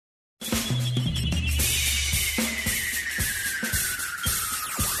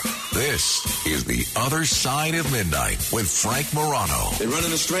This is The Other Side of Midnight with Frank Morano. They're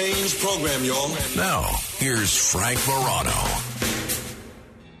running a strange program, y'all. Now, here's Frank Morano.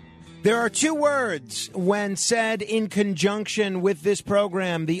 There are two words, when said in conjunction with this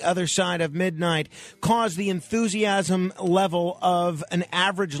program, The Other Side of Midnight, cause the enthusiasm level of an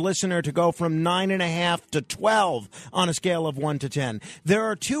average listener to go from 9.5 to 12 on a scale of 1 to 10. There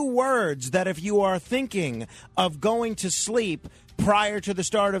are two words that if you are thinking of going to sleep prior to the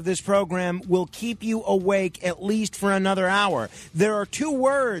start of this program will keep you awake at least for another hour. There are two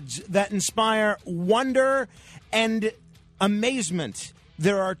words that inspire wonder and amazement.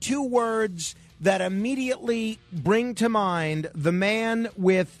 There are two words that immediately bring to mind the man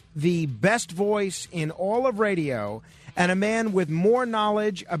with the best voice in all of radio and a man with more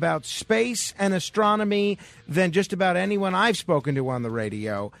knowledge about space and astronomy than just about anyone I've spoken to on the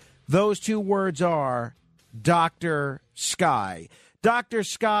radio. Those two words are Dr. Sky. Dr.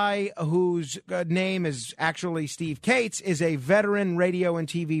 Sky, whose name is actually Steve Kates, is a veteran radio and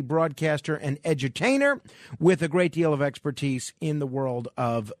TV broadcaster and edutainer with a great deal of expertise in the world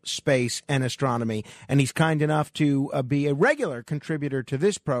of space and astronomy. And he's kind enough to be a regular contributor to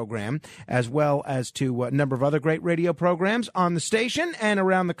this program, as well as to a number of other great radio programs on the station and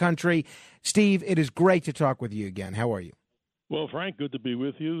around the country. Steve, it is great to talk with you again. How are you? Well, Frank, good to be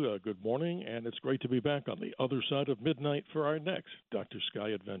with you. Good morning, and it's great to be back on the other side of midnight for our next Dr. Sky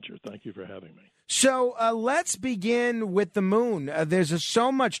adventure. Thank you for having me. So let's begin with the moon. There's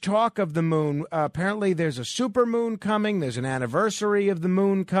so much talk of the moon. Apparently, there's a super moon coming. There's an anniversary of the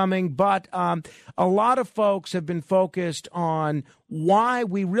moon coming. But a lot of folks have been focused on why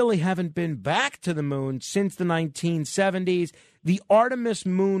we really haven't been back to the moon since the 1970s. The Artemis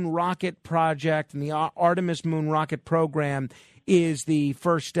Moon Rocket Project and the Artemis Moon Rocket Program is the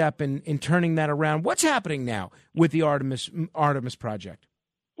first step in turning that around. What's happening now with the Artemis Project?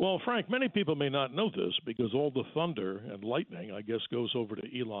 Well, Frank, many people may not know this because all the thunder and lightning, I guess, goes over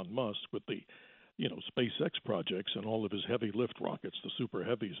to Elon Musk with the, SpaceX projects and all of his heavy lift rockets, the super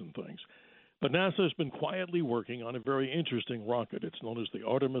heavies and things. But NASA has been quietly working on a very interesting rocket. It's known as the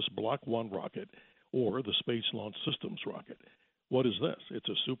Artemis Block 1 rocket, or the Space Launch Systems rocket. What is this? It's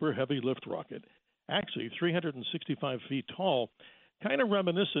a super heavy lift rocket, actually 365 feet tall, kind of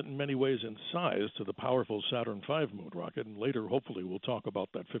reminiscent in many ways in size to the powerful Saturn V moon rocket. And later, hopefully, we'll talk about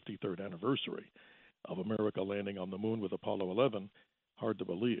that 53rd anniversary of America landing on the moon with Apollo 11. Hard to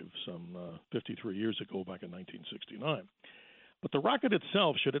believe, some 53 years ago, back in 1969. But the rocket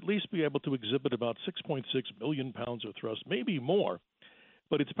itself should at least be able to exhibit about 6.6 million pounds of thrust, maybe more.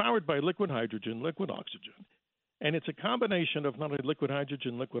 But it's powered by liquid hydrogen, liquid oxygen. And it's a combination of not only liquid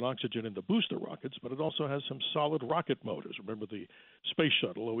hydrogen, liquid oxygen in the booster rockets, but it also has some solid rocket motors. Remember, the space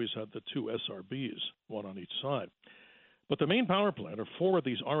shuttle always had the two SRBs, one on each side. But the main power plant are four of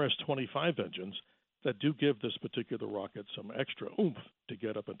these RS-25 engines that do give this particular rocket some extra oomph to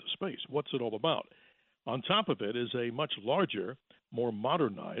get up into space. What's it all about? On top of it is a much larger, more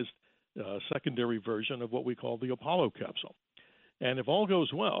modernized secondary version of what we call the Apollo capsule. And if all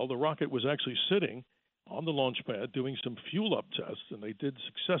goes well, the rocket was actually sitting on the launch pad doing some fuel-up tests, and they did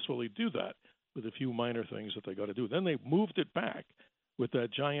successfully do that with a few minor things that they got to do. Then they moved it back with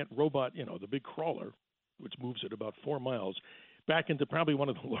that giant robot, the big crawler, which moves it about 4 miles, back into probably one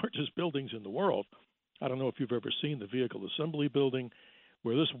of the largest buildings in the world. I don't know if you've ever seen the Vehicle Assembly Building,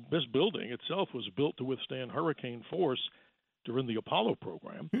 where this building itself was built to withstand hurricane force during the Apollo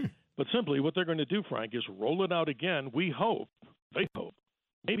program. But simply what they're going to do, Frank, is roll it out again. We hope, they hope,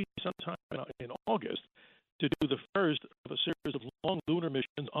 maybe sometime in August, to do the first of a series of long lunar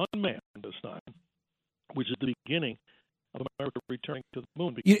missions unmanned this time, which is the beginning of America returning to the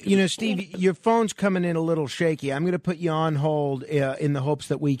moon. Steve, your phone's coming in a little shaky. I'm going to put you on hold in the hopes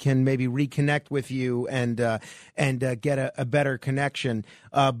that we can maybe reconnect with you and get a better connection.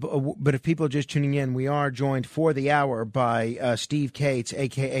 But if people are just tuning in, we are joined for the hour by Steve Kates,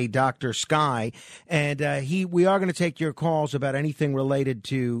 a.k.a. Dr. Sky. And we are going to take your calls about anything related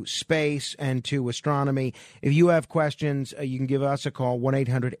to space and to astronomy. If you have questions, you can give us a call,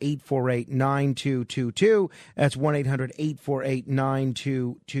 1-800-848-9222. That's 1-800-848-9222.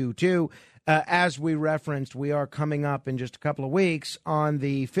 As we referenced, we are coming up in just a couple of weeks on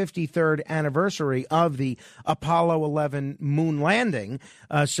the 53rd anniversary of the Apollo 11 moon landing.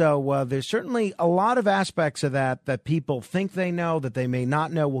 So there's certainly a lot of aspects of that people think they know, that they may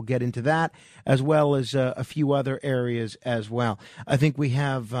not know. We'll get into that, as well as a few other areas as well. I think we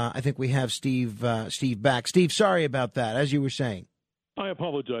have Steve back. Steve, sorry about that, as you were saying. I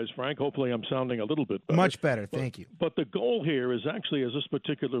apologize, Frank. Hopefully I'm sounding a little bit better. Much better, thank you. But the goal here is actually, as this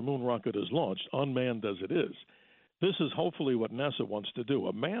particular moon rocket is launched, unmanned as it is, this is hopefully what NASA wants to do,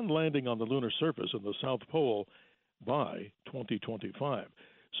 a manned landing on the lunar surface in the South Pole by 2025.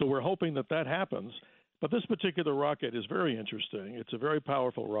 So we're hoping that that happens. But this particular rocket is very interesting. It's a very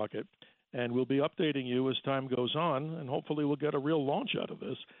powerful rocket, and we'll be updating you as time goes on, and hopefully we'll get a real launch out of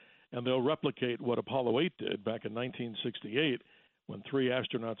this, and they'll replicate what Apollo 8 did back in 1968, when 3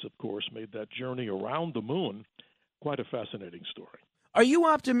 astronauts, of course, made that journey around the moon. Quite a fascinating story. Are you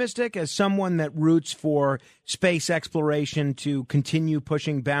optimistic, as someone that roots for space exploration to continue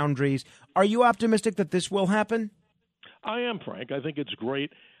pushing boundaries? Are you optimistic that this will happen? I am, Frank. I think it's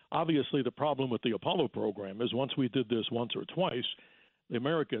great. Obviously, the problem with the Apollo program is once we did this once or twice, the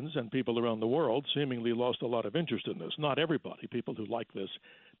Americans and people around the world seemingly lost a lot of interest in this. Not everybody. People who like this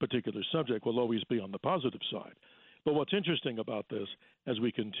particular subject will always be on the positive side. But what's interesting about this, as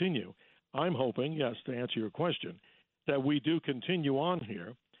we continue, I'm hoping, yes, to answer your question, that we do continue on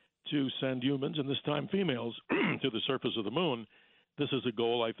here to send humans, and this time females, to the surface of the moon. This is a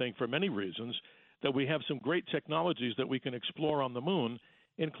goal, I think, for many reasons, that we have some great technologies that we can explore on the moon,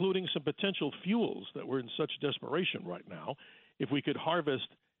 including some potential fuels that we're in such desperation right now. If we could harvest,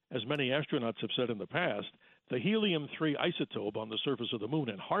 as many astronauts have said in the past, the helium-3 isotope on the surface of the moon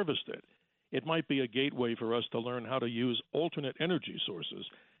and harvest it, it might be a gateway for us to learn how to use alternate energy sources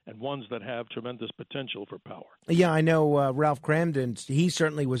and ones that have tremendous potential for power. Yeah, I know Ralph Cramden, he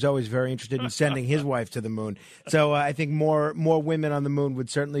certainly was always very interested in sending his wife to the moon. So I think more women on the moon would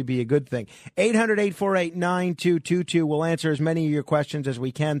certainly be a good thing. 800-848-9222. We'll answer as many of your questions as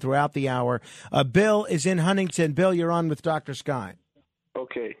we can throughout the hour. Bill is in Huntington. Bill, you're on with Dr. Sky.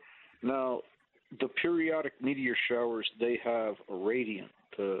 Okay. Now, the periodic meteor showers, they have a radiant.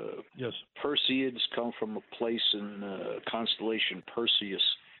 Yes. Perseids come from a place in constellation Perseus.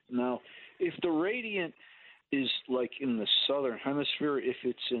 Now, if the radiant is like in the southern hemisphere, if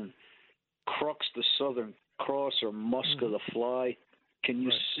it's in Crux, the Southern Cross, or Musca, the Fly, can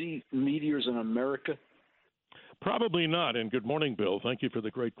you see meteors in America? Probably not. And good morning, Bill. Thank you for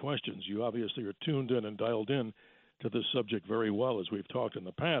the great questions. You obviously are tuned in and dialed in to this subject very well, as we've talked in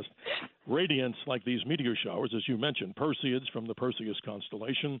the past. Radiants like these meteor showers, as you mentioned, Perseids from the Perseus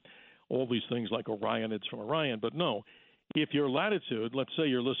constellation, all these things like Orionids from Orion. But no, if your latitude, let's say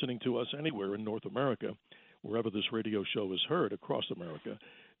you're listening to us anywhere in North America, wherever this radio show is heard across America,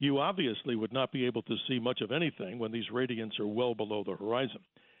 you obviously would not be able to see much of anything when these radiants are well below the horizon.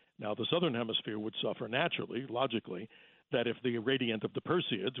 Now, the southern hemisphere would suffer naturally, logically, that if the radiant of the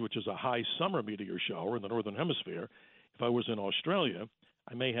Perseids, which is a high summer meteor shower in the northern hemisphere, if I was in Australia,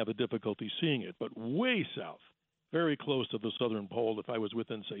 I may have a difficulty seeing it. But way south, very close to the southern pole, if I was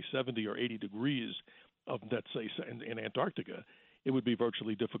within, say, 70 or 80 degrees of that, say, in Antarctica, it would be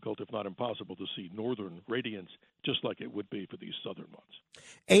virtually difficult, if not impossible, to see northern radiance, just like it would be for these southern ones.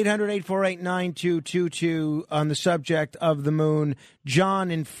 800-848-9222 on the subject of the moon.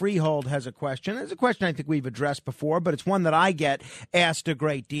 John in Freehold has a question. It's a question I think we've addressed before, but it's one that I get asked a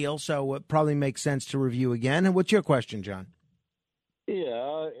great deal, so it probably makes sense to review again. And what's your question, John?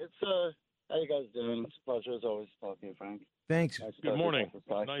 Yeah, how you guys doing? It's a pleasure as always talking to you, Frank. Thanks. Good morning.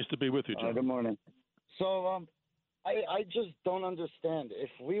 Nice to be with you, John. Good morning. So, I just don't understand.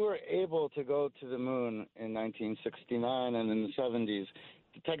 If we were able to go to the moon in 1969 and in the 70s,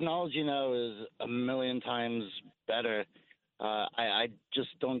 the technology now is a million times better. I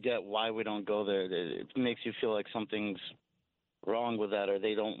just don't get why we don't go there. It makes you feel like something's wrong with that, or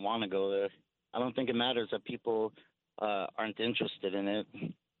they don't want to go there. I don't think it matters that people aren't interested in it.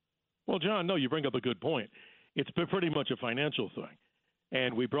 Well, John, no, you bring up a good point. It's pretty much a financial thing.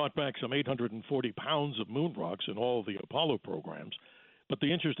 And we brought back some 840 pounds of moon rocks in all the Apollo programs. But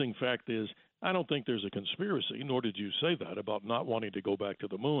the interesting fact is, I don't think there's a conspiracy, nor did you say that, about not wanting to go back to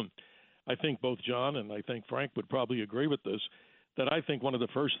the moon. I think both John and I think Frank would probably agree with this, that I think one of the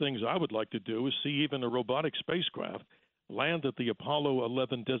first things I would like to do is see even a robotic spacecraft land at the Apollo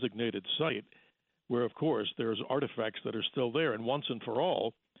 11 designated site, where, of course, there's artifacts that are still there. And once and for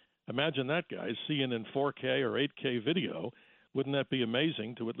all, imagine that, guys, seeing in 4K or 8K video. Wouldn't that be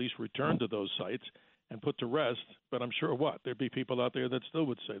amazing to at least return to those sites and put to rest? But I'm sure there'd be people out there that still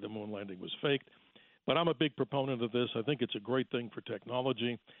would say the moon landing was faked. But I'm a big proponent of this. I think it's a great thing for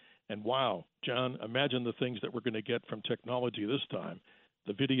technology. And wow, John, imagine the things that we're going to get from technology this time.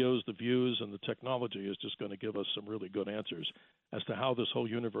 The videos, the views, and the technology is just going to give us some really good answers as to how this whole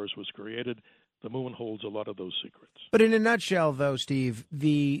universe was created. The moon holds a lot of those secrets. But in a nutshell, though, Steve,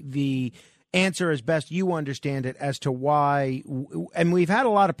 the answer as best you understand it as to why. And we've had a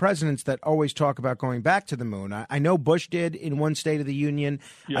lot of presidents that always talk about going back to the moon. I know Bush did in one State of the Union.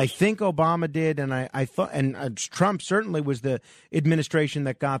 Yes. I think Obama did, and I thought, and Trump certainly was the administration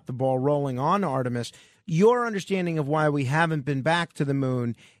that got the ball rolling on Artemis. Your understanding of why we haven't been back to the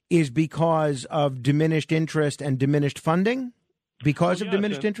moon is because of diminished interest and diminished funding? Because of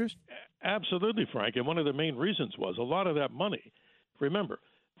diminished interest? Absolutely, Frank. And one of the main reasons was a lot of that money. Remember,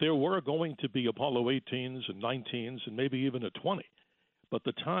 there were going to be Apollo 18s and 19s and maybe even a 20. But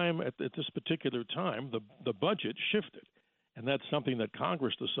the time, at this particular time, the budget shifted. And that's something that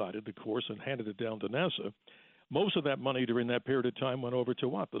Congress decided, of course, and handed it down to NASA. Most of that money during that period of time went over to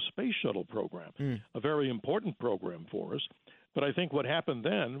what? The Space Shuttle program, a very important program for us. But I think what happened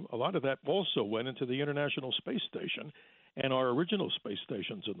then, a lot of that also went into the International Space Station and our original space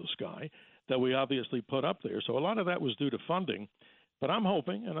stations in the sky that we obviously put up there. So a lot of that was due to funding. But I'm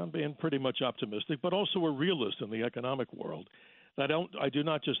hoping, and I'm being pretty much optimistic, but also a realist in the economic world, that I do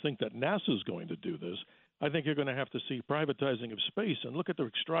not just think that NASA is going to do this. I think you're going to have to see privatizing of space and look at the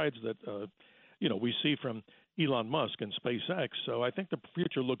strides that we see from Elon Musk and SpaceX. So I think the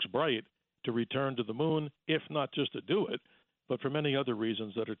future looks bright to return to the moon, if not just to do it, but for many other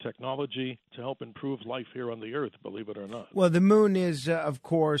reasons that are technology to help improve life here on the Earth, believe it or not. Well, the moon is, of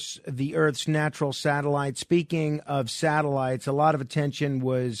course, the Earth's natural satellite. Speaking of satellites, a lot of attention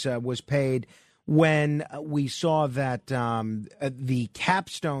was paid when we saw that the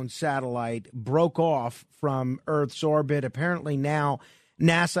Capstone satellite broke off from Earth's orbit. Apparently now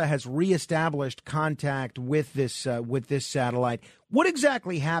NASA has reestablished contact with this satellite. What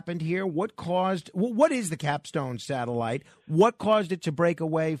exactly happened here? What is the Capstone satellite? What caused it to break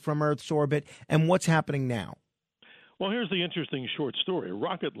away from Earth's orbit? And what's happening now? Well, here's the interesting short story.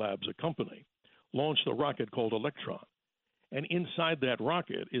 Rocket Labs, a company, launched a rocket called Electron. And inside that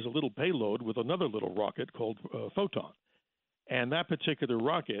rocket is a little payload with another little rocket called Photon. And that particular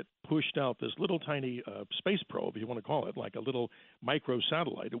rocket pushed out this little tiny space probe, if you want to call it, like a little micro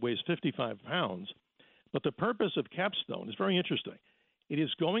satellite. It weighs 55 pounds. But the purpose of Capstone is very interesting. It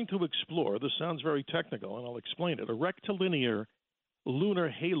is going to explore, this sounds very technical, and I'll explain it, a rectilinear lunar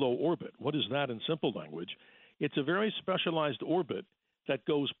halo orbit. What is that in simple language? It's a very specialized orbit that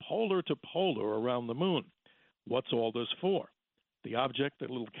goes polar to polar around the moon. What's all this for? The object, the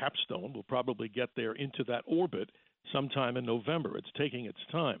little Capstone, will probably get there into that orbit sometime in November. It's taking its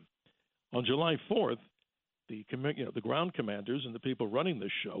time. On July 4th, the ground commanders and the people running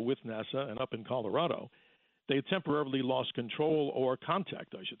this show with NASA and up in Colorado, they temporarily lost control or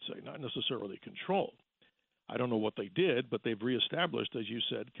contact, I should say, not necessarily control. I don't know what they did, but they've reestablished, as you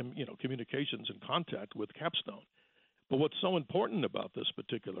said, communications and contact with Capstone. But what's so important about this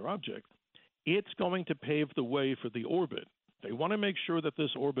particular object, it's going to pave the way for the orbit. They want to make sure that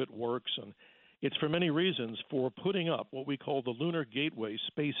this orbit works, and it's for many reasons for putting up what we call the Lunar Gateway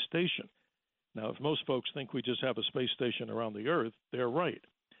Space Station. Now, if most folks think we just have a space station around the Earth, they're right.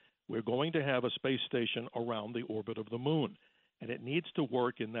 We're going to have a space station around the orbit of the moon, and it needs to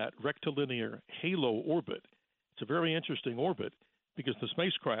work in that rectilinear halo orbit. It's a very interesting orbit because the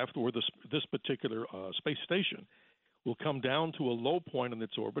spacecraft or this particular space station will come down to a low point in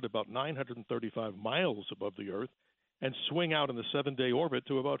its orbit about 935 miles above the Earth and swing out in the 7-day orbit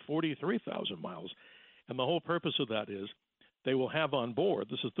to about 43,000 miles. And the whole purpose of that is they will have on board,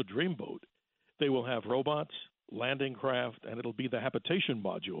 this is the Dreamboat, they will have robots, landing craft, and it'll be the habitation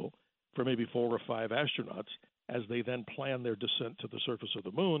module for maybe 4 or 5 astronauts as they then plan their descent to the surface of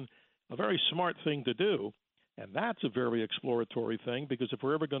the moon. A very smart thing to do, and that's a very exploratory thing because if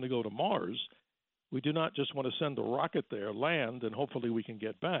we're ever going to go to Mars, we do not just want to send a rocket there, land, and hopefully we can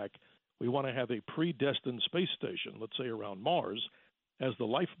get back. We want to have a predestined space station, let's say around Mars, as the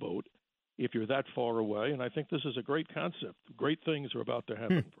lifeboat if you're that far away. And I think this is a great concept. Great things are about to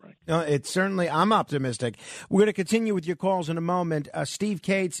happen, Frank. It's certainly, I'm optimistic. We're going to continue with your calls in a moment. Steve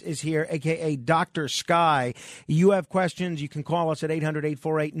Cates is here, a.k.a. Dr. Sky. You have questions, you can call us at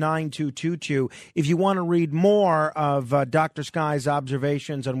 800-848-9222. If you want to read more of Dr. Sky's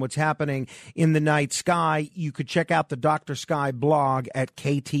observations on what's happening in the night sky, you could check out the Dr. Sky blog at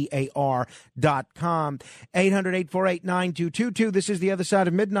KTAR.com. 800-848-9222. This is The Other Side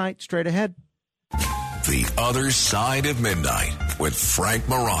of Midnight. Straight ahead. The Other Side of Midnight with Frank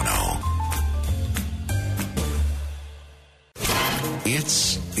Morano.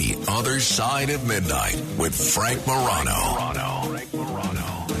 It's The Other Side of Midnight with Frank Morano. Frank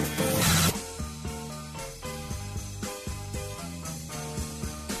Morano.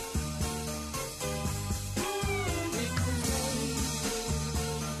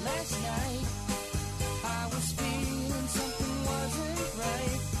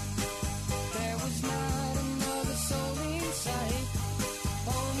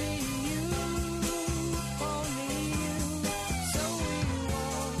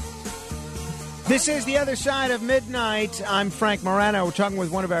 This is The Other Side of Midnight. I'm Frank Morano. We're talking with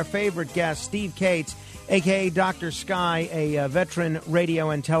one of our favorite guests, Steve Kates, a.k.a. Dr. Sky, a veteran radio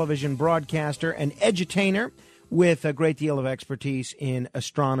and television broadcaster and edutainer with a great deal of expertise in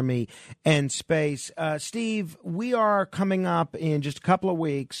astronomy and space. Steve, we are coming up in just a couple of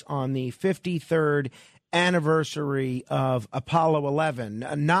weeks on the 53rd anniversary of Apollo 11.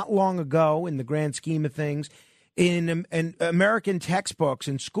 Not long ago, in the grand scheme of things, in American textbooks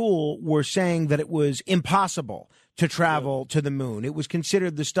in school were saying that it was impossible to travel to the moon. It was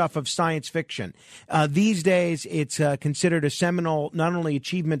considered the stuff of science fiction. These days, it's considered a seminal, not only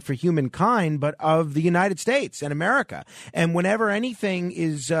achievement for humankind, but of the United States and America. And whenever anything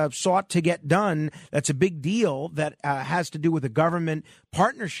is sought to get done, that's a big deal that has to do with a government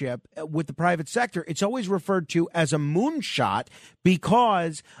partnership with the private sector. It's always referred to as a moonshot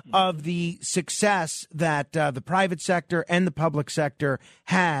because of the success that the private sector and the public sector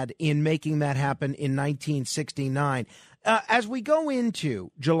had in making that happen in 1969. As we go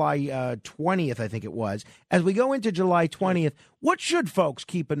into July 20th, I think it was, as we go into July 20th, what should folks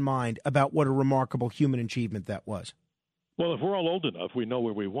keep in mind about what a remarkable human achievement that was? Well, if we're all old enough, we know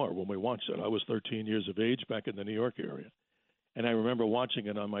where we were when we watched it. I was 13 years of age back in the New York area. And I remember watching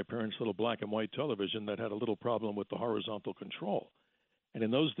it on my parents' little black and white television that had a little problem with the horizontal control. And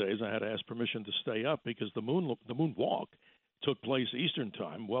in those days, I had to ask permission to stay up because the moonwalk took place Eastern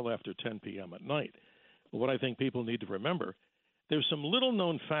time well after 10 p.m. at night. But what I think people need to remember, there's some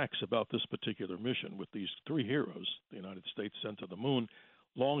little-known facts about this particular mission with these three heroes the United States sent to the moon.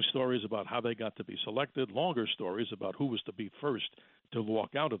 Long stories about how they got to be selected, longer stories about who was to be first to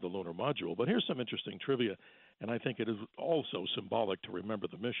walk out of the lunar module. But here's some interesting trivia, and I think it is also symbolic to remember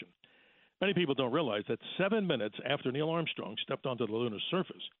the mission. Many people don't realize that 7 minutes after Neil Armstrong stepped onto the lunar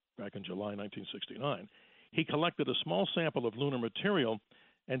surface back in July 1969, he collected a small sample of lunar material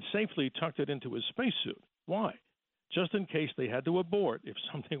and safely tucked it into his spacesuit. Why? Just in case they had to abort if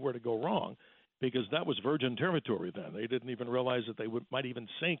something were to go wrong, because that was virgin territory then. They didn't even realize that they might even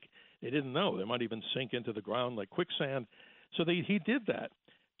sink. They didn't know. They might even sink into the ground like quicksand. So he did that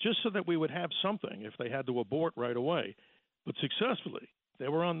just so that we would have something if they had to abort right away. But successfully, they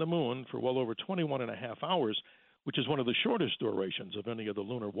were on the moon for well over 21 and a half hours, which is one of the shortest durations of any of the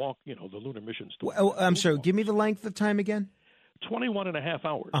lunar the lunar missions. I'm sorry, give me the length of time again. 21 and a half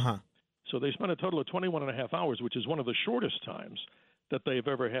hours. Uh-huh. So they spent a total of 21 and a half hours, which is one of the shortest times that they've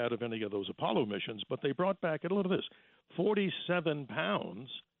ever had of any of those Apollo missions. But they brought back, and look at this, 47 pounds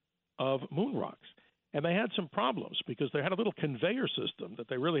of moon rocks. And they had some problems because they had a little conveyor system that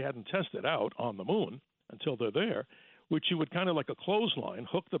they really hadn't tested out on the moon until they're there, which you would kind of like a clothesline,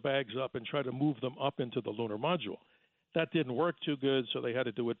 hook the bags up and try to move them up into the lunar module. That didn't work too good, so they had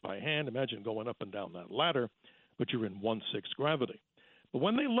to do it by hand. Imagine going up and down that ladder, but you're in 1/6 gravity. But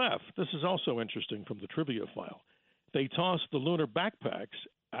when they left, this is also interesting from the trivia file, they tossed the lunar backpacks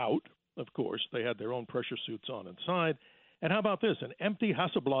out. Of course, they had their own pressure suits on inside. And how about this? An empty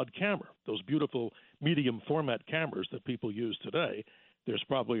Hasselblad camera, those beautiful medium format cameras that people use today. There's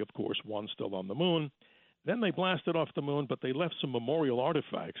probably, of course, one still on the moon. Then they blasted off the moon, but they left some memorial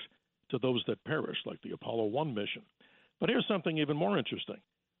artifacts to those that perished, like the Apollo 1 mission. But here's something even more interesting.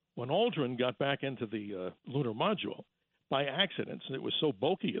 When Aldrin got back into the lunar module, by accident, and it was so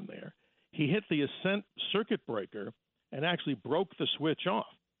bulky in there, he hit the ascent circuit breaker and actually broke the switch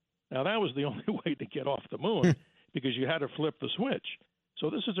off. Now, that was the only way to get off the moon because you had to flip the switch. So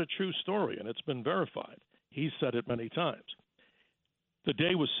this is a true story, and it's been verified. He's said it many times. The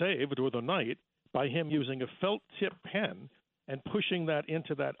day was saved, or the night, by him using a felt-tip pen and pushing that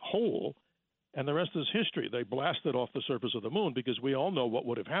into that hole, and the rest is history. They blasted off the surface of the moon because we all know what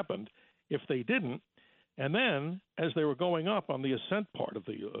would have happened if they didn't. And then, as they were going up on the ascent part of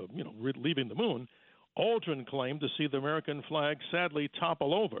the, leaving the moon, Aldrin claimed to see the American flag sadly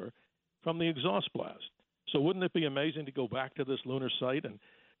topple over from the exhaust blast. So wouldn't it be amazing to go back to this lunar site and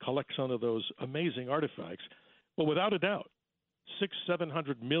collect some of those amazing artifacts? Well, without a doubt,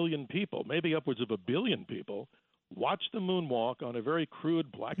 600-700 million people, maybe upwards of 1 billion people, watched the moonwalk on a very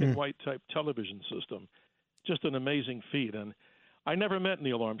crude black and white type television system. Just an amazing feat. And I never met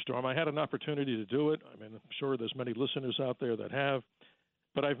Neil Armstrong. I had an opportunity to do it. I mean, I'm sure there's many listeners out there that have.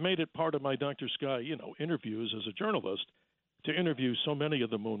 But I've made it part of my Dr. Sky, interviews as a journalist to interview so many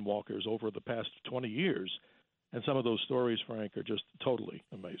of the moonwalkers over the past 20 years. And some of those stories, Frank, are just totally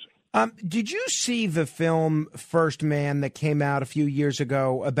amazing. Did you see the film First Man that came out a few years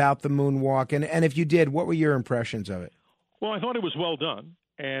ago about the moonwalk? And if you did, what were your impressions of it? Well, I thought it was well done.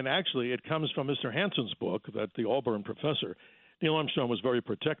 And actually, it comes from Mr. Hanson's book, that the Auburn professor. Neil Armstrong was very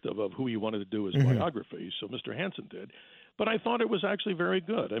protective of who he wanted to do his biography, so Mr. Hanson did. But I thought it was actually very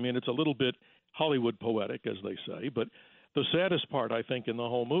good. I mean, it's a little bit Hollywood poetic, as they say. But the saddest part, I think, in the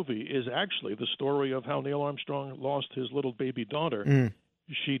whole movie is actually the story of how Neil Armstrong lost his little baby daughter.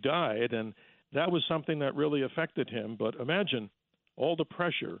 She died, and that was something that really affected him. But imagine all the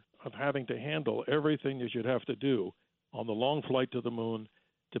pressure of having to handle everything that you'd have to do on the long flight to the moon,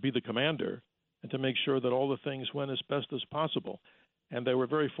 to be the commander, and to make sure that all the things went as best as possible. And they were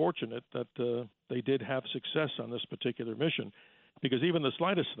very fortunate that they did have success on this particular mission, because even the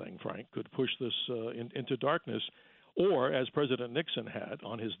slightest thing, Frank, could push this into darkness, or, as President Nixon had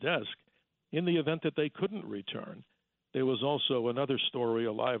on his desk, in the event that they couldn't return, there was also another story,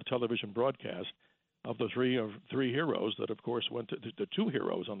 a live television broadcast of the three heroes that, of course, went to the two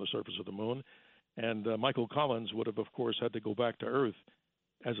heroes on the surface of the moon. And Michael Collins would have, of course, had to go back to Earth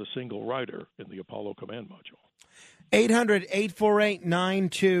as a single rider in the Apollo command module.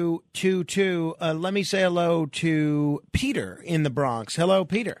 800-848-9222. Let me say hello to Peter in the Bronx. Hello,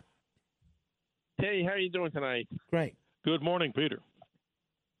 Peter. Hey, how are you doing tonight? Great. Good morning, Peter.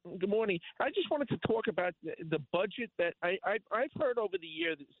 Good morning. I just wanted to talk about the budget that I've heard over the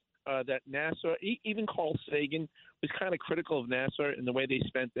years that NASA, even Carl Sagan, was kind of critical of NASA and the way they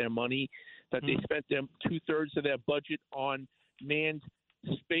spent their money, that they spent them 2/3 of their budget on manned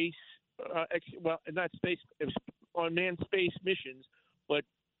space, on manned space missions, but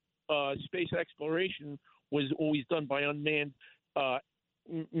space exploration was always done by unmanned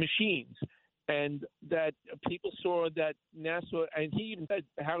machines. And that people saw that NASA, and he even said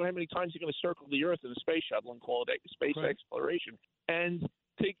how many times you're going to circle the Earth in a space shuttle and call it space exploration. And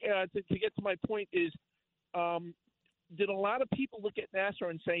to get to my point is, did a lot of people look at NASA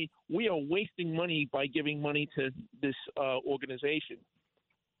and say, we are wasting money by giving money to this organization?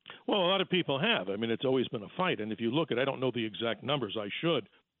 Well, a lot of people have. I mean, it's always been a fight. And if you look at, I don't know the exact numbers, I should,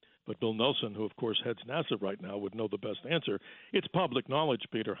 but Bill Nelson, who, of course, heads NASA right now, would know the best answer. It's public knowledge,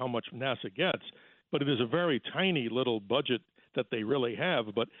 Peter, how much NASA gets, but it is a very tiny little budget that they really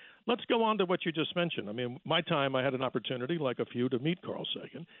have. But let's go on to what you just mentioned. I mean, my time, I had an opportunity, like a few, to meet Carl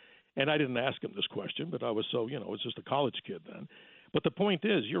Sagan, and I didn't ask him this question, but I was I was just a college kid then. But the point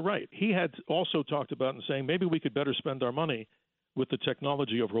is, you're right. He had also talked about and saying maybe we could better spend our money with the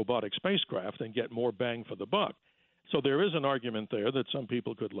technology of robotic spacecraft and get more bang for the buck. So there is an argument there that some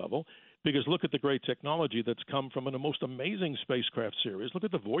people could level, because look at the great technology that's come from the most amazing spacecraft series. Look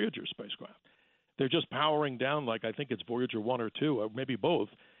at the Voyager spacecraft. They're just powering down, like I think it's Voyager 1 or 2, or maybe both.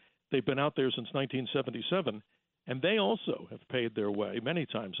 They've been out there since 1977, and they also have paid their way many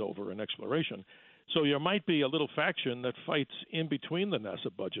times over in exploration. So there might be a little faction that fights in between the NASA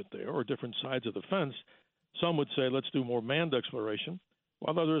budget there, or different sides of the fence. Some would say, let's do more manned exploration,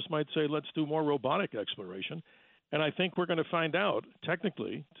 while others might say, let's do more robotic exploration. And I think we're going to find out,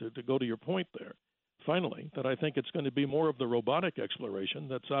 technically, to go to your point there, finally, that I think it's going to be more of the robotic exploration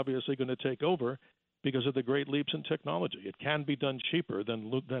that's obviously going to take over because of the great leaps in technology. It can be done cheaper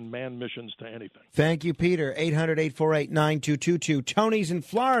than manned missions to anything. Thank you, Peter. 800-848-9222. Tony's in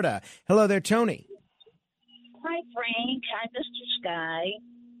Florida. Hello there, Tony. Hi, Frank. Hi, Mr. Sky.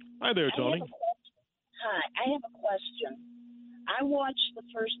 Hi there, Tony. I have a question. I watched the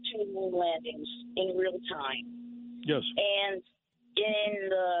first 2 moon landings in real time. Yes. And in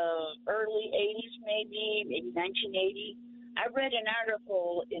the early 80s, maybe 1980, I read an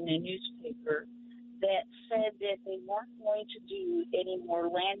article in a newspaper that said that they weren't going to do any more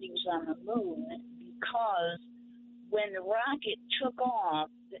landings on the moon because when the rocket took off,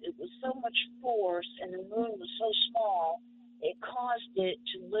 it was so much force and the moon was so small, it caused it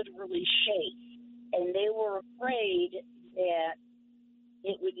to literally shake. And they were afraid that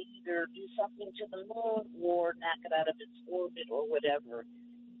it would either do something to the moon or knock it out of its orbit or whatever.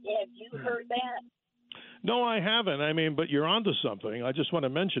 Have you heard that? No, I haven't. I mean, but you're onto something. I just want to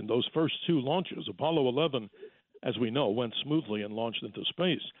mention those first 2 launches. Apollo 11, as we know, went smoothly and launched into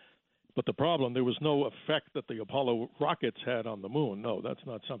space. But the problem, there was no effect that the Apollo rockets had on the moon. No, that's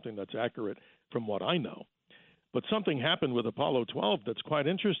not something that's accurate from what I know. But something happened with Apollo 12 that's quite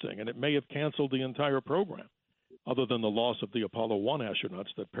interesting, and it may have canceled the entire program, other than the loss of the Apollo 1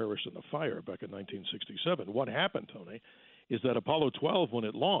 astronauts that perished in the fire back in 1967. What happened, Tony, is that Apollo 12, when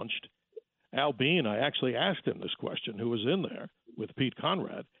it launched, Al Bean, I actually asked him this question, who was in there with Pete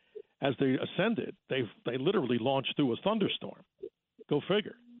Conrad. As they ascended, they literally launched through a thunderstorm. Go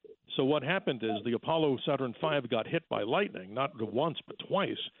figure. So what happened is the Apollo Saturn V got hit by lightning, not once but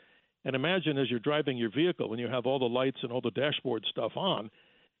twice. And imagine as you're driving your vehicle, when you have all the lights and all the dashboard stuff on,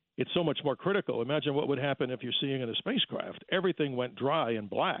 it's so much more critical. Imagine what would happen if you're seeing in a spacecraft. Everything went dry and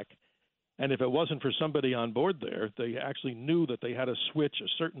black. And if it wasn't for somebody on board there, they actually knew that they had a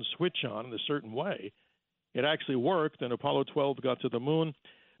certain switch on in a certain way. It actually worked, and Apollo 12 got to the moon.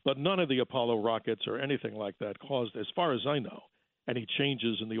 But none of the Apollo rockets or anything like that caused, as far as I know, any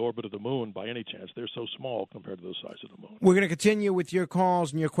changes in the orbit of the moon by any chance. They're so small compared to the size of the moon. We're going to continue with your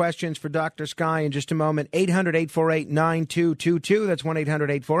calls and your questions for Dr. Sky in just a moment. 800-848-9222. That's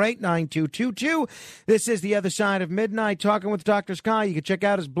 1-800-848-9222. This is The Other Side of Midnight, talking with Dr. Sky. You can check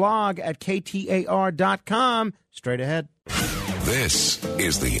out his blog at ktar.com. Straight ahead. This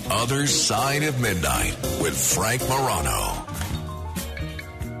is The Other Side of Midnight with Frank Morano.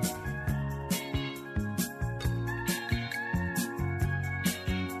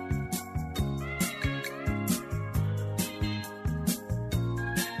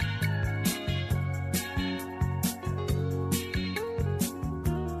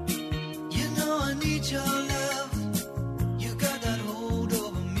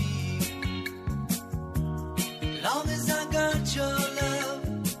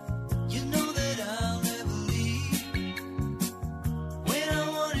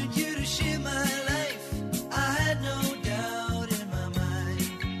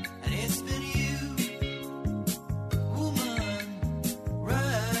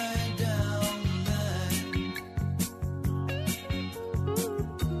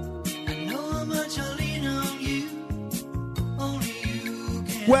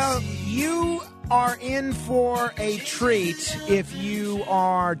 Well, you are in for a treat if you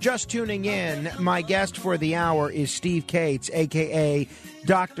are just tuning in. My guest for the hour is Steve Kates, a.k.a.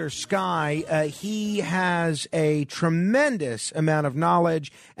 Dr. Sky. He has a tremendous amount of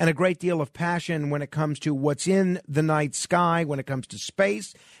knowledge and a great deal of passion when it comes to what's in the night sky, when it comes to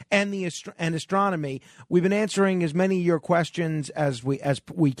space and astronomy. We've been answering as many of your questions as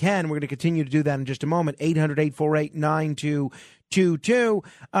we can. We're going to continue to do that in just a moment. 800-848-9222.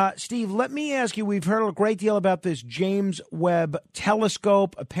 Steve, let me ask you, we've heard a great deal about this James Webb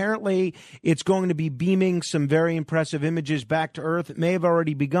Telescope. Apparently, it's going to be beaming some very impressive images back to Earth. It may have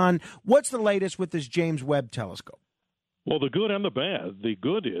already begun. What's the latest with this James Webb Telescope? Well, the good and the bad. The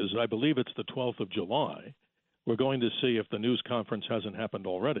good is, I believe it's the 12th of July. We're going to see, if the news conference hasn't happened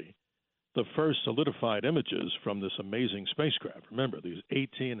already, the first solidified images from this amazing spacecraft. Remember, these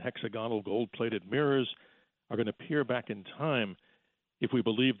 18 hexagonal gold-plated mirrors are going to peer back in time. If we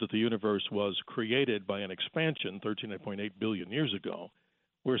believe that the universe was created by an expansion 13.8 billion years ago,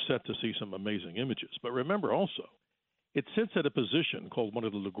 we're set to see some amazing images. But remember also, it sits at a position called one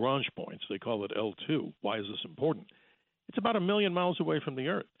of the Lagrange points. They call it L2. Why is this important? It's about 1 million miles away from the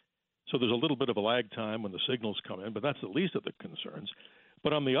Earth. So there's a little bit of a lag time when the signals come in, but that's the least of the concerns.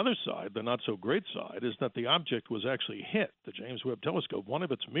 But on the other side, the not-so-great side, is that the object was actually hit. The James Webb Telescope, one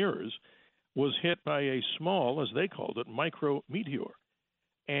of its mirrors, was hit by a small, as they called it, micrometeor.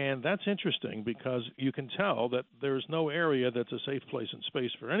 And that's interesting because you can tell that there's no area that's a safe place in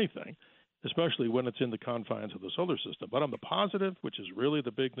space for anything, especially when it's in the confines of the solar system. But on the positive, which is really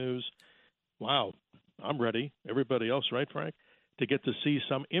the big news, wow, I'm ready. Everybody else, right, Frank? To get to see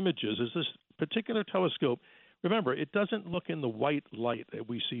some images. Is this particular telescope, remember, it doesn't look in the white light that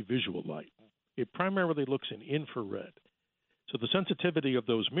we see visual light. It primarily looks in infrared. So the sensitivity of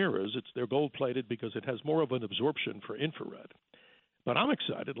those mirrors, they're gold-plated because it has more of an absorption for infrared. But I'm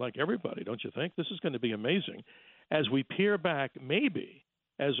excited, like everybody, don't you think? This is going to be amazing. As we peer back, maybe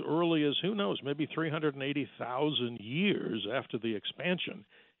as early as, who knows, maybe 380,000 years after the expansion,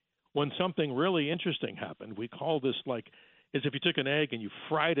 when something really interesting happened. We call this like as if you took an egg and you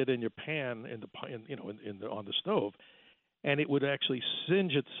fried it in your pan on the stove, and it would actually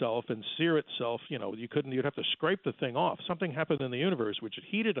singe itself and sear itself. You'd have to scrape the thing off. Something happened in the universe which had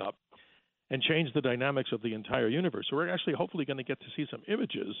heated up and changed the dynamics of the entire universe. So we're actually hopefully going to get to see some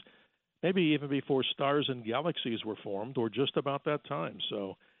images, maybe even before stars and galaxies were formed, or just about that time.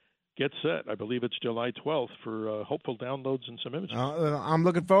 So get set. I believe it's July 12th for hopeful downloads and some images. I'm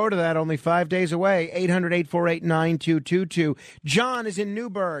looking forward to that. Only 5 days away. 800-848-9222. John is in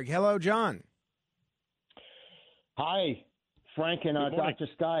Newburgh. Hello, John. Hi, Frank and Dr.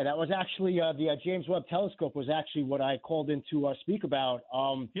 Sky. That was actually the James Webb Telescope was actually what I called in to speak about.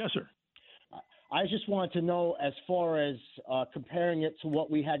 Yes, sir. I just wanted to know, as far as comparing it to what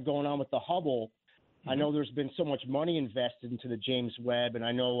we had going on with the Hubble, I know there's been so much money invested into the James Webb, and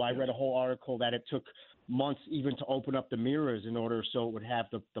I know I read a whole article that it took months even to open up the mirrors in order so it would have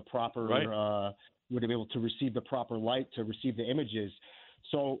the proper, would be able to receive the proper light to receive the images.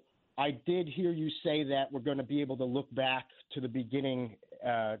 So I did hear you say that we're going to be able to look back to the beginning,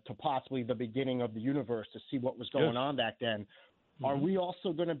 to possibly the beginning of the universe to see what was going on back then. Mm-hmm. Are we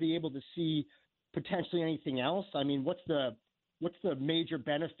also going to be able to see potentially anything else? I mean, what's the major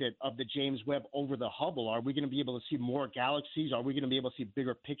benefit of the James Webb over the Hubble? Are we going to be able to see more galaxies? Are we going to be able to see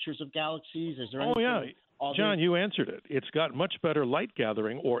bigger pictures of galaxies? Is there anything John, you answered it. It's got much better light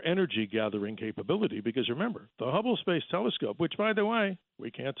gathering or energy gathering capability because remember, the Hubble Space Telescope, which, by the way, we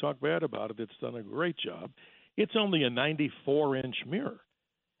can't talk bad about it. It's done a great job. It's only a 94-inch mirror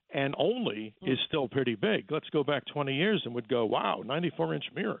and only is still pretty big. Let's go back 20 years and would go, wow, 94-inch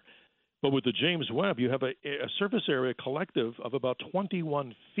mirror. But with the James Webb, you have a surface area collective of about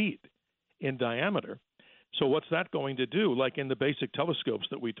 21 feet in diameter. So what's that going to do? Like in the basic telescopes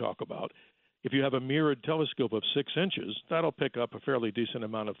that we talk about, if you have a mirrored telescope of 6 inches, that'll pick up a fairly decent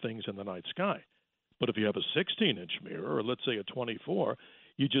amount of things in the night sky. But if you have a 16-inch mirror, or let's say a 24,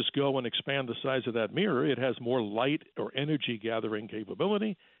 you just go and expand the size of that mirror. It has more light or energy gathering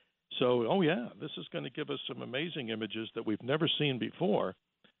capability. So, oh yeah, this is going to give us some amazing images that we've never seen before.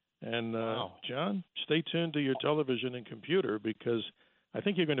 And, John, stay tuned to your television and computer because I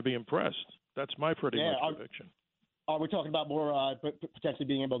think you're going to be impressed. That's my pretty much prediction. Are we talking about more potentially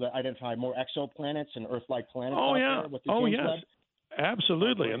being able to identify more exoplanets and Earth-like planets out there with the James Webb?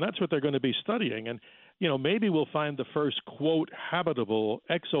 Absolutely, and that's what they're going to be studying. And, maybe we'll find the first, quote, habitable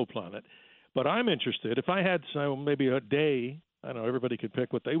exoplanet. But I'm interested. If I had maybe a day, I don't know, everybody could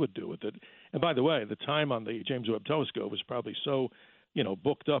pick what they would do with it. And by the way, the time on the James Webb Telescope is probably so,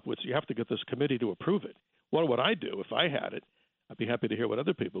 booked up with, you have to get this committee to approve it. What would I do if I had it? I'd be happy to hear what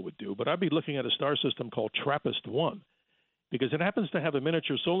other people would do, but I'd be looking at a star system called TRAPPIST-1 because it happens to have a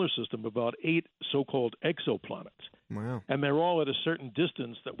miniature solar system of about 8 so-called exoplanets. Wow. And they're all at a certain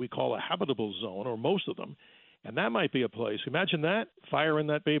distance that we call a habitable zone, or most of them, and that might be a place. Imagine that, firing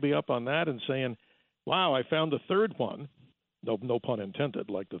that baby up on that and saying, wow, I found the third one. No pun intended,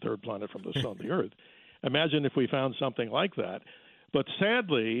 like the third planet from the sun, the Earth. Imagine if we found something like that. But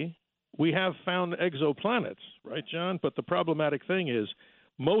sadly, we have found exoplanets, right, John? But the problematic thing is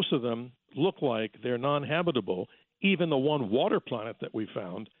most of them look like they're non-habitable. Even the one water planet that we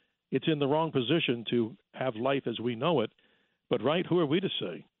found, it's in the wrong position to have life as we know it. But, right, who are we to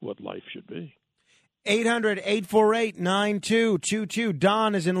say what life should be? 800-848-9222.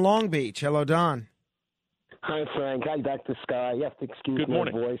 Don is in Long Beach. Hello, Don. Hi, Frank. Hi, Dr. Sky. You have to excuse my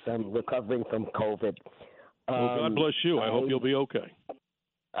voice. I'm recovering from COVID. Well, God bless you. I hope you'll be okay.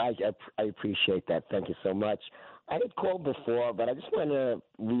 I appreciate that. Thank you so much. I had called before, but I just want to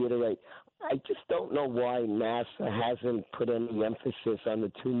reiterate. I just don't know why NASA hasn't put any emphasis on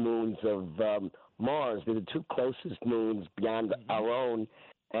the 2 moons of Mars. They're the 2 closest moons beyond our own,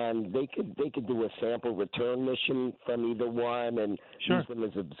 and they could do a sample return mission from either one and use them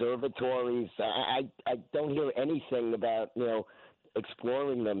as observatories. I don't hear anything about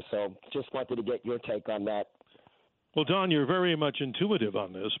exploring them, so just wanted to get your take on that. Well, Don, you're very much intuitive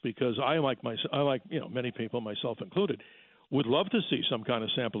on this because I like many people, myself included, would love to see some kind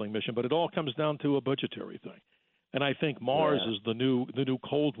of sampling mission, but it all comes down to a budgetary thing. And I think Mars is the new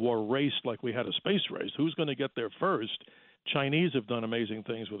Cold War race, like we had a space race. Who's going to get there first? Chinese have done amazing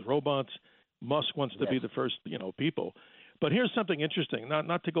things with robots. Musk wants to be the first, people. But here's something interesting,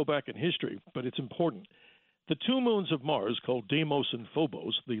 not to go back in history, but it's important. The 2 moons of Mars, called Deimos and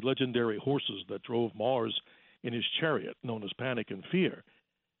Phobos, the legendary horses that drove Mars in his chariot, known as Panic and Fear,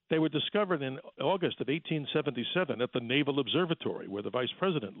 they were discovered in August of 1877 at the Naval Observatory, where the vice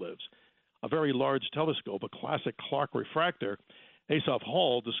president lives. A very large telescope, a classic Clark refractor. Asaph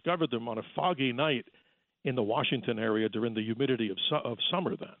Hall discovered them on a foggy night in the Washington area during the humidity of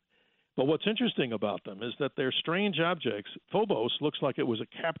summer then. But what's interesting about them is that they're strange objects. Phobos looks like it was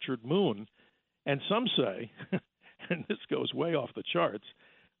a captured moon, and some say, and this goes way off the charts,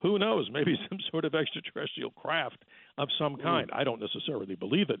 who knows, maybe some sort of extraterrestrial craft of some kind. I don't necessarily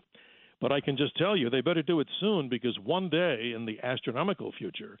believe it, but I can just tell you they better do it soon because one day in the astronomical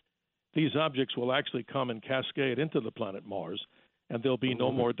future, these objects will actually come and cascade into the planet Mars, and there'll be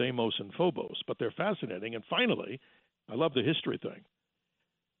no more Deimos and Phobos. But they're fascinating. And finally, I love the history thing.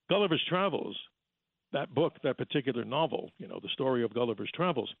 Gulliver's Travels, that book, that particular novel, the story of Gulliver's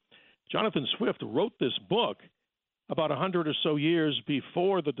Travels, Jonathan Swift wrote this book about 100 or so years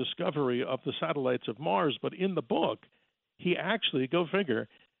before the discovery of the satellites of Mars. But in the book, he actually, go figure,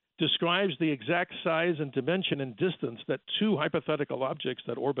 describes the exact size and dimension and distance that 2 hypothetical objects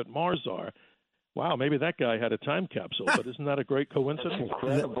that orbit Mars are. Wow, maybe that guy had a time capsule, but isn't that a great coincidence? That's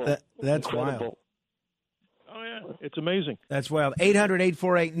incredible. That's incredible. Wild. Oh, yeah, it's amazing. That's wild.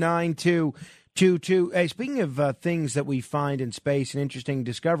 800-848-9222. Hey, speaking of things that we find in space, an interesting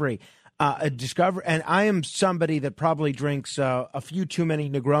discovery, and I am somebody that probably drinks a few too many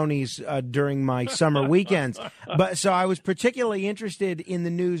Negronis during my summer weekends. But so I was particularly interested in the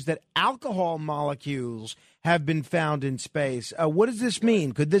news that alcohol molecules have been found in space. What does this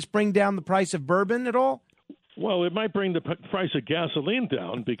mean? Could this bring down the price of bourbon at all? Well, it might bring the price of gasoline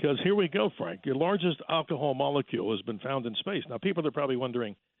down because here we go, Frank. Your largest alcohol molecule has been found in space. Now, people are probably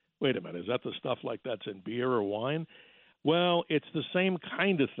wondering, wait a minute, is that the stuff like that's in beer or wine? Well, it's the same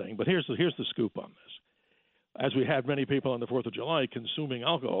kind of thing, but here's the scoop on this. As we had many people on the 4th of July consuming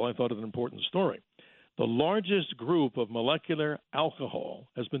alcohol, I thought it an important story. The largest group of molecular alcohol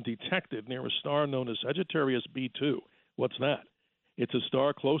has been detected near a star known as Sagittarius B2. What's that? It's a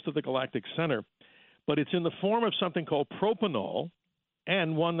star close to the galactic center, but it's in the form of something called propanol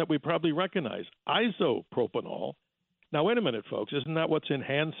and one that we probably recognize, isopropanol. Now, wait a minute, folks. Isn't that what's in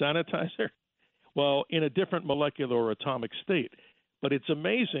hand sanitizer? Well, in a different molecular or atomic state. But it's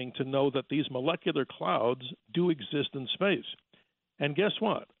amazing to know that these molecular clouds do exist in space. And guess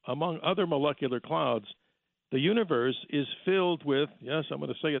what? Among other molecular clouds, the universe is filled with, yes, I'm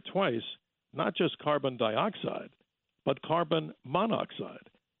going to say it twice, not just carbon dioxide, but carbon monoxide.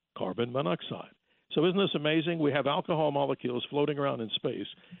 Carbon monoxide. So isn't this amazing? We have alcohol molecules floating around in space,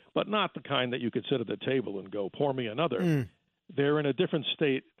 but not the kind that you could sit at a table and go, pour me another. They're in a different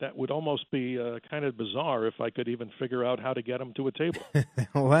state that would almost be kind of bizarre if I could even figure out how to get them to a table.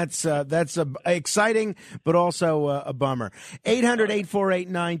 Well, that's exciting, but also a bummer.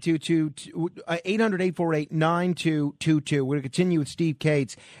 800-848-9222. 800-848-9222. We're going to continue with Steve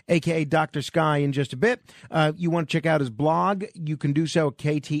Kates, a.k.a. Dr. Sky, in just a bit. You want to check out his blog, you can do so at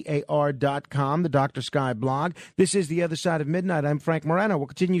KTAR.com, the Dr. Sky blog. This is The Other Side of Midnight. I'm Frank Morano. We'll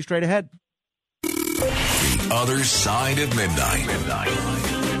continue straight ahead. The Other Side of Midnight.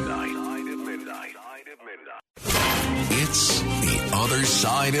 It's The Other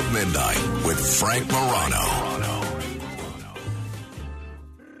Side of Midnight with Frank Morano.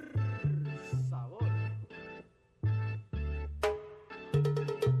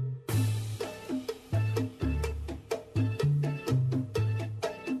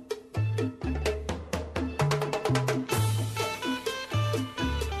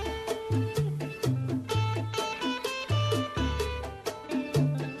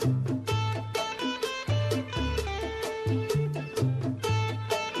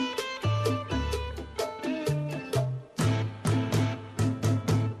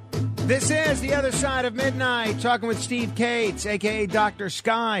 This is The Other Side of Midnight, talking with Steve Kates, a.k.a. Dr.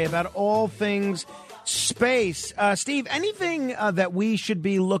 Sky, about all things space. Steve, anything that we should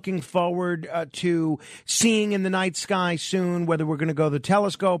be looking forward to seeing in the night sky soon, whether we're going to go the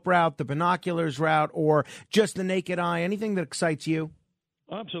telescope route, the binoculars route, or just the naked eye, anything that excites you?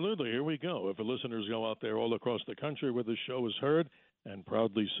 Absolutely. Here we go. If the listeners go out there all across the country where the show is heard, and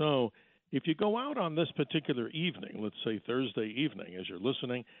proudly so, if you go out on this particular evening, let's say Thursday evening as you're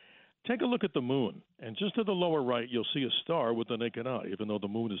listening, take a look at the moon, and just to the lower right, you'll see a star with the naked eye, even though the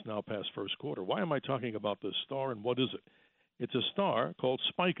moon is now past first quarter. Why am I talking about this star, and what is it? It's a star called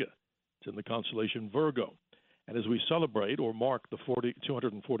Spica. It's in the constellation Virgo. And as we celebrate or mark the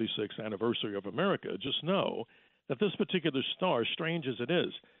 246th anniversary of America, just know that this particular star, strange as it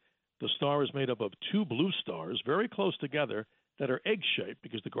is, the star is made up of two blue stars very close together that are egg-shaped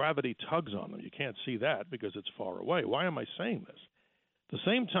because the gravity tugs on them. You can't see that because it's far away. Why am I saying this? The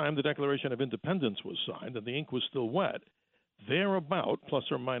same time the Declaration of Independence was signed and the ink was still wet, thereabout,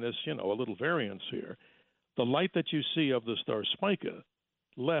 plus or minus, a little variance here, the light that you see of the star Spica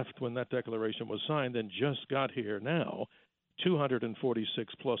left when that declaration was signed and just got here now,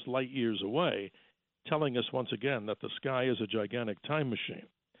 246 plus light years away, telling us once again that the sky is a gigantic time machine.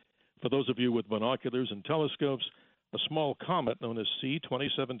 For those of you with binoculars and telescopes, a small comet known as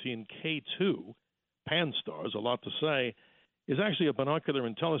C-2017 K2, Pan-STARRS, a lot to say, is actually a binocular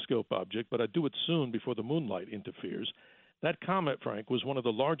and telescope object, but I'd do it soon before the moonlight interferes. That comet, Frank, was one of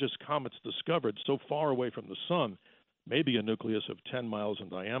the largest comets discovered so far away from the sun, maybe a nucleus of 10 miles in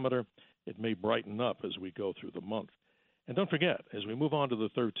diameter. It may brighten up as we go through the month. And don't forget, as we move on to the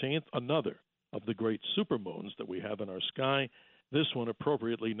 13th, another of the great supermoons that we have in our sky, this one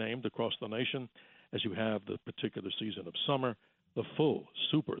appropriately named across the nation, as you have the particular season of summer, the full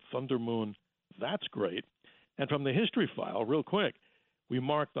super thunder moon. That's great. And from the history file, real quick, we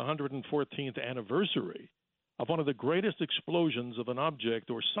mark the 114th anniversary of one of the greatest explosions of an object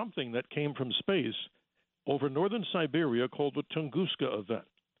or something that came from space over northern Siberia called the Tunguska event.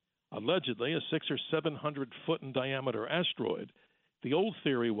 Allegedly, a 600 or 700 foot in diameter asteroid. The old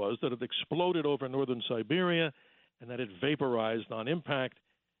theory was that it exploded over northern Siberia and that it vaporized on impact,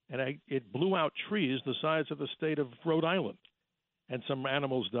 and it blew out trees the size of the state of Rhode Island. And some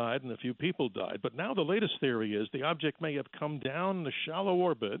animals died and a few people died. But now the latest theory is the object may have come down in a shallow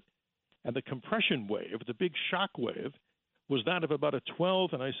orbit, and the compression wave, the big shock wave, was that of about a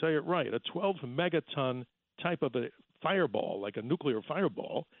 12, and I say it right, a 12 megaton type of a fireball, like a nuclear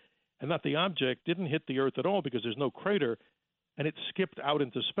fireball. and that the object didn't hit the Earth at all because there's no crater, and it skipped out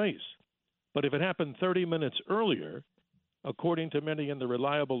into space. But if it happened 30 minutes earlier, according to many in the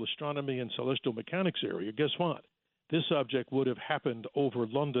reliable astronomy and celestial mechanics area, guess what? This object would have happened over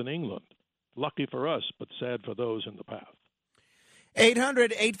London, England. Lucky for us, but sad for those in the path.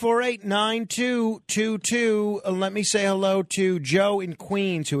 800-848-9222. Let me say hello to Joe in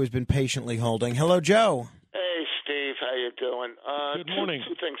Queens, who has been patiently holding. Hello, Joe. Hey, Steve. How you doing? Good morning.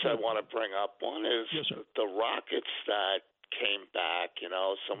 Two things I want to bring up. One is the rockets that came back,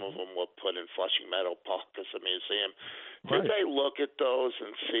 some of them were put in Flushing Meadow Park as a museum. Did they look at those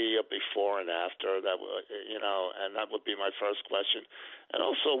and see a before and after? That would, and that would be my first question. And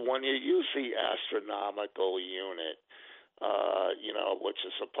also, when you use the astronomical unit, which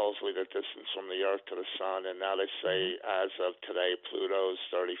is supposedly the distance from the Earth to the Sun, and now they say as of today, Pluto's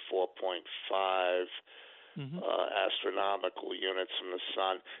 34.5 astronomical units from the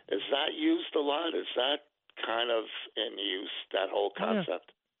Sun. Is that used a lot? Is that kind of in use, that whole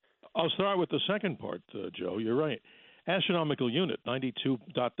concept? I'll start with the second part, Joe. You're right. Astronomical unit, 92 ...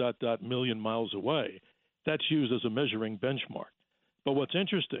 million miles away. That's used as a measuring benchmark. But what's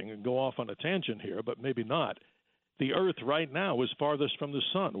interesting, and go off on a tangent here, but maybe not, the Earth right now is farthest from the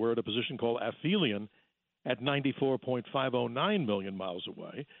Sun. We're at a position called aphelion at 94.509 million miles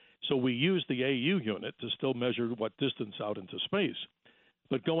away. So we use the AU unit to still measure what distance out into space.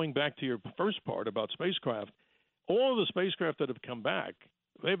 But going back to your first part about spacecraft, all of the spacecraft that have come back,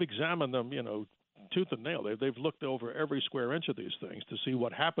 they've examined them, tooth and nail. They've looked over every square inch of these things to see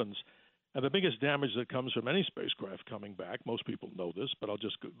what happens. And the biggest damage that comes from any spacecraft coming back, most people know this, but I'll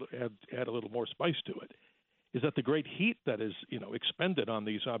just add a little more spice to it, is that the great heat that is, expended on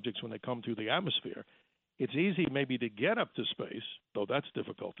these objects when they come through the atmosphere, it's easy maybe to get up to space, though that's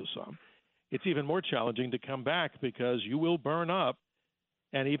difficult to some. It's even more challenging to come back because you will burn up.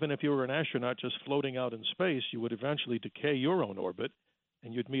 And even if you were an astronaut just floating out in space, you would eventually decay your own orbit,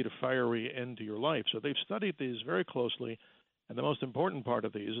 and you'd meet a fiery end to your life. So they've studied these very closely, and the most important part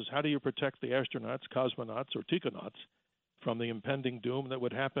of these is how do you protect the astronauts, cosmonauts, or ticonauts from the impending doom that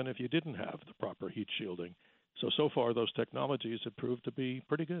would happen if you didn't have the proper heat shielding. So far, those technologies have proved to be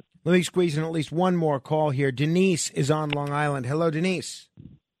pretty good. Let me squeeze in at least one more call here. Denise is on Long Island. Hello, Denise.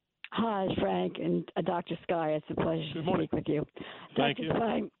 Hi, Frank and Dr. Sky. It's a pleasure to speak with you. Thank Dr. you.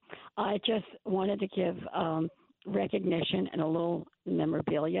 Sky, I just wanted to give recognition and a little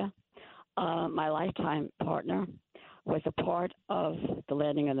memorabilia. My lifetime partner was a part of the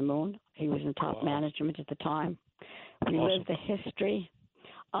landing on the moon. He was in top management at the time. We lived the history.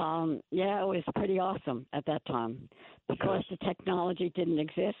 It was pretty awesome at that time because the technology didn't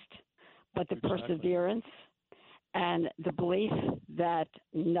exist, but the perseverance and the belief that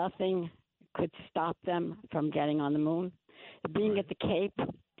nothing could stop them from getting on the moon. Being at the Cape,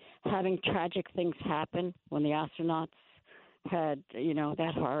 having tragic things happen when the astronauts had,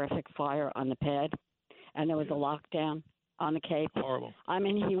 that horrific fire on the pad, and there was a lockdown on the Cape. Horrible. I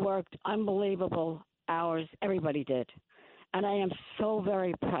mean, he worked unbelievable hours. Everybody did. And I am so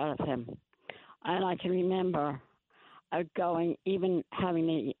very proud of him. And I can remember going, even having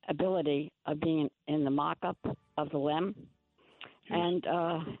the ability of being in the mock-up of the LEM. And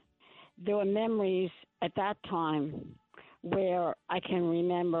there were memories at that time where I can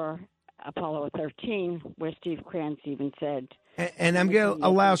remember Apollo 13, where Steve Kranz even said... And I'm going to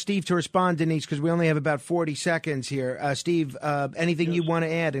allow Steve to respond, Denise, because we only have about 40 seconds here. Steve, anything you want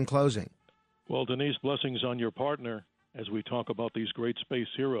to add in closing? Well, Denise, blessings on your partner as we talk about these great space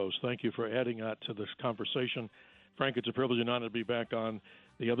heroes. Thank you for adding that to this conversation. Frank, it's a privilege and honor to be back on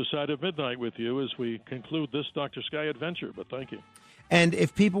the other side of midnight with you as we conclude this Dr. Sky adventure, but thank you. And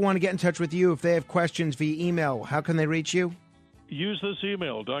if people want to get in touch with you, if they have questions via email, how can they reach you? Use this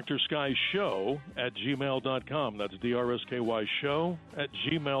email, drskyshow@gmail.com. That's DRSKY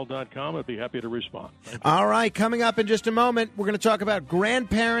show@gmail.com. I'd be happy to respond. All right, coming up in just a moment, we're going to talk about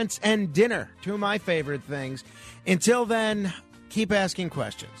grandparents and dinner, two of my favorite things. Until then, keep asking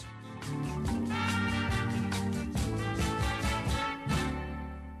questions.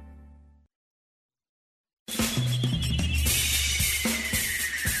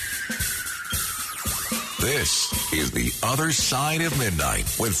 This is The Other Side of Midnight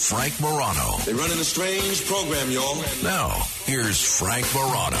with Frank Morano. They're running a strange program, y'all. Now, here's Frank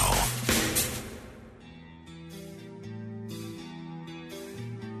Morano.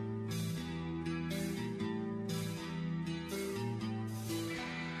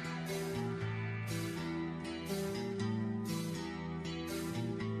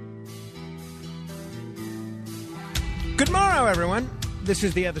 Good morrow, everyone. This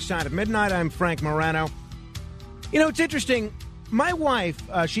is The Other Side of Midnight. I'm Frank Morano. It's interesting. my wife,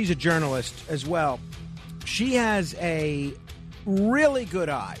 she's a journalist as well. She has a really good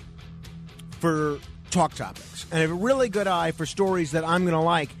eye for talk topics and a really good eye for stories that I'm going to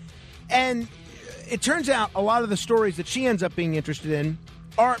like. And it turns out a lot of the stories that she ends up being interested in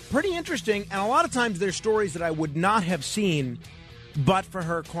are pretty interesting. And a lot of times they're stories that I would not have seen but for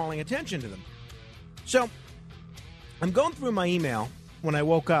her calling attention to them. So I'm going through my email when I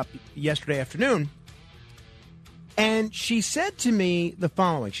woke up yesterday afternoon. And she said to me the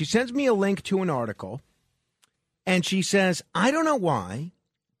following. She sends me a link to an article. And she says, I don't know why,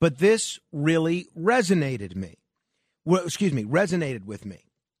 but this really resonated with me.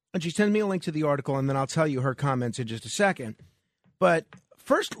 And she sends me a link to the article, and then I'll tell you her comments in just a second. But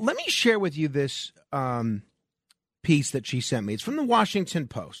first, let me share with you this piece that she sent me. It's from the Washington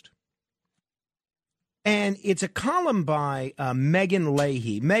Post. And it's a column by Megan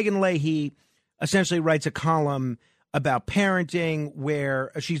Leahy. Megan Leahy essentially writes a column about parenting where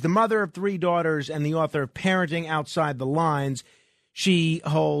she's the mother of 3 daughters and the author of Parenting Outside the Lines. She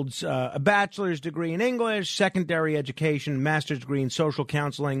holds a bachelor's degree in English, secondary education, master's degree in social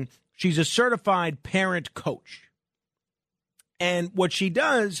counseling. She's a certified parent coach. And what she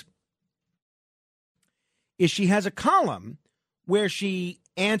does is she has a column where she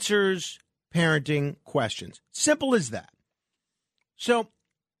answers parenting questions. Simple as that. So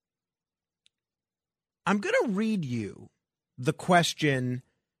I'm going to read you the question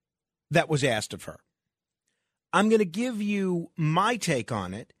that was asked of her. I'm going to give you my take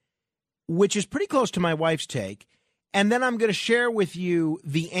on it, which is pretty close to my wife's take. And then I'm going to share with you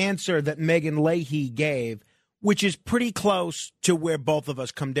the answer that Megan Leahy gave, which is pretty close to where both of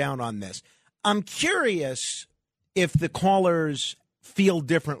us come down on this. I'm curious if the callers feel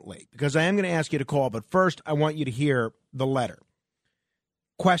differently, because I am going to ask you to call. But first, I want you to hear the letter.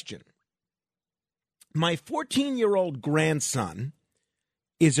 Question. My 14-year-old grandson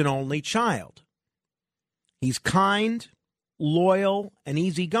is an only child. He's kind, loyal, and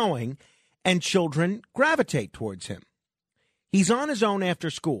easygoing, and children gravitate towards him. He's on his own after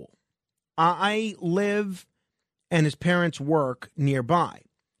school. I live and his parents work nearby.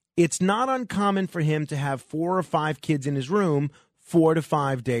 It's not uncommon for him to have 4 or 5 kids in his room 4 to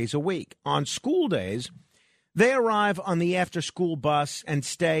 5 days a week. On school days, they arrive on the after-school bus and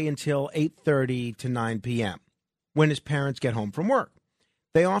stay until 8:30 to 9 p.m. when his parents get home from work.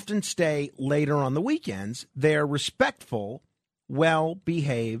 They often stay later on the weekends. They're respectful,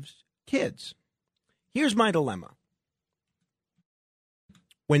 well-behaved kids. Here's my dilemma.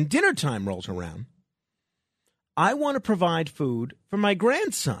 When dinner time rolls around, I want to provide food for my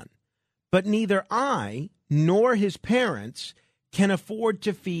grandson, but neither I nor his parents can afford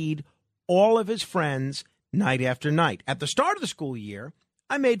to feed all of his friends night after night. At the start of the school year,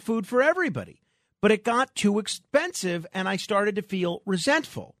 I made food for everybody, but it got too expensive and I started to feel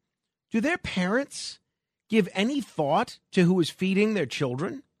resentful. Do their parents give any thought to who is feeding their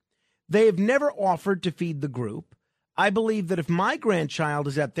children? They have never offered to feed the group. I believe that if my grandchild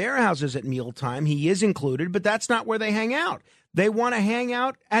is at their houses at mealtime, he is included, but that's not where they hang out. They want to hang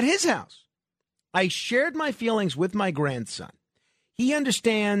out at his house. I shared my feelings with my grandson. He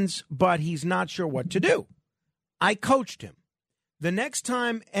understands, but he's not sure what to do. I coached him. The next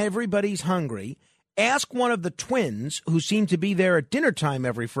time everybody's hungry, ask one of the twins who seem to be there at dinner time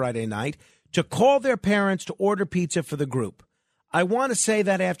every Friday night to call their parents to order pizza for the group. I want to say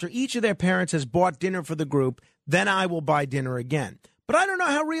that after each of their parents has bought dinner for the group, then I will buy dinner again. But I don't know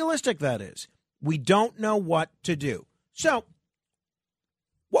how realistic that is. We don't know what to do. So,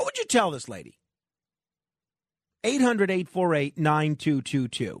 what would you tell this lady?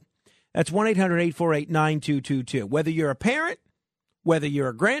 800-848-9222. That's 1-800-848-9222. Whether you're a parent, whether you're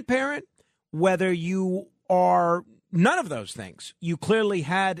a grandparent, whether you are none of those things, you clearly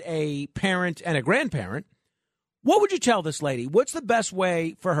had a parent and a grandparent, what would you tell this lady? What's the best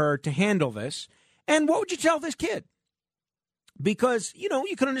way for her to handle this? And what would you tell this kid? Because, you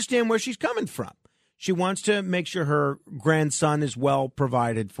can understand where she's coming from. She wants to make sure her grandson is well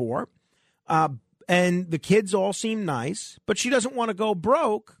provided for. And the kids all seem nice, but she doesn't want to go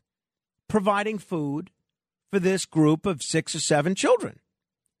broke providing food for this group of 6 or 7 children.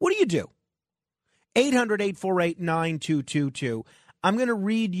 What do you do? 800-848-9222. I'm going to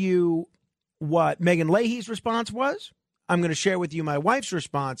read you what Megan Leahy's response was. I'm going to share with you my wife's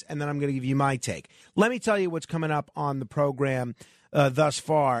response, and then I'm going to give you my take. Let me tell you what's coming up on the program thus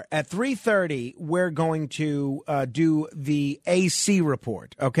far. At 3:30, we're going to do the AC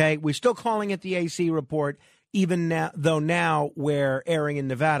report, okay? We're still calling it the AC report, even now, though now we're airing in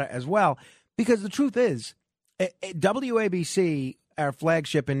Nevada as well, because the truth is, WABC our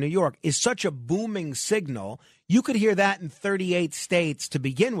flagship in New York, is such a booming signal. You could hear that in 38 states to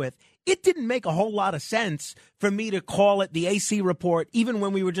begin with. It didn't make a whole lot of sense for me to call it the AC report, even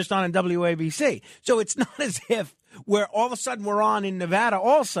when we were just on WABC. So it's not as if we're all of a sudden we're on in Nevada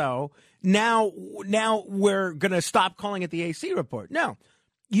also. Now we're going to stop calling it the AC report. No,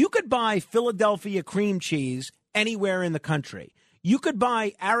 you could buy Philadelphia cream cheese anywhere in the country. You could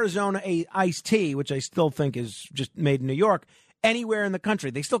buy Arizona iced tea, which I still think is just made in New York, anywhere in the country.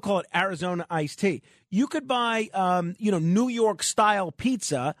 They still call it Arizona iced tea. You could buy, New York style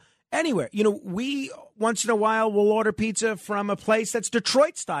pizza anywhere. We once in a while will order pizza from a place that's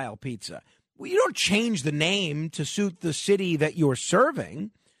Detroit style pizza. You don't change the name to suit the city that you're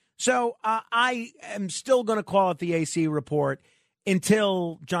serving. So I am still going to call it the AC report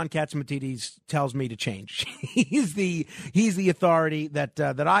until John Catsimatidis tells me to change. He's the authority that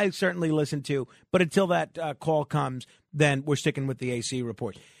I certainly listen to. But until that call comes, then we're sticking with the AC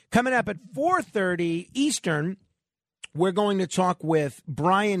report. Coming up at 4:30 Eastern, we're going to talk with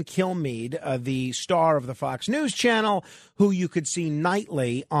Brian Kilmeade, the star of the Fox News Channel, who you could see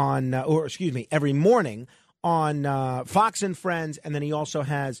nightly on, every morning on Fox and Friends. And then he also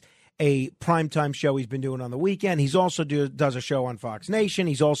has a primetime show he's been doing on the weekend. He's also does a show on Fox Nation.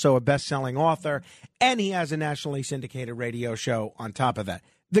 He's also a best-selling author, and he has a nationally syndicated radio show on top of that.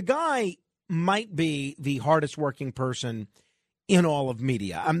 The guy might be the hardest working person in all of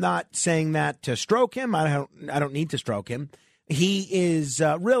media. I'm not saying that to stroke him. I don't need to stroke him. He is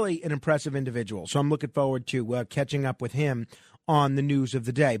really an impressive individual. So I'm looking forward to catching up with him on the news of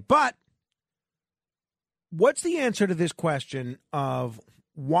the day. But what's the answer to this question of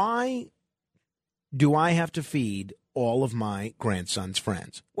why do I have to feed all of my grandson's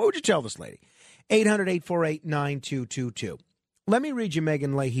friends? What would you tell this lady? 800-848-9222. Let me read you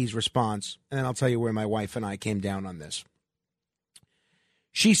Megan Leahy's response, and then I'll tell you where my wife and I came down on this.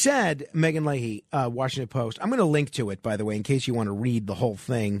 She said, Megan Leahy, Washington Post, I'm going to link to it, by the way, in case you want to read the whole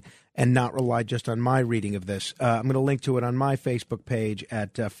thing and not rely just on my reading of this. I'm going to link to it on my Facebook page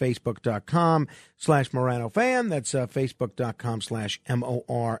at facebook.com/MoranoFan. That's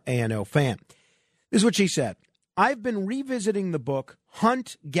facebook.com/MORANOFan. This is what she said. I've been revisiting the book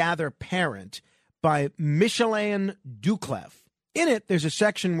Hunt, Gather, Parent by Micheline Doucleff. In it, there's a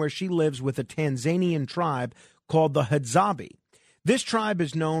section where she lives with a Tanzanian tribe called the Hadzabe. This tribe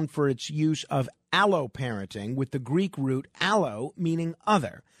is known for its use of alloparenting, with the Greek root allo meaning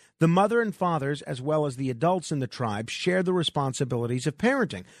other. The mother and fathers, as well as the adults in the tribe, share the responsibilities of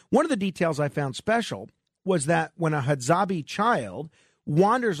parenting. One of the details I found special was that when a Hadzabe child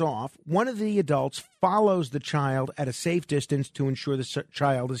wanders off, one of the adults follows the child at a safe distance to ensure the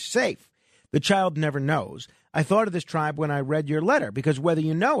child is safe. The child never knows. I thought of this tribe when I read your letter, because whether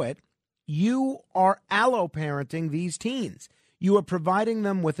you know it, you are alloparenting these teens. You are providing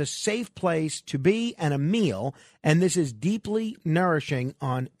them with a safe place to be and a meal, and this is deeply nourishing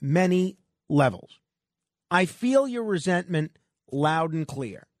on many levels. I feel your resentment loud and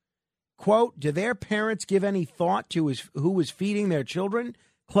clear. Quote, do their parents give any thought to who is feeding their children?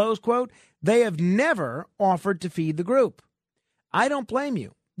 Close quote. They have never offered to feed the group. I don't blame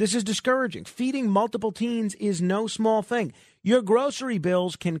you. This is discouraging. Feeding multiple teens is no small thing. Your grocery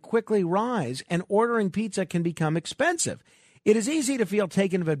bills can quickly rise, and ordering pizza can become expensive. It is easy to feel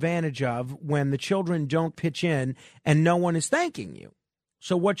taken advantage of when the children don't pitch in and no one is thanking you.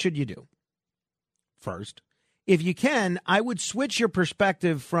 So what should you do? First, if you can, I would switch your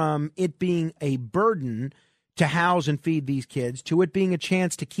perspective from it being a burden to house and feed these kids to it being a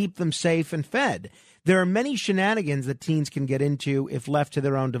chance to keep them safe and fed. There are many shenanigans that teens can get into if left to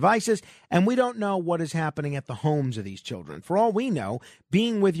their own devices, and we don't know what is happening at the homes of these children. For all we know,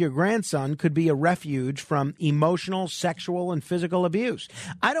 being with your grandson could be a refuge from emotional, sexual, and physical abuse.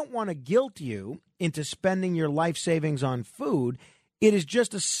 I don't want to guilt you into spending your life savings on food. It is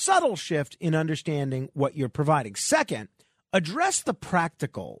just a subtle shift in understanding what you're providing. Second, address the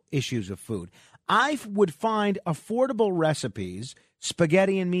practical issues of food. I would find affordable recipes,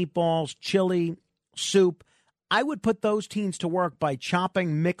 spaghetti and meatballs, chili, soup. I would put those teens to work by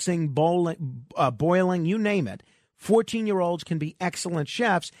chopping, mixing, boiling, you name it. 14-year-olds can be excellent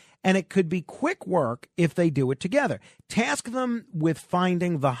chefs, and it could be quick work if they do it together. Task them with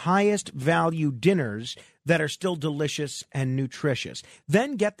finding the highest value dinners that are still delicious and nutritious.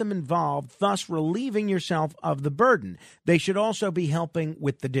 Then get them involved, thus relieving yourself of the burden. They should also be helping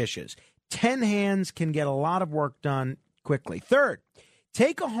with the dishes. 10 hands can get a lot of work done quickly. Third,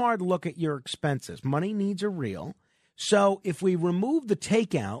 take a hard look at your expenses. Money needs are real. So if we remove the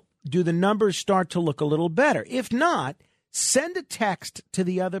takeout, do the numbers start to look a little better? If not, send a text to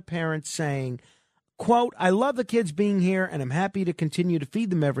the other parent saying, quote, I love the kids being here and I'm happy to continue to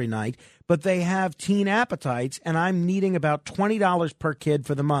feed them every night, but they have teen appetites and I'm needing about $20 per kid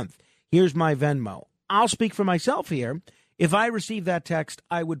for the month. Here's my Venmo. I'll speak for myself here. If I received that text,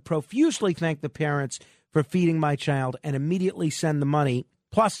 I would profusely thank the parents for feeding my child and immediately send the money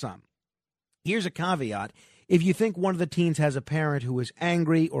plus some. Here's a caveat. If you think one of the teens has a parent who is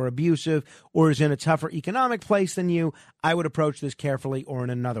angry or abusive or is in a tougher economic place than you, I would approach this carefully or in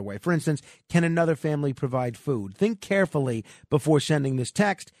another way. For instance, can another family provide food? Think carefully before sending this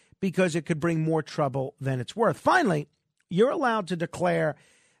text because it could bring more trouble than it's worth. Finally, you're allowed to declare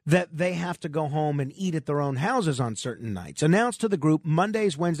that they have to go home and eat at their own houses on certain nights. Announce to the group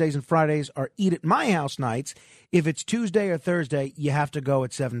Mondays, Wednesdays, and Fridays are eat at my house nights. If it's Tuesday or Thursday, you have to go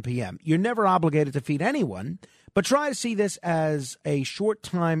at 7 p.m. You're never obligated to feed anyone, but try to see this as a short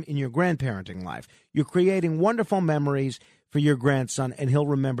time in your grandparenting life. You're creating wonderful memories for your grandson, and he'll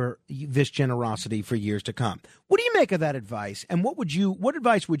remember this generosity for years to come. What do you make of that advice? And what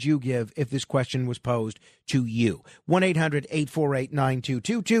advice would you give if this question was posed to you?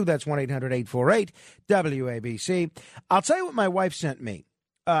 1-800-848-9222. That's 1-800-848-WABC. I'll tell you what my wife sent me.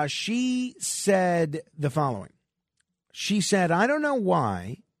 She said the following. She said, I don't know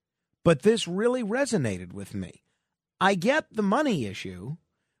why, but this really resonated with me. I get the money issue,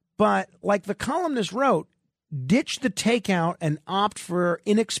 but like the columnist wrote, ditch the takeout and opt for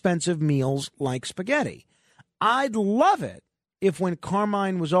inexpensive meals like spaghetti. I'd love it if when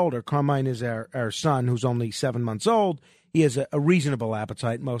Carmine was older, Carmine is our son who's only 7 months old. He has a reasonable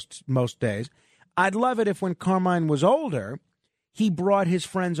appetite most days. I'd love it if when Carmine was older, he brought his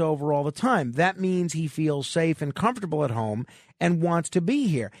friends over all the time. That means he feels safe and comfortable at home and wants to be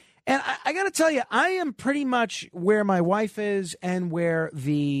here. And I got to tell you, I am pretty much where my wife is and where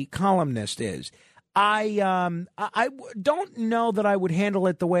the columnist is. I don't know that I would handle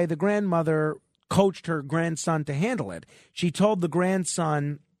it the way the grandmother coached her grandson to handle it. She told the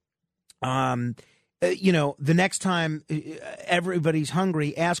grandson, the next time everybody's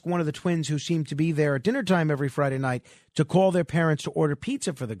hungry, ask one of the twins who seem to be there at dinner time every Friday night to call their parents to order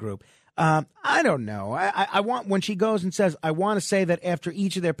pizza for the group. I don't know. I want, when she goes and says, I want to say that after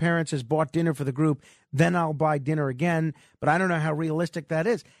each of their parents has bought dinner for the group, then I'll buy dinner again. But I don't know how realistic that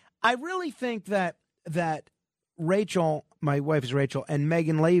is. I really think that Rachel, my wife is Rachel, and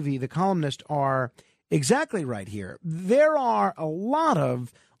Megan Levy, the columnist, are exactly right here. There are a lot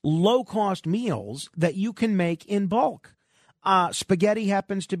of low-cost meals that you can make in bulk. Spaghetti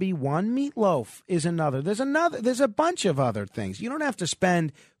happens to be one. Meatloaf is another. There's a bunch of other things. You don't have to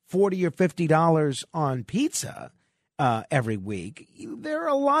spend $40 or $50 on pizza every week. There are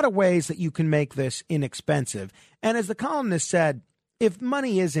a lot of ways that you can make this inexpensive. And as the columnist said, if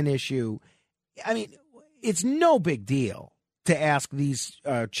money is an issue, I mean, it's no big deal to ask these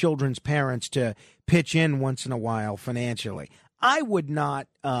children's parents to pitch in once in a while financially. I would not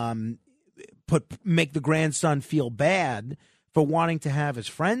make the grandson feel bad for wanting to have his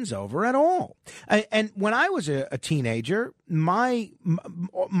friends over at all. And when I was a teenager,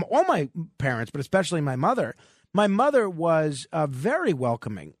 all my parents, but especially my mother was very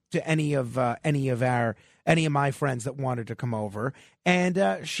welcoming to any of my friends that wanted to come over,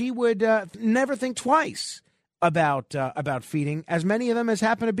 and she would never think twice about feeding as many of them as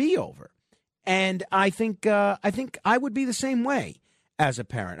happen to be over. And I think I would be the same way as a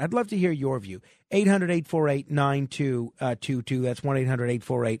parent. I'd love to hear your view. 800-848-9222. That's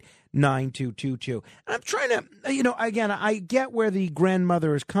 1-800-848-9222. And I'm trying to, again, I get where the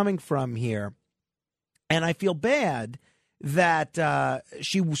grandmother is coming from here, and I feel bad that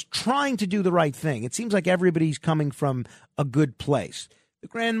she was trying to do the right thing. It seems like everybody's coming from a good place. The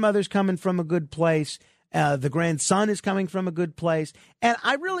grandmother's coming from a good place. The grandson is coming from a good place. And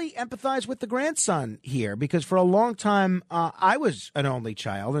I really empathize with the grandson here because for a long time, I was an only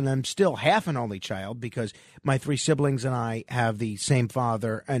child, and I'm still half an only child because my three siblings and I have the same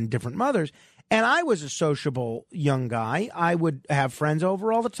father and different mothers. And I was a sociable young guy. I would have friends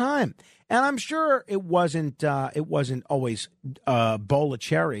over all the time. And I'm sure it wasn't always a bowl of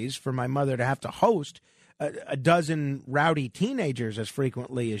cherries for my mother to have to host a dozen rowdy teenagers as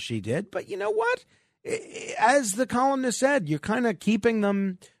frequently as she did. But you know what? As the columnist said, you're kind of keeping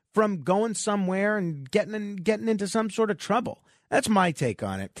them from going somewhere and getting into some sort of trouble. That's my take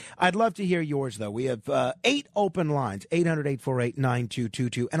on it. I'd love to hear yours, though. We have 8 open lines,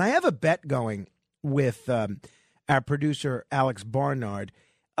 800-848-9222. And I have a bet going with our producer, Alex Barnard.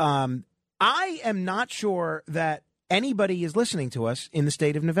 I am not sure that anybody is listening to us in the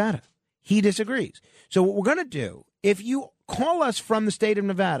state of Nevada. He disagrees. So what we're going to do, if you call us from the state of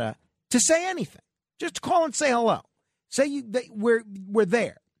Nevada to say anything, just call and say hello. Say we're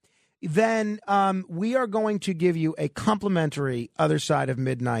there. then we are going to give you a complimentary Other Side of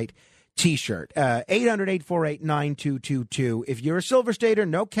Midnight T-shirt. 800-848-9222. If you're a Silver Stater,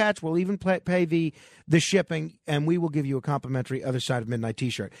 no catch. We'll even pay the shipping, and we will give you a complimentary Other Side of Midnight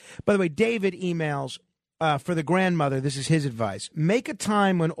T-shirt. By the way, David emails for the grandmother. This is his advice. Make a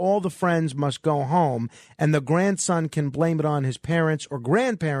time when all the friends must go home, and the grandson can blame it on his parents or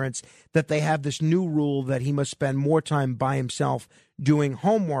grandparents that they have this new rule that he must spend more time by himself doing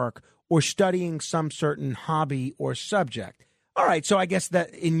homework or studying some certain hobby or subject. All right, so I guess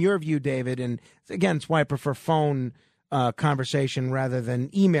that in your view, David, and again, it's why I prefer phone conversation rather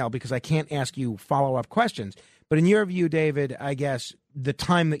than email, because I can't ask you follow-up questions. But in your view, David, I guess the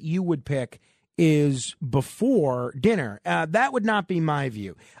time that you would pick is before dinner. That would not be my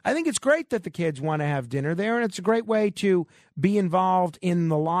view. I think it's great that the kids want to have dinner there, and it's a great way to be involved in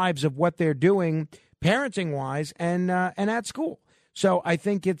the lives of what they're doing, parenting-wise, and at school. So I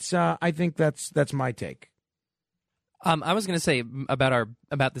think that's my take. I was going to say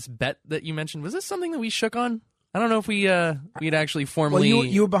about this bet that you mentioned. Was this something that we shook on? I don't know if we'd actually formally. Well,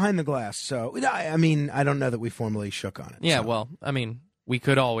 you were behind the glass, so I mean, I don't know that we formally shook on it. Yeah, so. Well, I mean, we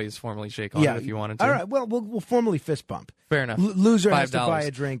could always formally shake on it if you wanted to. All right, well, we'll formally fist bump. Fair enough. Loser $5. has to buy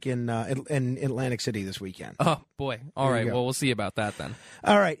a drink in Atlantic City this weekend. Oh, boy. All right, well, we'll see about that then.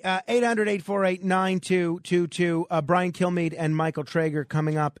 All right, 800-848-9222. Brian Kilmeade and Michael Traeger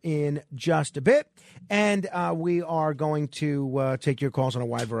coming up in just a bit. And we are going to take your calls on a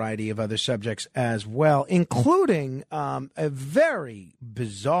wide variety of other subjects as well, including a very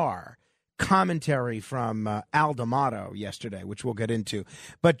bizarre commentary from Al D'Amato yesterday, which we'll get into.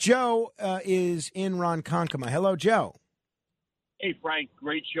 But Joe is in Ronkonkoma. Hello, Joe. Hey, Frank.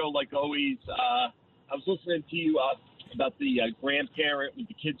 Great show, like always. I was listening to you about the grandparent with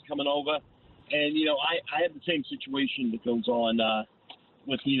the kids coming over. And, you know, I have the same situation that goes on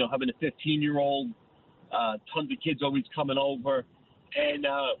with, you know, having a 15-year-old, tons of kids always coming over. And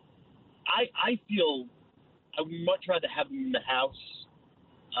I feel I would much rather have them in the house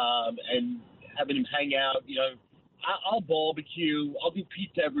and having him hang out. You know, I'll barbecue. I'll do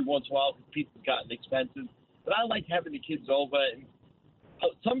pizza every once in a while because pizza's gotten expensive. But I like having the kids over. And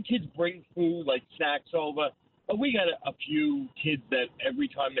some kids bring food, like snacks over. But we got a few kids that every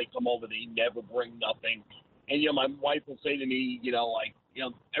time they come over, they never bring nothing. And, you know, my wife will say to me, you know, like, you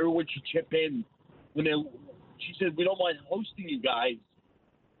know, everyone should chip in. She said, we don't mind hosting you guys,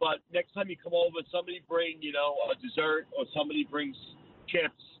 but next time you come over, somebody bring, you know, a dessert or somebody brings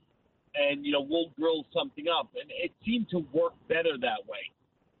chips, and, you know, we'll grill something up. And it seemed to work better that way.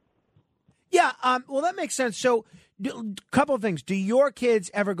 Yeah, well, that makes sense. So, a couple of things. Do your kids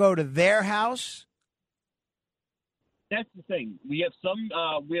ever go to their house? That's the thing. We have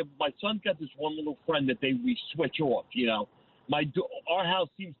my son's got this one little friend that we switch off, you know. Our house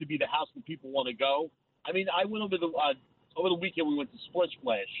seems to be the house where people want to go. I mean, I went over the weekend. We went to Splish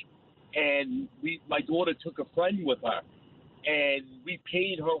Splash, and my daughter took a friend with her, and we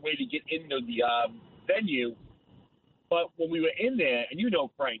paid her way to get into the venue. But when we were in there, and you know,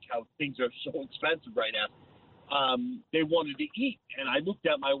 Frank, how things are so expensive right now, they wanted to eat, and I looked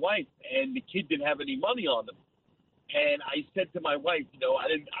at my wife, and the kid didn't have any money on them, and I said to my wife, you know,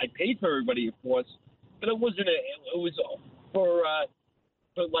 I paid for everybody, of course, but it was for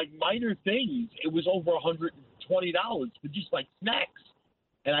like minor things, it was over $120 for just like snacks.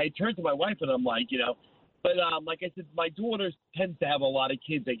 And I turned to my wife and I'm like, you know, but like I said, my daughter tends to have a lot of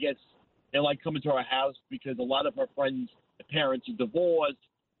kids. I guess they like coming to our house because a lot of her friends, the parents are divorced,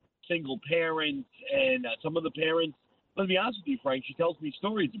 single parents, and some of the parents, let me be honest with you, Frank, she tells me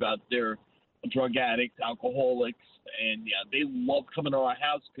stories about their drug addicts, alcoholics, and yeah, they love coming to our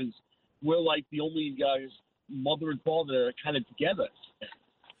house because we're like the only guys, mother and father, that are kind of together.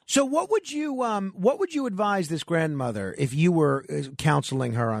 So what would you advise this grandmother if you were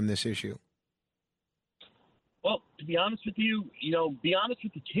counseling her on this issue? Well, to be honest with you, you know, be honest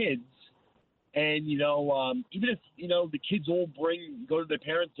with the kids. And, you know, even if, you know, the kids all go to their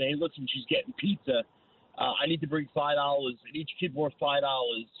parents and say, hey, listen, she's getting pizza. I need to bring $5 and each kid worth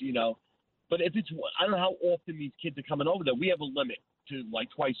 $5, you know. But if I don't know how often these kids are coming over there. We have a limit to like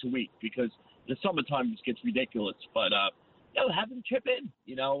twice a week because the summertime this gets ridiculous. But, you know, have them chip in,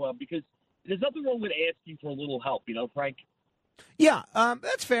 you know, because there's nothing wrong with asking for a little help, you know, Frank? Yeah,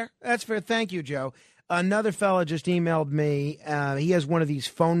 that's fair. That's fair. Thank you, Joe. Another fella just emailed me. He has one of these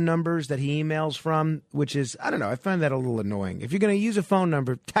phone numbers that he emails from, which is, I don't know, I find that a little annoying. If you're going to use a phone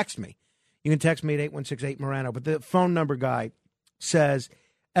number, text me. You can text me at 816-8-MORANO. But the phone number guy says,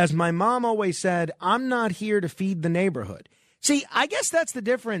 as my mom always said, I'm not here to feed the neighborhood. See, I guess that's the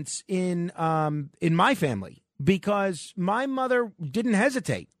difference in my family, because my mother didn't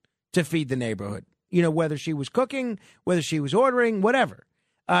hesitate to feed the neighborhood. Whether she was cooking, whether she was ordering, whatever.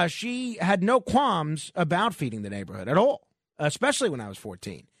 She had no qualms about feeding the neighborhood at all, especially when I was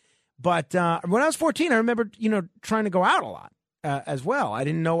 14. But when I was 14, I remember, trying to go out a lot as well. I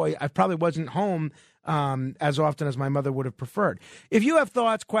didn't know, I probably wasn't home as often as my mother would have preferred. If you have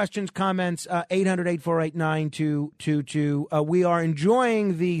thoughts, questions, comments, 800-848-9222. We are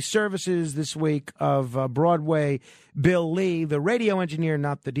enjoying the services this week of Broadway Bill Lee, the radio engineer,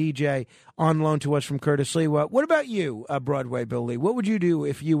 not the DJ, on loan to us from Curtis Lee. What about you, Broadway Bill Lee? What would you do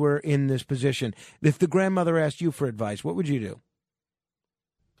if you were in this position? If the grandmother asked you for advice, what would you do?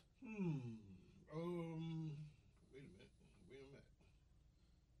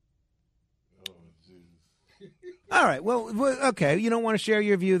 All right. Well, okay. You don't want to share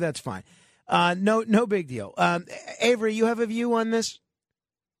your view. That's fine. No big deal. Avery, you have a view on this?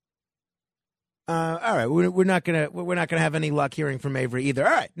 All right. We're not gonna have any luck hearing from Avery either.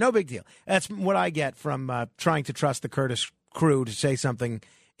 All right. No big deal. That's what I get from trying to trust the Curtis crew to say something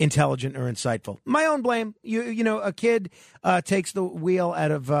intelligent or insightful. My own blame. A kid takes the wheel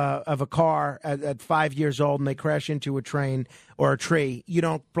out of a car at 5 years old and they crash into a train or a tree. You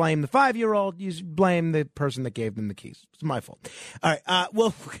don't blame the 5-year-old. You blame the person that gave them the keys. It's my fault. All right.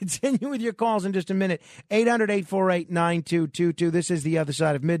 We'll continue with your calls in just a minute. 800-848-9222. This is The Other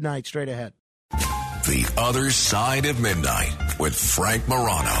Side of Midnight. Straight ahead. The Other Side of Midnight with Frank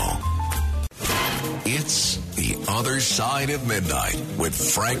Morano. It's The Other Side of Midnight with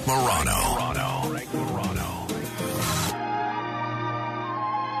Frank Morano.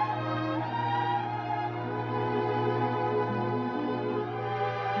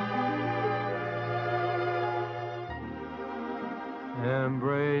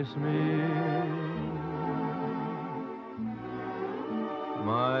 Embrace me,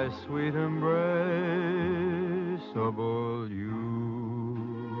 my sweet embraceable you.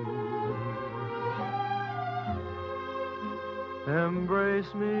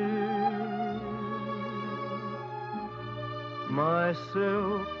 Embrace me, my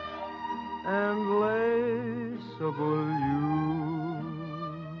silk and laceable you.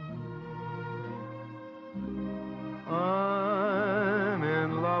 I'm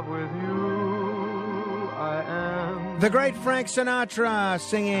in love with you, I am. The great Frank Sinatra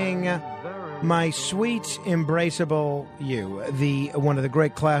singing My Sweet Embraceable You, one of the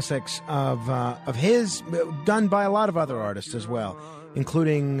great classics of his, done by a lot of other artists as well,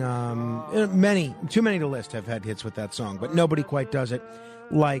 including many, too many to list have had hits with that song, but nobody quite does it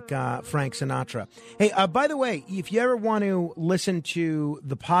like Frank Sinatra. Hey, by the way, if you ever want to listen to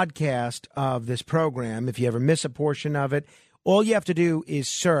the podcast of this program, if you ever miss a portion of it, all you have to do is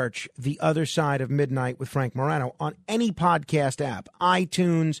search The Other Side of Midnight with Frank Morano on any podcast app,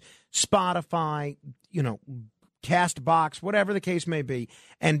 iTunes, Spotify, CastBox, whatever the case may be.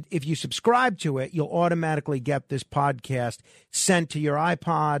 And if you subscribe to it, you'll automatically get this podcast sent to your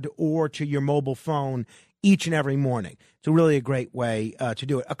iPod or to your mobile phone each and every morning. It's really a great way to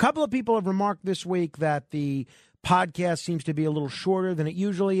do it. A couple of people have remarked this week that the podcast seems to be a little shorter than it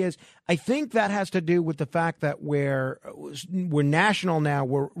usually is. I think that has to do with the fact that we're national now.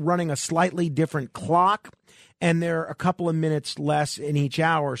 We're running a slightly different clock, and they're a couple of minutes less in each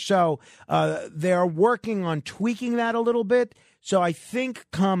hour. So they're working on tweaking that a little bit. So I think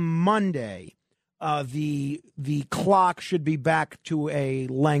come Monday, the clock should be back to a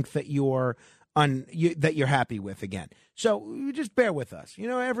length that you're happy with again. So just bear with us.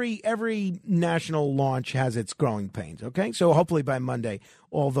 Every national launch has its growing pains, okay? So hopefully by Monday,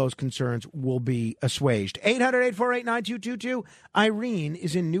 all those concerns will be assuaged. 800-848-9222. Irene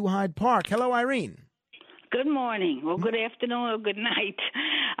is in New Hyde Park. Hello, Irene. Good morning, or good afternoon, or good night.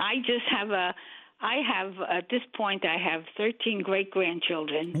 I have at this point, I have 13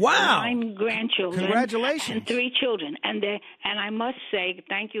 great-grandchildren. Wow. 9 grandchildren. Congratulations. And 3 children. And I must say,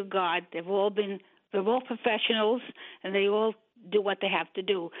 thank you, God, they're all professionals, and they all do what they have to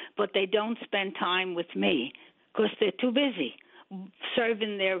do. But they don't spend time with me because they're too busy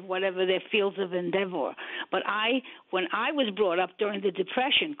serving whatever their fields of endeavor. But when I was brought up during the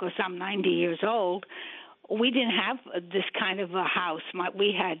Depression, because I'm 90 years old, we didn't have this kind of a house.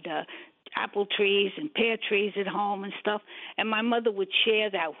 We had apple trees and pear trees at home and stuff, and my mother would share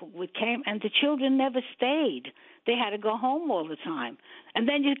that with came, and the children never stayed. They had to go home all the time. And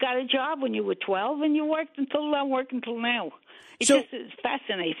then you got a job when you were 12, and you worked until now. It just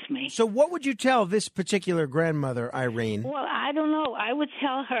fascinates me. So what would you tell this particular grandmother, Irene? Well, I don't know. I would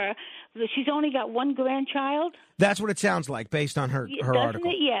tell her that she's only got one grandchild. That's what it sounds like based on her article. Doesn't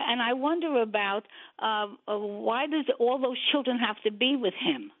it? Yeah, and I wonder about why does all those children have to be with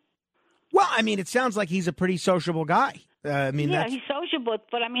him? Well, I mean, it sounds like he's a pretty sociable guy. I mean, yeah, that's he's sociable,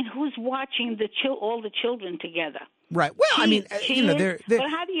 but I mean, who's watching all the children together? right. Well, I mean, you know, they're but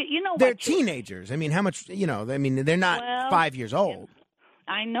how do you know? they're what you- teenagers. I mean, how much? You know, I mean, they're not Well, 5 years old.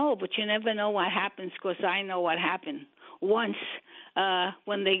 I know, but you never know what happens because I know what happened once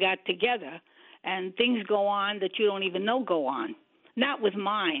when they got together, and things go on that you don't even know go on. Not with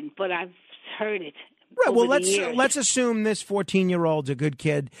mine, but I've heard it. Right. Well, over the years. let's assume this 14-year-old's a good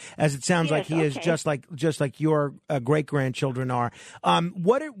kid, as it sounds like Yes, he is, okay. just like your great grandchildren are.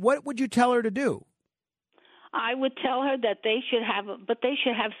 What would you tell her to do? I would tell her that they should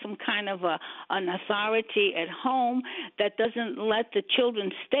have some kind of an authority at home that doesn't let the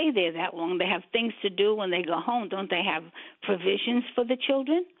children stay there that long. They have things to do when they go home. Don't they have provisions for the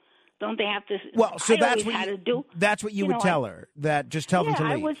children? Don't they have to? Well, so I that's always what had you, to do. that's what you would know, tell her. That just tell them to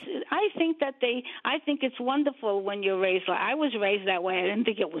leave. I think that I think it's wonderful when you're raised like I was raised that way. I didn't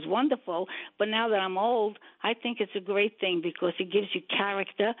think it was wonderful, but now that I'm old, I think it's a great thing because it gives you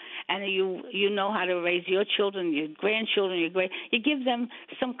character, and you know how to raise your children, your grandchildren, you give them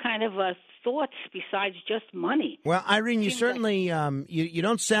some kind of thoughts besides just money. Well, Irene, you certainly you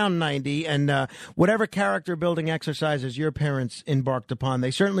don't sound 90, and whatever character building exercises your parents embarked upon,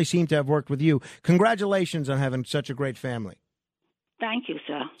 they certainly seem to have worked with you. Congratulations on having such a great family. Thank you,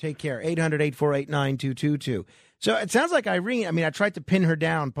 sir. Take care. 800-848-9222. So it sounds like Irene, I mean, I tried to pin her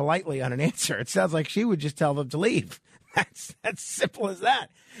down politely on an answer. It sounds like she would just tell them to leave. That's simple as that.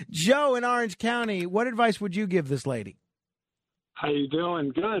 Joe in Orange County, what advice would you give this lady? How you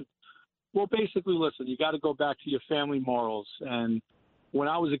doing? Good. Well, basically, listen, you got to go back to your family morals. And when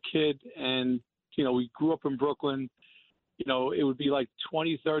I was a kid and, you know, we grew up in Brooklyn, you know, it would be like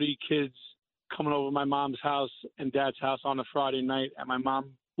 20, 30 kids coming over to my mom's house and dad's house on a Friday night, and my mom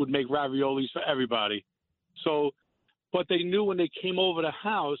would make raviolis for everybody. So, but they knew when they came over the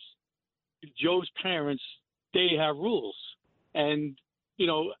house, Joe's parents, they have rules. And, you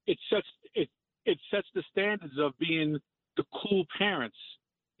know, it sets the standards of being the cool parents.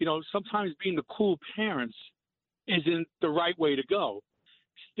 You know, sometimes being the cool parents isn't the right way to go.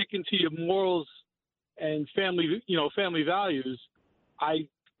 Sticking to your morals and family values, I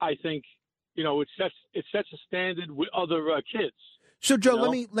think, you know, it sets a standard with other kids. So, Joe, you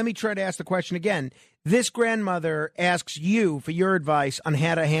know? let me try to ask the question again. This grandmother asks you for your advice on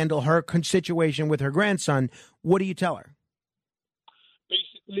how to handle her situation with her grandson. What do you tell her?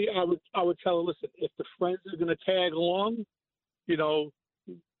 Basically, I would tell her, listen, if the friends are going to tag along, you know,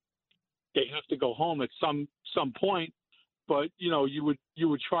 they have to go home at some point. But you know, you would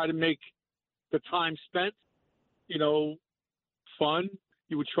try to make the time spent, you know, fun.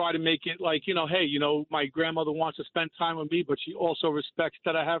 You would try to make it like, you know, hey, you know, my grandmother wants to spend time with me, but she also respects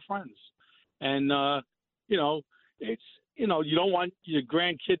that I have friends. And, you know, it's, you know, you don't want your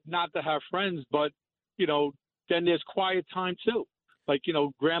grandkid not to have friends, but, you know, then there's quiet time too. Like, you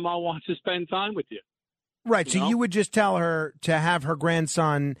know, grandma wants to spend time with you. Right. You So know? you would just tell her to have her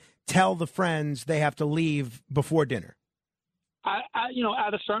grandson tell the friends they have to leave before dinner. You know,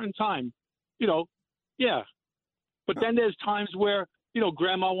 at a certain time, you know, yeah. But then there's times where, you know,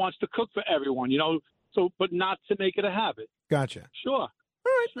 grandma wants to cook for everyone, you know, so, but not to make it a habit. Gotcha. Sure.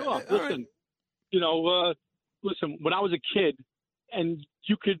 Sure. Listen, you know, listen, when I was a kid, and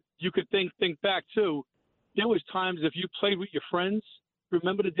you could think back too, there was times if you played with your friends,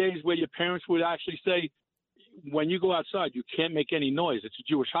 remember the days where your parents would actually say, when you go outside, you can't make any noise. It's a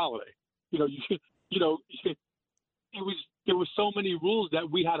Jewish holiday. You know, there were so many rules that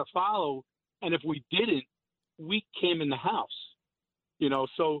we had to follow, and if we didn't, we came in the house. You know,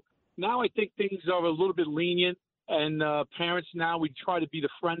 so now I think things are a little bit lenient, and parents now, we try to be the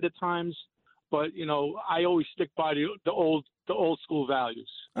friend at times, but you know, I always stick by the old school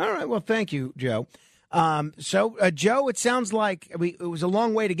values. All right. Well, thank you, Joe. So, Joe, it sounds like it was a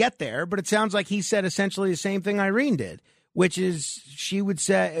long way to get there, but it sounds like he said essentially the same thing Irene did, which is she would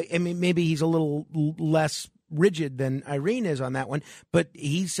say, I mean, maybe he's a little less rigid than Irene is on that one, but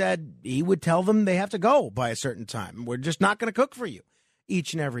he said he would tell them they have to go by a certain time. We're just not going to cook for you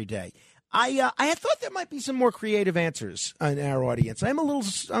each and every day. I had thought there might be some more creative answers in our audience. I'm a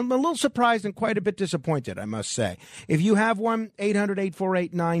little surprised and quite a bit disappointed, I must say. If you have one,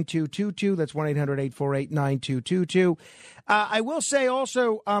 800-848-9222. That's 1-800-848-9222. I will say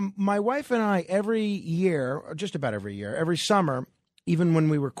also, my wife and I every year, or just about every year, every summer, even when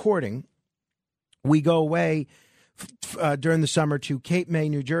we're recording, we go away during the summer to Cape May,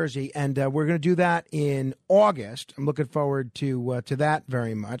 New Jersey, and we're going to do that in August. I'm looking forward to that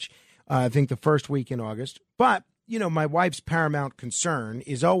very much. I think the first week in August. But, you know, my wife's paramount concern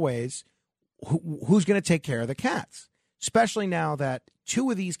is always who's going to take care of the cats, especially now that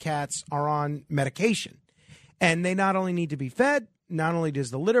two of these cats are on medication. And they not only need to be fed, not only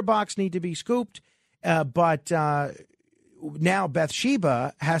does the litter box need to be scooped, but now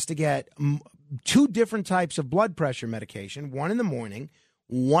Bathsheba has to get 2 different types of blood pressure medication, one in the morning,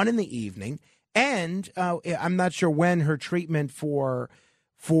 one in the evening. And I'm not sure when her treatment for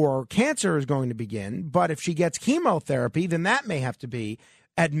cancer is going to begin, but if she gets chemotherapy, then that may have to be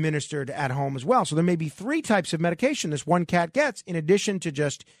administered at home as well. So there may be 3 types of medication this one cat gets, in addition to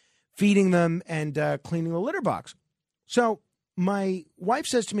just feeding them and cleaning the litter box. So my wife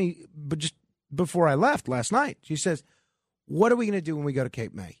says to me, but just before I left last night, she says, what are we going to do when we go to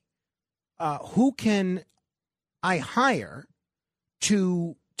Cape May? Who can I hire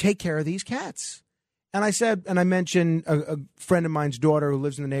to take care of these cats? And I said, and I mentioned a friend of mine's daughter who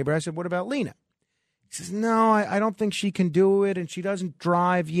lives in the neighborhood. I said, what about Lena? He says, no, I don't think she can do it, and she doesn't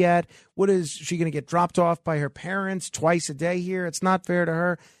drive yet. What is she going to get dropped off by her parents twice a day here? It's not fair to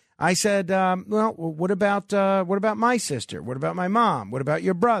her. I said, well, what about my sister? What about my mom? What about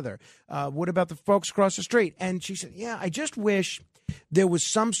your brother? What about the folks across the street? And she said, yeah, I just wish there was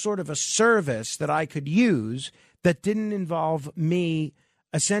some sort of a service that I could use that didn't involve me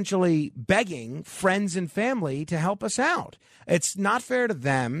essentially begging friends and family to help us out. It's not fair to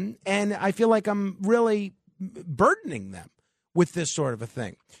them, and I feel like I'm really burdening them with this sort of a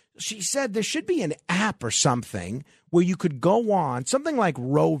thing. She said there should be an app or something where you could go on, something like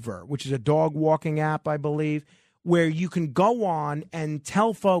Rover, which is a dog walking app, I believe, where you can go on and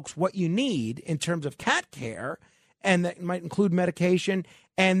tell folks what you need in terms of cat care, and that might include medication,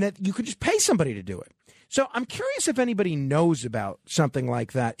 and that you could just pay somebody to do it. So I'm curious if anybody knows about something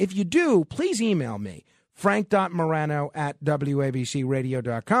like that. If you do, please email me,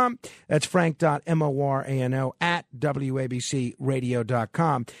 frank.morano@wabcradio.com. That's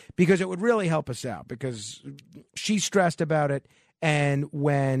frank.morano@wabcradio.com, because it would really help us out, because she's stressed about it, and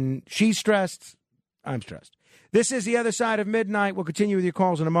when she's stressed, I'm stressed. This is The Other Side of Midnight. We'll continue with your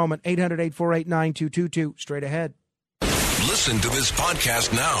calls in a moment. 800-848-9222. Straight ahead. Listen to this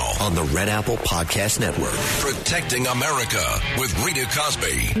podcast now on the Red Apple Podcast Network. Protecting America with Rita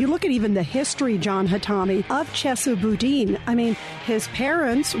Cosby. You look at even the history, John Hatami, of Chesa Boudin. I mean, his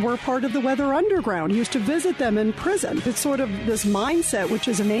parents were part of the Weather Underground. He used to visit them in prison. It's sort of this mindset, which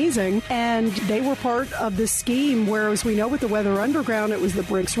is amazing. And they were part of this scheme where, as we know with the Weather Underground, it was the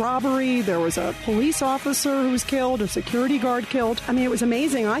Brinks robbery. There was a police officer who was killed, a security guard killed. I mean, it was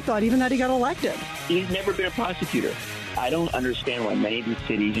amazing. I thought even that he got elected. He's never been a prosecutor. I don't understand why many of these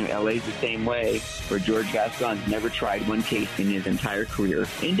cities, LA's the same way, where George Gascon's never tried one case in his entire career.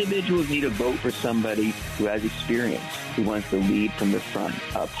 Individuals need to vote for somebody who has experience, who wants to lead from the front.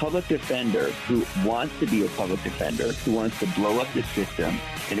 A public defender who wants to be a public defender, who wants to blow up the system,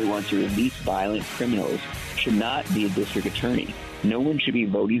 and who wants to release violent criminals should not be a district attorney. No one should be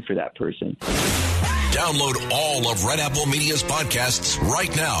voting for that person. Download all of Red Apple Media's podcasts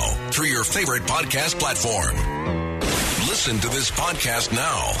right now through your favorite podcast platform. Listen to this podcast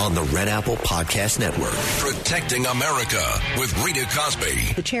now on the Red Apple Podcast Network. Protecting America with Rita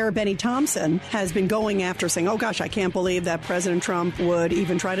Cosby. The chair, Benny Thompson, has been going after saying, oh, gosh, I can't believe that President Trump would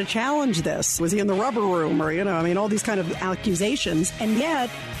even try to challenge this. Was he in the rubber room? Or, all these kind of accusations. And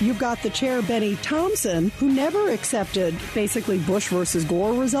yet you've got the chair, Benny Thompson, who never accepted basically Bush versus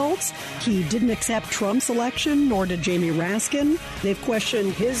Gore results. He didn't accept Trump's election, nor did Jamie Raskin. They've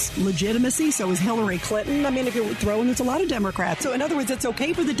questioned his legitimacy. So is Hillary Clinton. If you throw in, there's a lot of Democrats. So in other words, it's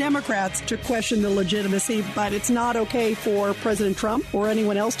okay for the Democrats to question the legitimacy, but it's not okay for President Trump or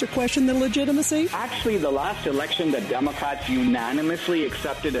anyone else to question the legitimacy? Actually, the last election that Democrats unanimously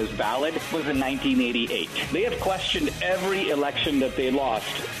accepted as valid was in 1988. They have questioned every election that they lost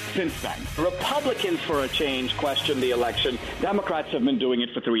since then. Republicans, for a change, questioned the election. Democrats have been doing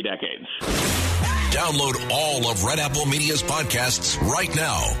it for 3 decades. Download all of Red Apple Media's podcasts right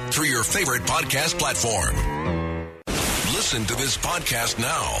now through your favorite podcast platform. Listen to this podcast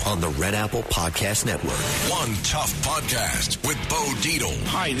now on the Red Apple Podcast Network. One Tough Podcast with Bo Dietl.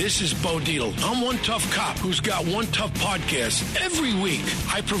 Hi, this is Bo Dietl. I'm one tough cop who's got one tough podcast. Every week,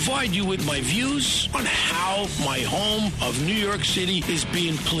 I provide you with my views on how my home of New York City is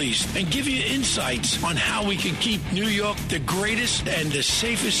being policed and give you insights on how we can keep New York the greatest and the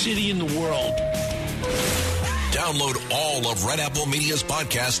safest city in the world. Download all of Red Apple Media's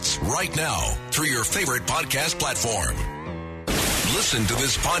podcasts right now through your favorite podcast platform. Listen to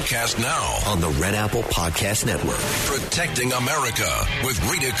this podcast now on the Red Apple Podcast Network. Protecting America with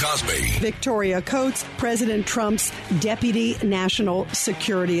Rita Cosby. Victoria Coates, President Trump's Deputy National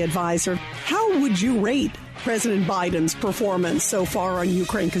Security Advisor. How would you rate President Biden's performance so far on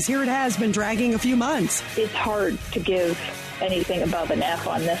Ukraine? Because here it has been dragging a few months. It's hard to give anything above an F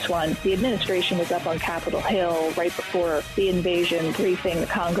on this one. The administration was up on Capitol Hill right before the invasion, briefing the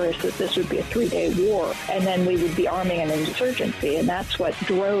Congress that this would be a 3-day war, and then we would be arming an insurgency, and that's what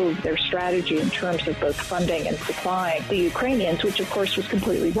drove their strategy in terms of both funding and supplying the Ukrainians, which of course was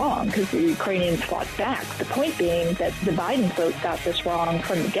completely wrong because the Ukrainians fought back. The point being that the Biden folks got this wrong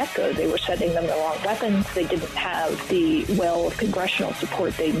from the get-go. They were sending them the wrong weapons. They didn't have the well of congressional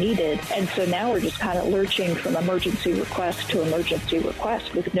support they needed, and so now we're just kind of lurching from emergency request to emergency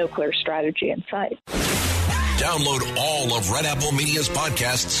request with no clear strategy in sight. Download all of Red Apple Media's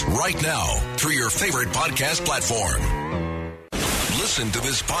podcasts right now through your favorite podcast platform. Listen to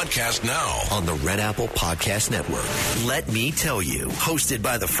this podcast now on the Red Apple Podcast Network. Let Me Tell You, hosted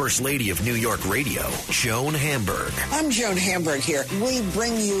by the First Lady of New York Radio, Joan Hamburg. I'm Joan Hamburg here. We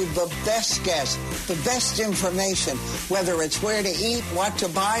bring you the best guests, the best information, whether it's where to eat, what to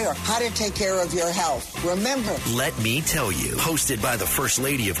buy, or how to take care of your health. Remember, Let Me Tell You, hosted by the First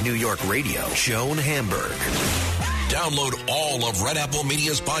Lady of New York Radio, Joan Hamburg. Download all of Red Apple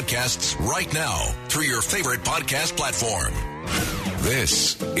Media's podcasts right now through your favorite podcast platform.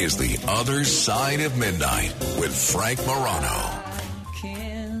 This is The Other Side of Midnight with Frank Morano.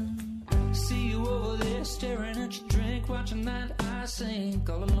 Can see you over there staring at your drink, watching that I sink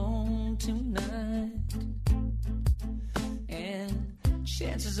all alone tonight. And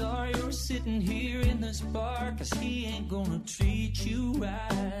chances are you're sitting here in this bar, 'cause he ain't gonna treat you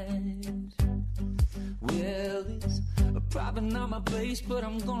right. Well, it's probably not my place, but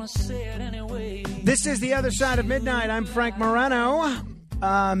I'm gonna say it anyway. This is The Other Side of Midnight. I'm Frank Morano.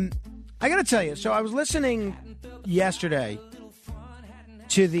 I got to tell you, so I was listening yesterday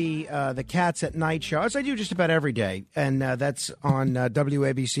to the Cats at Night show, as I do just about every day, and that's on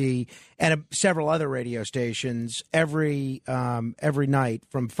WABC and several other radio stations every night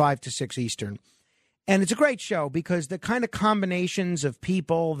from 5 to 6 Eastern. And it's a great show because the kind of combinations of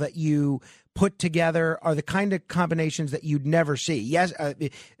people that you put together are the kind of combinations that you'd never see. Yes,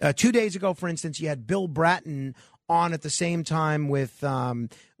 2 days ago, for instance, you had Bill Bratton on at the same time with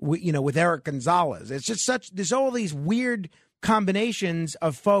Eric Gonzalez. It's just there's all these weird combinations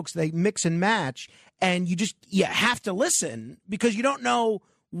of folks. They mix and match, and you have to listen because you don't know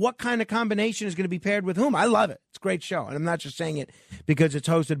what kind of combination is going to be paired with whom. I love it. It's a great show, and I'm not just saying it because it's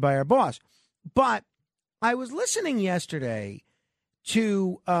hosted by our boss. But I was listening yesterday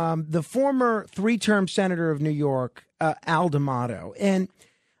to the former 3-term senator of New York, Al D'Amato. And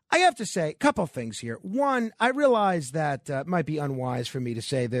I have to say a couple of things here. One, I realize that it might be unwise for me to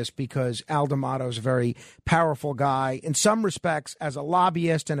say this because Al D'Amato is a very powerful guy. In some respects, as a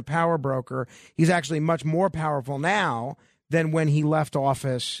lobbyist and a power broker, he's actually much more powerful now than when he left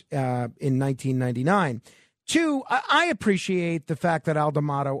office in 1999. Two, I appreciate the fact that Al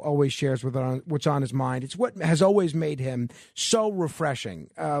D'Amato always shares what's on his mind. It's what has always made him so refreshing.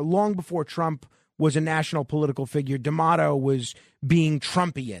 Long before Trump was a national political figure, D'Amato was being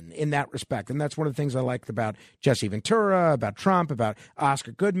Trumpian in that respect. And that's one of the things I liked about Jesse Ventura, about Trump, about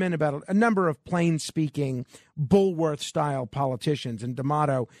Oscar Goodman, about a number of plain-speaking Bulworth-style politicians. And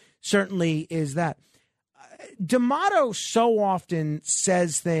D'Amato certainly is that. D'Amato so often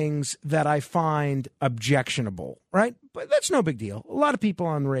says things that I find objectionable, right? But that's no big deal. A lot of people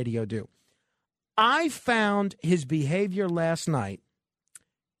on the radio do. I found his behavior last night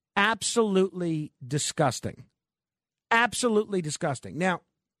absolutely disgusting. Absolutely disgusting. Now,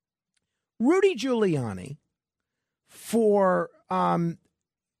 Rudy Giuliani, for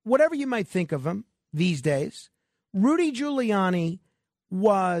whatever you might think of him these days, Rudy Giuliani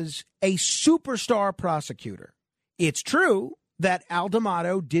was a superstar prosecutor. It's true that Al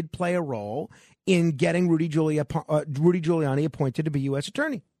D'Amato did play a role in getting Rudy Giuliani appointed to be U.S.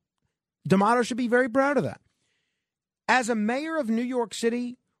 attorney. D'Amato should be very proud of that. As a mayor of New York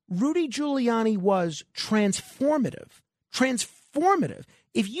City, Rudy Giuliani was transformative. Transformative.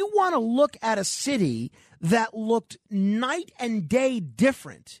 If you want to look at a city that looked night and day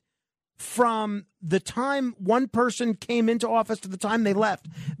different from the time one person came into office to the time they left,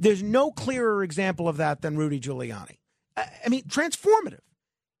 there's no clearer example of that than Rudy Giuliani. I mean, transformative.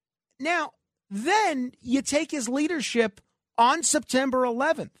 Now, then you take his leadership on September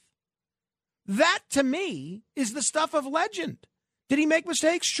 11th. That, to me, is the stuff of legend. Did he make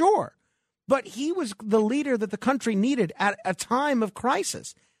mistakes? Sure. But he was the leader that the country needed at a time of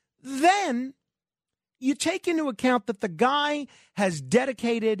crisis. Then you take into account that the guy has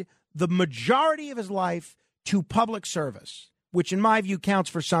dedicated the majority of his life to public service, which in my view counts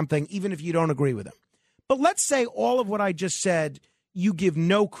for something, even if you don't agree with him. But let's say all of what I just said you give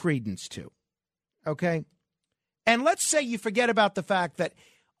no credence to, okay? And let's say you forget about the fact that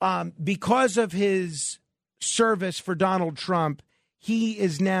because of his service for Donald Trump, he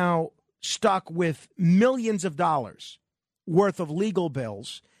is now stuck with millions of dollars worth of legal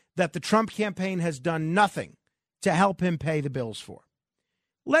bills that the Trump campaign has done nothing to help him pay the bills for.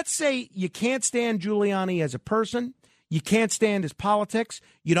 Let's say you can't stand Giuliani as a person. You can't stand his politics.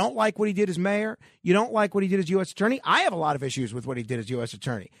 You don't like what he did as mayor. You don't like what he did as U.S. attorney. I have a lot of issues with what he did as U.S.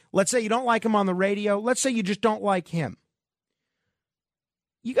 attorney. Let's say you don't like him on the radio. Let's say you just don't like him.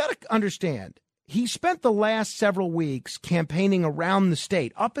 You got to understand, he spent the last several weeks campaigning around the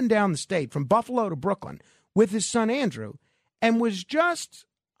state, up and down the state, from Buffalo to Brooklyn, with his son Andrew, and was just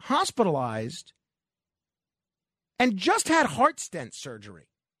hospitalized and just had heart stent surgery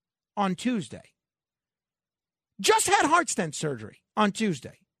on Tuesday. Just had heart stent surgery on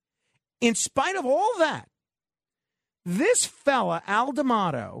Tuesday. In spite of all that, this fella, Al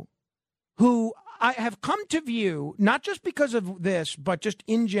D'Amato, who I have come to view, not just because of this, but just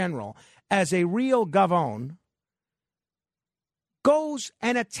in general, as a real gavone, goes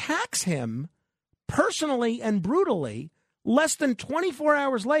and attacks him personally and brutally less than 24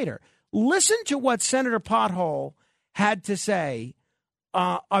 hours later. Listen to what Senator Pothole had to say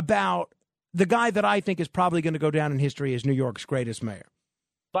about the guy that I think is probably going to go down in history as New York's greatest mayor.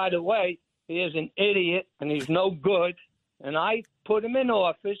 By the way, he is an idiot and he's no good. And I put him in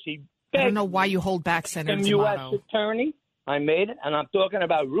office. I don't know why you hold back Senator D'Amato. U.S. attorney. I made it, and I'm talking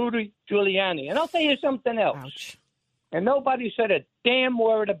about Rudy Giuliani. And I'll tell you something else. Ouch. And nobody said a damn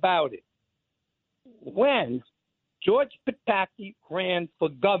word about it. When George Pataki ran for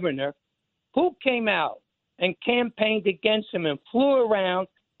governor, who came out and campaigned against him and flew around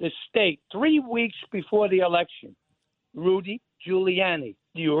the state 3 weeks before the election? Rudy Giuliani.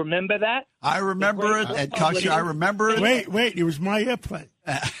 Do you remember that? I remember it. And Kasha, I remember it. Wait, it was my airplane.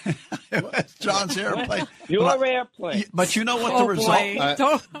 It was John's airplane. Your airplane. But you know what the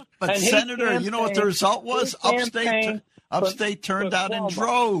result? But Senator, you know what the result was? Upstate turned out in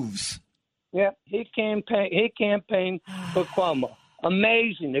droves. Yeah, he campaigned for Cuomo.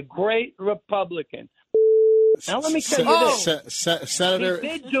 Amazing, a great Republican. Now let me tell you this: Senator,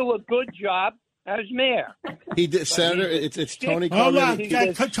 he did do a good job as mayor. He did, Senator. It's Tony Carbonetti.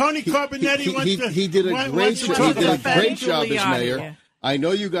 Hold on, Tony Carbonetti. He did a great job. He did a great job as mayor. I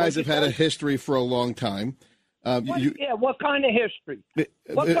know you guys have had a history for a long time. What kind of history?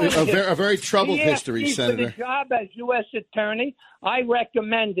 A very troubled history, Senator. For the job as U.S. attorney, I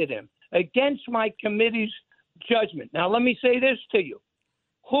recommended him against my committee's judgment. Now, let me say this to you: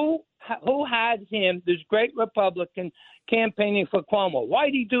 who had him, this great Republican, campaigning for Cuomo? Why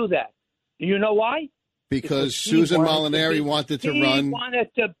did he do that? Do you know why? Because Susan Molinari wanted to run. He wanted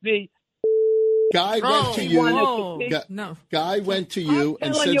to be. Guy went to you. Guy went to you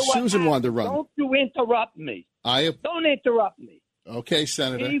and said Susan wanted to run. Don't you interrupt me. Don't interrupt me. Okay,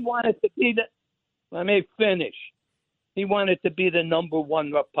 Senator. He wanted to be let me finish. He wanted to be the number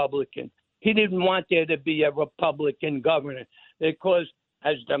one Republican. He didn't want there to be a Republican governor because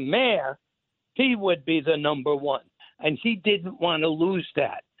as the mayor, he would be the number one. And he didn't want to lose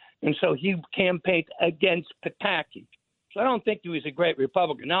that. And so he campaigned against Pataki. So I don't think he was a great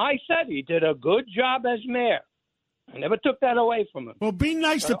Republican. Now, I said he did a good job as mayor. I never took that away from him. Well, be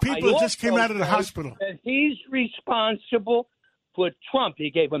nice to people that just came out of the hospital. And he's responsible for Trump. He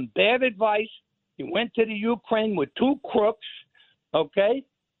gave him bad advice. He went to the Ukraine with two crooks, okay?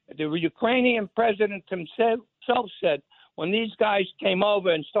 The Ukrainian president himself said when these guys came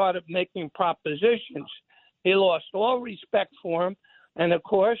over and started making propositions, he lost all respect for him. And, of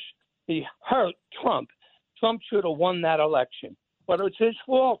course, he hurt Trump. Trump should have won that election. But it's his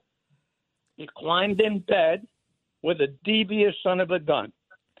fault. He climbed in bed with a devious son of a gun.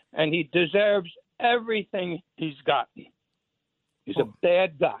 And he deserves everything he's gotten. He's a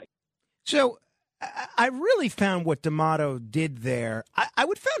bad guy. So I really found what D'Amato did there. I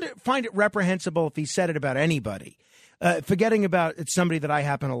would find it reprehensible if he said it about anybody, forgetting about it's somebody that I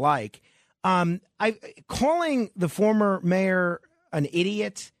happen to like. Calling the former mayor an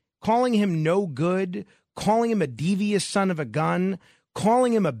idiot, calling him no good, calling him a devious son of a gun,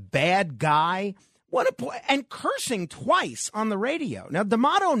 calling him a bad guy, and cursing twice on the radio. Now,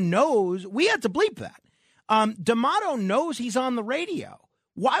 D'Amato knows, we had to bleep that. D'Amato knows he's on the radio.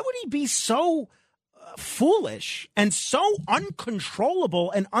 Why would he be so foolish and so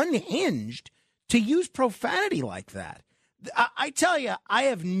uncontrollable and unhinged to use profanity like that? I tell you, I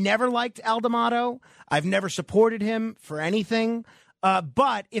have never liked Al D'Amato. I've never supported him for anything.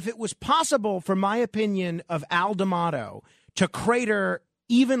 But if it was possible for my opinion of Al D'Amato to crater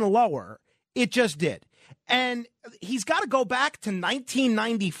even lower, it just did. And he's got to go back to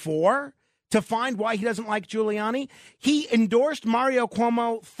 1994 to find why he doesn't like Giuliani? He endorsed Mario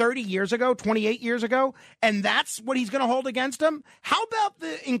Cuomo 30 years ago, 28 years ago, and that's what he's going to hold against him? How about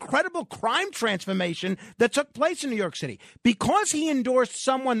the incredible crime transformation that took place in New York City? Because he endorsed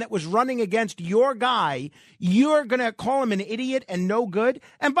someone that was running against your guy, you're going to call him an idiot and no good?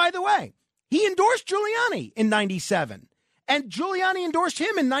 And by the way, he endorsed Giuliani in 97, and Giuliani endorsed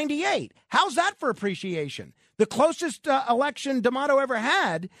him in 98. How's that for appreciation? The closest election D'Amato ever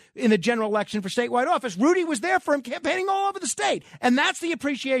had in the general election for statewide office, Rudy was there for him campaigning all over the state. And that's the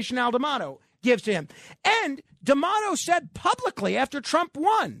appreciation Al D'Amato gives to him. And D'Amato said publicly after Trump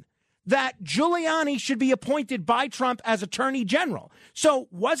won that Giuliani should be appointed by Trump as attorney general. So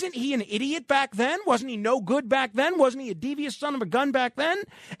wasn't he an idiot back then? Wasn't he no good back then? Wasn't he a devious son of a gun back then?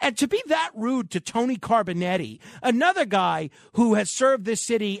 And to be that rude to Tony Carbonetti, another guy who has served this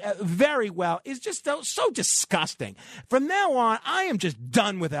city very well, is just so disgusting. From now on, I am just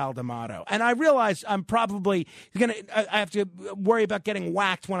done with Al D'Amato. And I realize I'm probably I have to worry about getting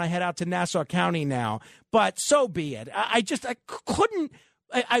whacked when I head out to Nassau County now. But so be it. I couldn't.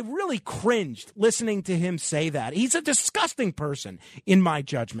 I really cringed listening to him say that. He's a disgusting person, in my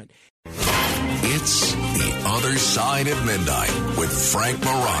judgment. It's The Other Side of Midnight with Frank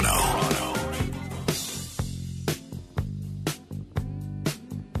Morano.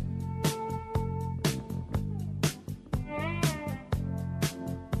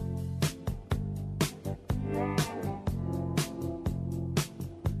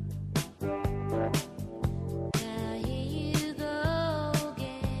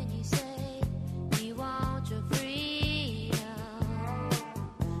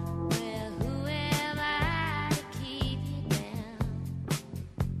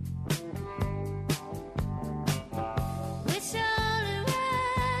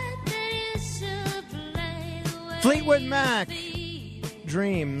 Fleetwood Mac,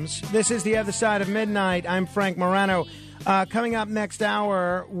 Dreams. This is The Other Side of Midnight. I'm Frank Morano. Coming up next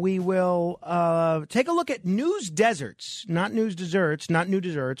hour, we will take a look at news deserts. Not news desserts, not new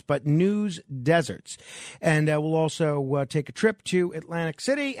desserts, but news deserts. And we'll also take a trip to Atlantic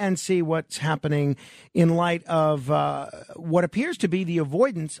City and see what's happening in light of what appears to be the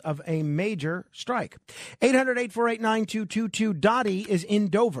avoidance of a major strike. 800-848-9222. Dottie is in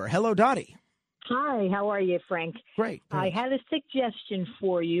Dover. Hello, Dottie. Hi, how are you, Frank? Great. I had a suggestion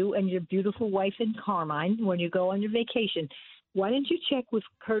for you and your beautiful wife in Carmine when you go on your vacation. Why don't you check with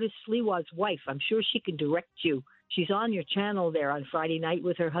Curtis Sliwa's wife? I'm sure she can direct you. She's on your channel there on Friday night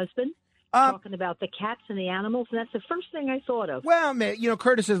with her husband, talking about the cats and the animals, and that's the first thing I thought of. Well,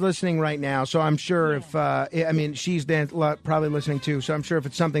 Curtis is listening right now, so I'm sure if, she's probably listening too, so I'm sure if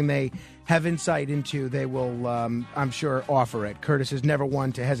it's something they have insight into, they will, I'm sure, offer it. Curtis is never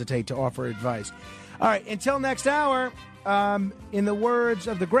one to hesitate to offer advice. All right, until next hour, in the words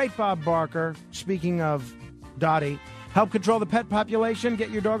of the great Bob Barker, speaking of Dottie, help control the pet population, get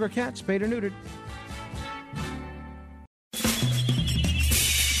your dog or cat spayed or neutered.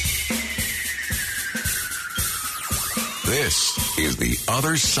 This is The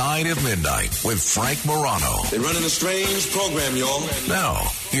Other Side of Midnight with Frank Morano. They're running a strange program, y'all. Now,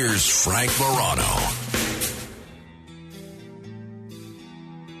 here's Frank Morano.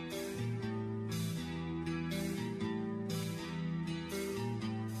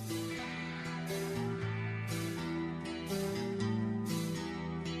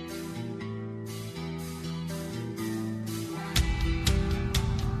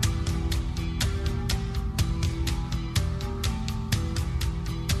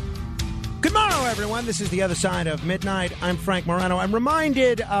 Everyone, this is The Other Side of Midnight. I'm Frank Morano. I'm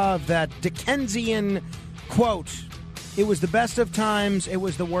reminded of that Dickensian quote, "It was the best of times, it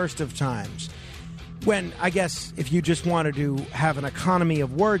was the worst of times." When, I guess, if you just wanted to have an economy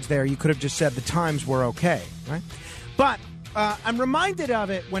of words there, you could have just said the times were okay, right? But I'm reminded of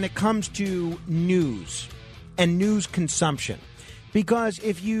it when it comes to news and news consumption. Because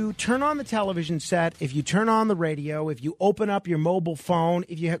if you turn on the television set, if you turn on the radio, if you open up your mobile phone,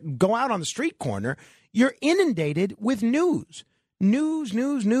 if you go out on the street corner, you're inundated with news. News,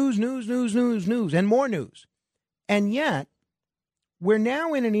 and more news. And yet, we're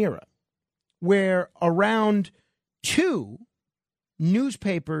now in an era where around 2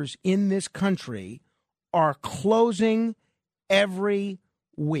 newspapers in this country are closing every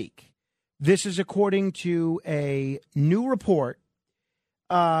week. This is according to a new report.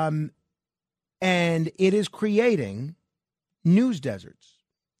 And it is creating news deserts.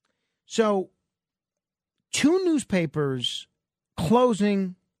 So 2 newspapers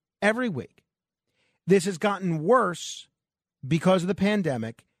closing every week. This has gotten worse because of the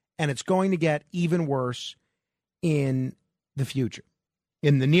pandemic, and it's going to get even worse in the future,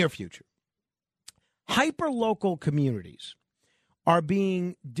 in the near future. hyperlocal communities are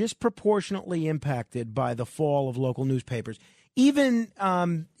being disproportionately impacted by the fall of local newspapers. Even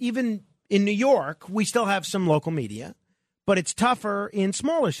in New York, we still have some local media, but it's tougher in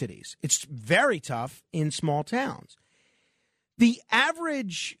smaller cities. It's very tough in small towns. The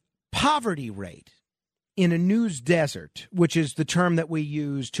average poverty rate in a news desert, which is the term that we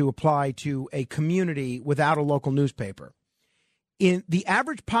use to apply to a community without a local newspaper, in the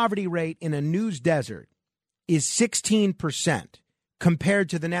average poverty rate in a news desert is 16% compared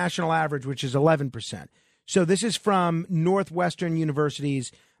to the national average, which is 11%. So this is from Northwestern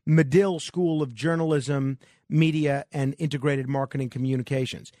University's Medill School of Journalism, Media, and Integrated Marketing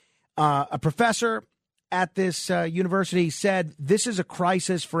Communications. A professor at this university said, this is a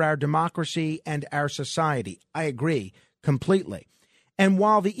crisis for our democracy and our society. I agree completely. And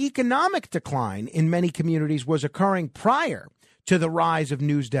while the economic decline in many communities was occurring prior to the rise of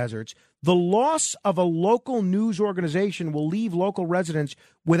news deserts, the loss of a local news organization will leave local residents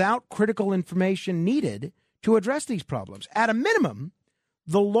without critical information needed to address these problems. At a minimum,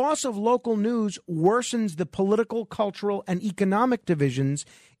 the loss of local news worsens the political, cultural, and economic divisions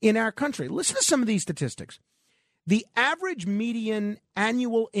in our country. Listen to some of these statistics. The average median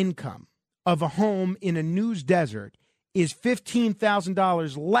annual income of a home in a news desert is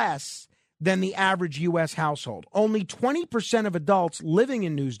 $15,000 less than the average U.S. household. Only 20% of adults living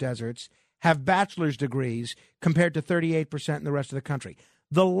in news deserts have bachelor's degrees compared to 38% in the rest of the country.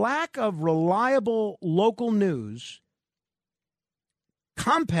 The lack of reliable local news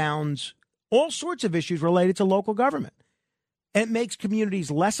compounds all sorts of issues related to local government. It makes communities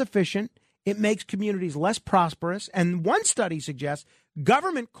less efficient. It makes communities less prosperous. And one study suggests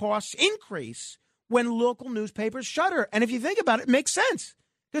government costs increase when local newspapers shutter. And if you think about it, it makes sense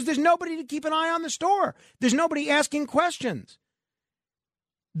because there's nobody to keep an eye on the store. There's nobody asking questions.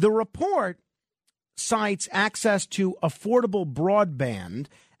 The report cites access to affordable broadband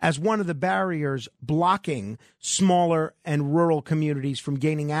as one of the barriers blocking smaller and rural communities from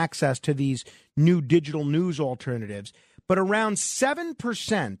gaining access to these new digital news alternatives. But around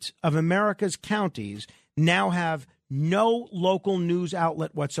 7% of America's counties now have no local news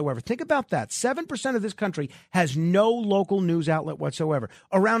outlet whatsoever. Think about that. 7% of this country has no local news outlet whatsoever.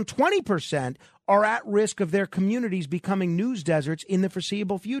 Around 20% are at risk of their communities becoming news deserts in the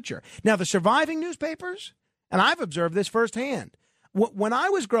foreseeable future. Now, the surviving newspapers, and I've observed this firsthand, when I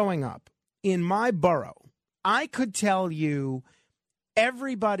was growing up in my borough, I could tell you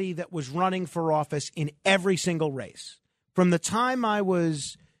everybody that was running for office in every single race. From the time I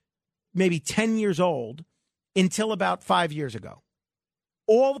was maybe 10 years old until about 5 years ago.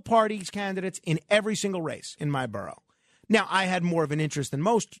 All the parties' candidates in every single race in my borough. Now, I had more of an interest than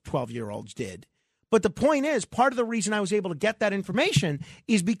most 12-year-olds did. But the point is, part of the reason I was able to get that information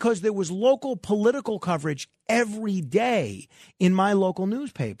is because there was local political coverage every day in my local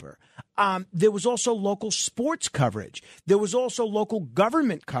newspaper. There was also local sports coverage. There was also local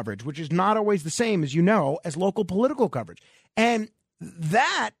government coverage, which is not always the same, as you know, as local political coverage. And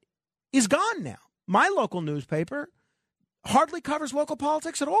that is gone now. My local newspaper hardly covers local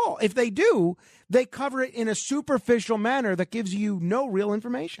politics at all. If they do, they cover it in a superficial manner that gives you no real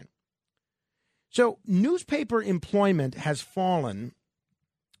information. So newspaper employment has fallen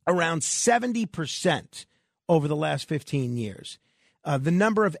around 70% over the last 15 years. The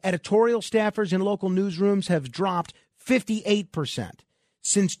number of editorial staffers in local newsrooms have dropped 58%.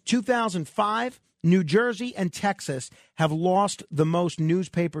 Since 2005, New Jersey and Texas have lost the most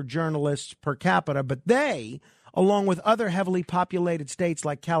newspaper journalists per capita, but they, along with other heavily populated states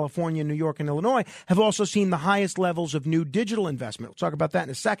like California, New York, and Illinois, have also seen the highest levels of new digital investment. We'll talk about that in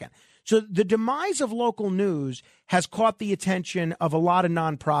a second. So the demise of local news has caught the attention of a lot of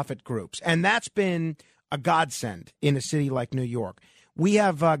nonprofit groups, and that's been a godsend in a city like New York. We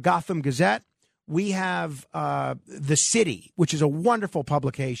have Gotham Gazette. We have The City, which is a wonderful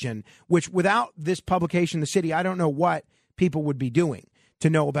publication, which without this publication, The City, I don't know what people would be doing to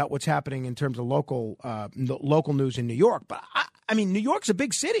know about what's happening in terms of local news in New York. But, I mean, New York's a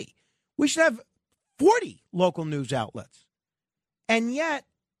big city. We should have 40 local news outlets. And yet,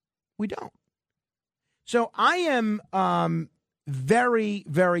 we don't. So I am very,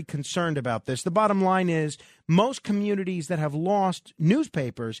 very concerned about this. The bottom line is most communities that have lost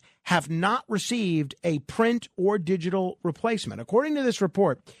newspapers have not received a print or digital replacement. According to this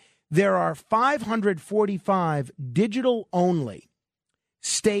report, there are 545 digital-only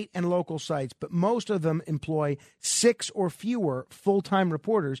state and local sites, but most of them employ 6 or fewer full-time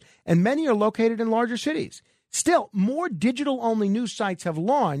reporters, and many are located in larger cities. Still, more digital-only news sites have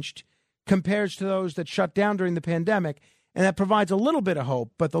launched compared to those that shut down during the pandemic, And that provides a little bit of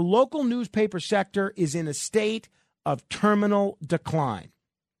hope. But the local newspaper sector is in a state of terminal decline.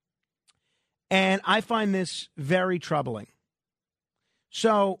 And I find this very troubling.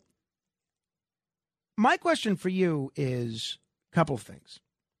 So my question for you is a couple of things.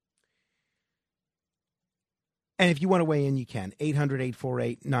 And if you want to weigh in, you can.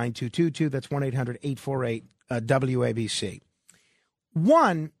 800-848-9222. That's 1-800-848-WABC.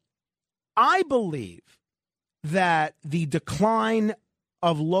 One, I believe that the decline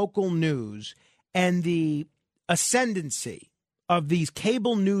of local news and the ascendancy of these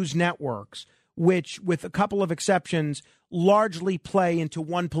cable news networks, which, with a couple of exceptions, largely play into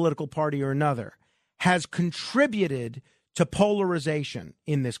one political party or another, has contributed to polarization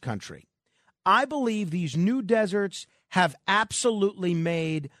in this country. I believe these new deserts have absolutely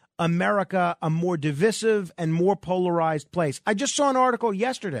made America a more divisive and more polarized place. I just saw an article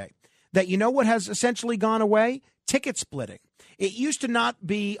yesterday that, you know what has essentially gone away? Ticket splitting. It used to not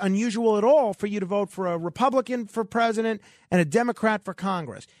be unusual at all for you to vote for a Republican for president and a Democrat for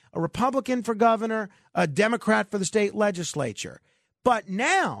Congress, a Republican for governor, a Democrat for the state legislature. But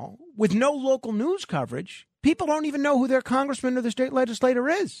now, with no local news coverage, people don't even know who their congressman or the state legislator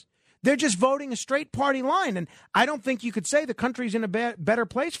is. They're just voting a straight party line. And I don't think you could say the country's in a better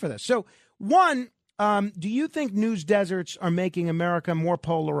place for this. So, one, do you think news deserts are making America more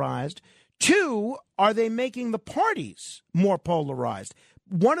polarized? Two, are they making the parties more polarized?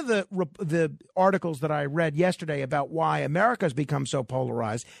 One of the articles that I read yesterday about why America has become so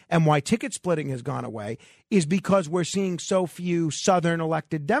polarized and why ticket splitting has gone away is because we're seeing so few Southern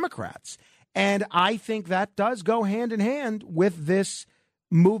elected Democrats. And I think that does go hand in hand with this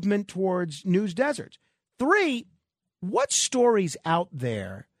movement towards news deserts. Three, what stories out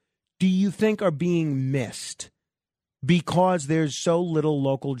there do you think are being missed because there's so little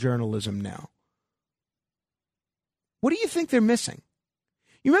local journalism now? What do you think they're missing?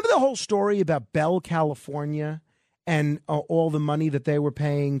 You remember the whole story about Bell, California, and all the money that they were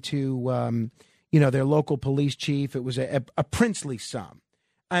paying to, their local police chief? It was a princely sum.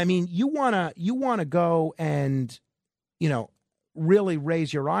 I mean, you wanna go and, really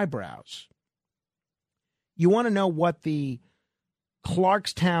raise your eyebrows. You want to know what the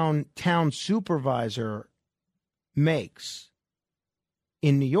Clarkstown town supervisor makes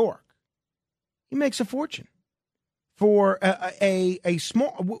in New York. He makes a fortune for a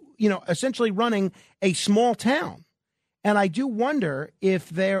small, essentially running a small town. And I do wonder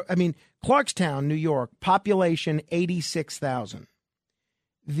if Clarkstown, New York, population 86,000.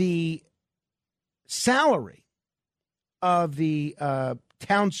 The salary of the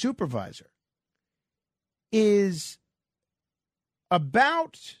town supervisor is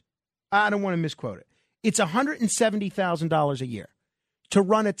about, I don't want to misquote it, it's $170,000 a year to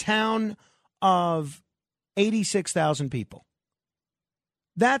run a town of 86,000 people.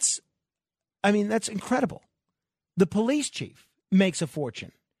 That's incredible. The police chief makes a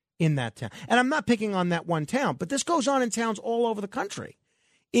fortune in that town. And I'm not picking on that one town, but this goes on in towns all over the country,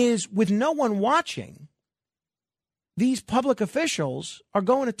 is with no one watching, these public officials are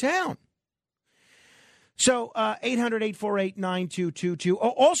going to town. So 800-848-9222.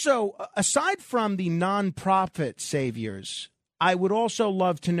 Also, aside from the nonprofit saviors, I would also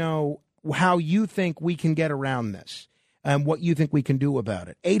love to know how you think we can get around this and what you think we can do about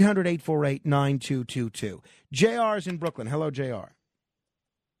it. 800-848-9222. JR is in Brooklyn. Hello, JR.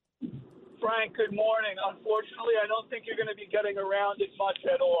 Frank, good morning. Unfortunately, I don't think you're going to be getting around it much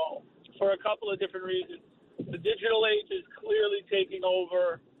at all for a couple of different reasons. The digital age is clearly taking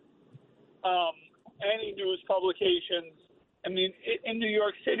over any news publications. I mean, in New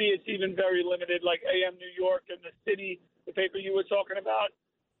York City, it's even very limited, like AM New York and the City, the paper you were talking about.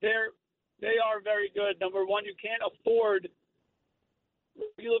 They are very good. Number one, regular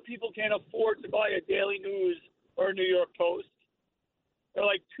people can't afford to buy a Daily News or a New York Post. They're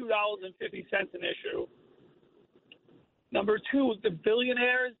like $2.50 an issue. Number two, the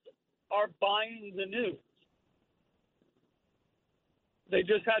billionaires are buying the news. They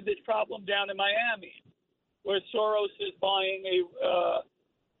just had this problem down in Miami where Soros is buying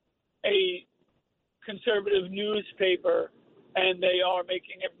a conservative newspaper, and they are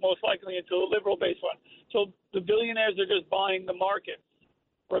making it most likely into a liberal-based one. So the billionaires are just buying the markets,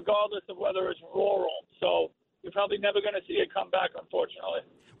 regardless of whether it's rural. So you're probably never going to see it come back, unfortunately.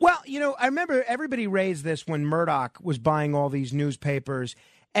 Well, I remember everybody raised this when Murdoch was buying all these newspapers.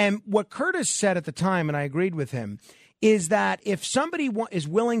 And what Curtis said at the time, and I agreed with him, is that if somebody is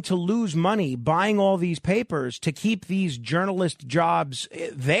willing to lose money buying all these papers to keep these journalist jobs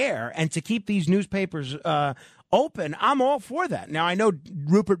there and to keep these newspapers open, I'm all for that. Now, I know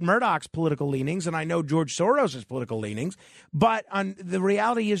Rupert Murdoch's political leanings and I know George Soros' political leanings, but the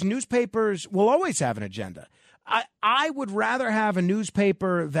reality is newspapers will always have an agenda. I would rather have a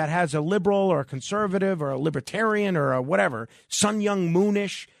newspaper that has a liberal or a conservative or a libertarian or a whatever, Sun Young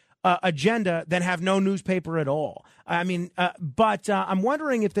Moonish agenda than have no newspaper at all. I mean, but I'm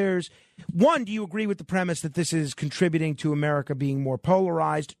wondering if there's, one, do you agree with the premise that this is contributing to America being more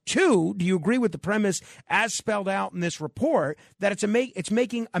polarized? Two, do you agree with the premise as spelled out in this report that it's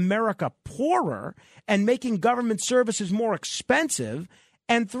making America poorer and making government services more expensive?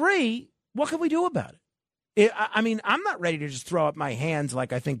 And three, what can we do about it? I mean, I'm not ready to just throw up my hands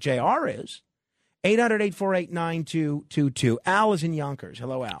like I think JR is. 800-848-9222. Al is in Yonkers.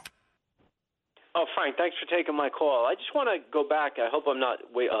 Hello, Al. Oh, Frank, thanks for taking my call. I just want to go back. I hope I'm not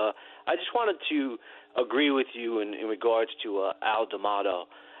I just wanted to agree with you in regards to Al D'Amato.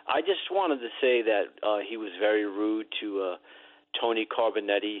 I just wanted to say that he was very rude to Tony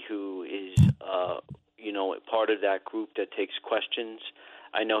Carbonetti, who is, part of that group that takes questions.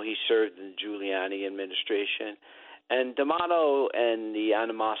 I know he served in the Giuliani administration. And D'Amato and the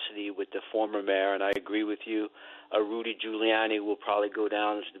animosity with the former mayor, and I agree with you, Rudy Giuliani will probably go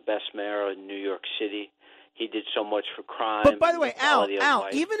down as the best mayor in New York City. He did so much for crime. But by the way, Al,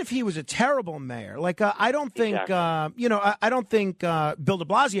 even if he was a terrible mayor, I don't think, I don't think Bill de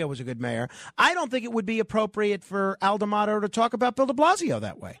Blasio was a good mayor. I don't think it would be appropriate for Al D'Amato to talk about Bill de Blasio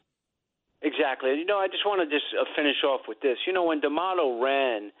that way. Exactly. I just want to finish off with this. When D'Amato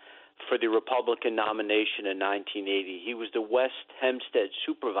ran for the Republican nomination in 1980, he was the West Hempstead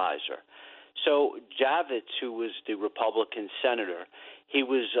supervisor. So Javits, who was the Republican senator, he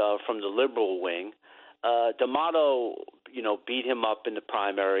was from the liberal wing. D'Amato, beat him up in the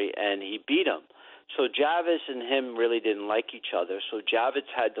primary, and he beat him. So Javits and him really didn't like each other. So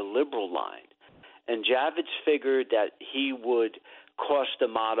Javits had the liberal line, and Javits figured that he would cost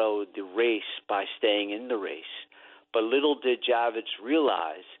D'Amato the race by staying in the race. But little did Javits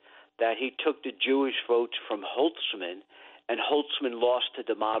realize that he took the Jewish votes from Holtzman, and Holtzman lost to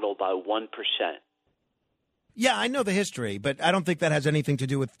D'Amato by 1%. Yeah, I know the history, but I don't think that has anything to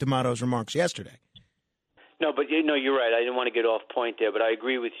do with D'Amato's remarks yesterday. No, but you're right. I didn't want to get off point there, but I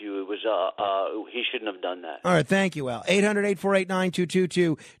agree with you. It was he shouldn't have done that. All right, thank you, Al.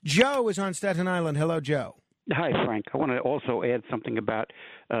 800-848-9222. Joe is on Staten Island. Hello, Joe. Hi, Frank. I want to also add something about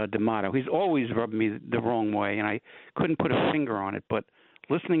D'Amato. He's always rubbed me the wrong way, and I couldn't put a finger on it, but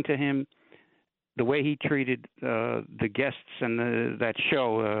listening to him, the way he treated the guests and that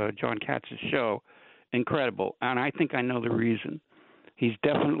show, John Katz's show, incredible. And I think I know the reason. He's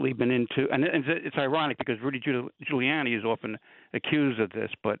definitely been into, and it's ironic because Rudy Giuliani is often accused of this,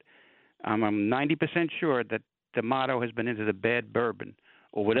 but I'm 90% sure that D'Amato has been into the bad bourbon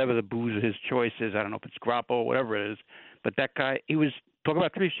or whatever the booze of his choice is. I don't know if it's Grappa or whatever it is. But that guy, he was talking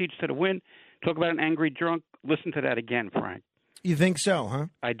about 3 sheets to the wind, talk about an angry drunk. Listen to that again, Frank. You think so, huh?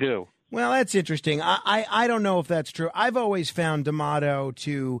 I do. Well, that's interesting. I don't know if that's true. I've always found D'Amato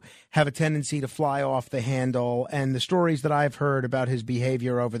to have a tendency to fly off the handle, and the stories that I've heard about his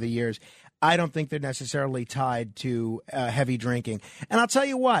behavior over the years, I don't think they're necessarily tied to heavy drinking. And I'll tell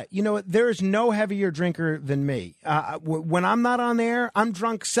you what, there is no heavier drinker than me. When I'm not on air, I'm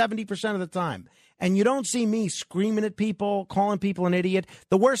drunk 70% of the time. And you don't see me screaming at people, calling people an idiot.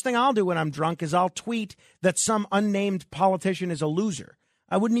 The worst thing I'll do when I'm drunk is I'll tweet that some unnamed politician is a loser.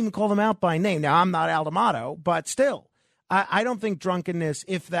 I wouldn't even call them out by name. Now, I'm not Al D'Amato, but still, I don't think drunkenness,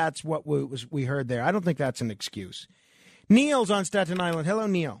 if that's what we heard there, I don't think that's an excuse. Neil's on Staten Island. Hello,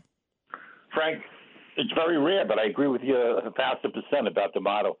 Neil. Frank, it's very rare, but I agree with you 1,000% about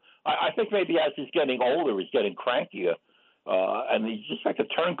D'Amato. I think maybe as he's getting older, he's getting crankier, and he's just like a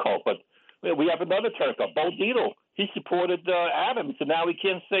turncoat. But we have another turncoat, Bo Dietl. He supported Adams, and now he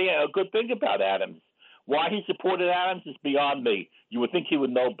can't say a good thing about Adams. Why he supported Adams is beyond me. You would think he would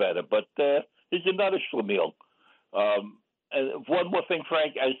know better, but he's another schlemiel. And one more thing,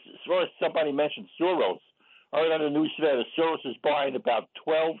 Frank, as far as somebody mentioned Soros, I heard on the news today that Soros is buying about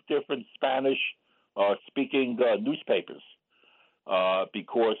 12 different Spanish-speaking newspapers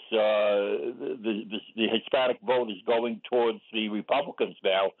because the Hispanic vote is going towards the Republicans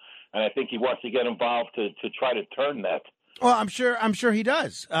now, and I think he wants to get involved to try to turn that. Well, I'm sure he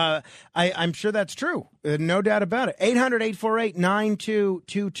does. I'm sure that's true. No doubt about it.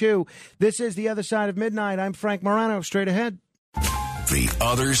 800-848-9222. This is The Other Side of Midnight. I'm Frank Morano. Straight ahead. The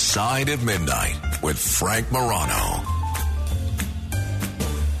Other Side of Midnight with Frank Morano.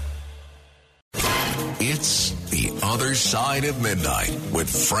 It's The Other Side of Midnight with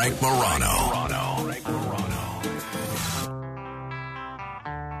Frank Morano.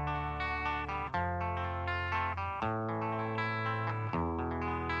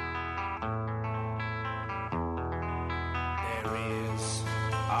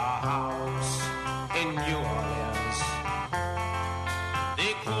 New Orleans.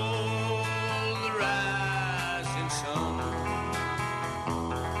 They call the rising sun.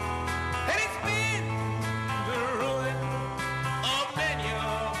 And it's been the ruin of many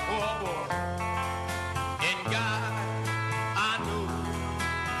a poor boy. And God, I know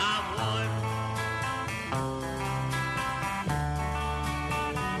I'm one.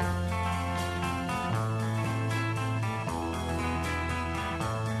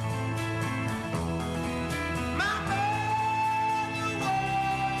 My mother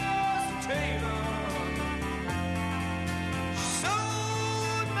was a tailor. She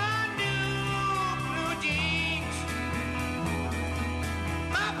sewed my new blue jeans.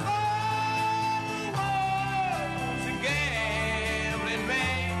 My father was a gambling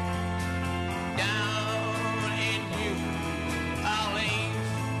man down in New Orleans.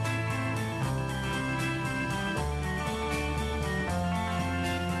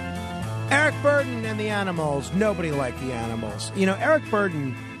 Eric Burdon and the Animals. Nobody liked the Animals. You know, Eric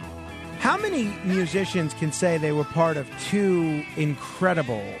Burdon, how many musicians can say they were part of two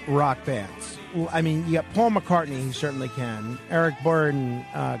incredible rock bands? Well, I mean, you got Paul McCartney, who certainly can. Eric Burdon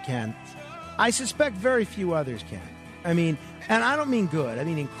can. I suspect very few others can. I mean, and I don't mean good. I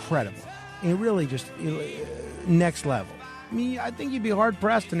mean incredible. I mean, really just next level. I mean, I think you'd be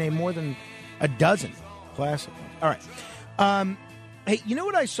hard-pressed to name more than a dozen classic ones. All right. Hey, you know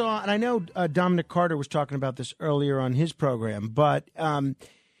what I saw? And I know Dominic Carter was talking about this earlier on his program, but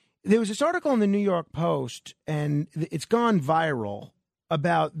there was this article in the New York Post, and it's gone viral,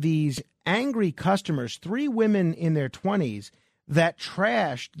 about these angry customers, 3 women in their 20s, that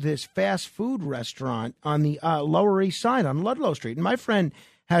trashed this fast food restaurant on the Lower East Side on Ludlow Street. And my friend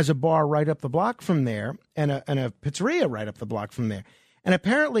has a bar right up the block from there and a pizzeria right up the block from there. And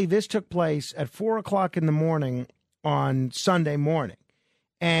apparently this took place at 4 o'clock in the morning on Sunday morning.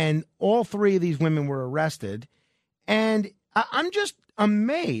 And all 3 of these women were arrested. And I'm just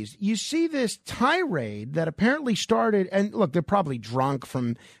amazed. You see this tirade that apparently started, and look, they're probably drunk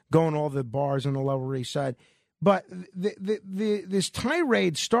from going to all the bars on the Lower East Side. But this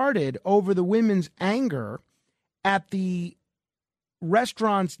tirade started over the women's anger at the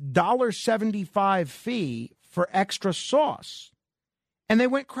restaurant's $1.75 fee for extra sauce. And they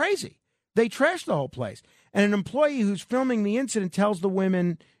went crazy. They trashed the whole place. And an employee who's filming the incident tells the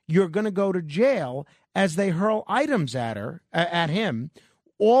women, "You're going to go to jail," as they hurl items at him,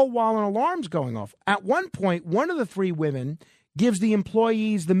 all while an alarm's going off. At one point, one of the 3 women gives the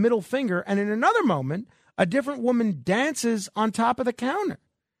employees the middle finger, and in another moment, a different woman dances on top of the counter.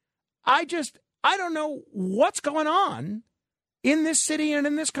 I don't know what's going on in this city and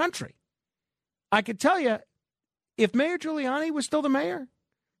in this country. I could tell you, if Mayor Giuliani was still the mayor,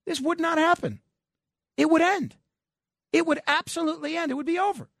 this would not happen. It would end. It would absolutely end. It would be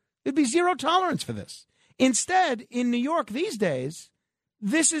over. There'd be zero tolerance for this. Instead, in New York these days,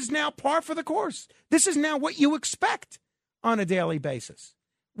 this is now par for the course. This is now what you expect on a daily basis.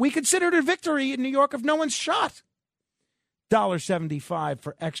 We consider it a victory in New York if no one's shot. $1.75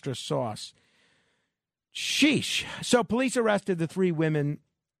 for extra sauce. Sheesh. So police arrested the 3 women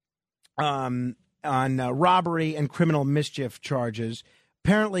on robbery and criminal mischief charges.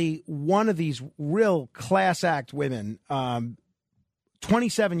 Apparently, one of these real class act women,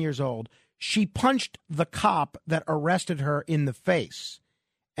 27 years old, she punched the cop that arrested her in the face,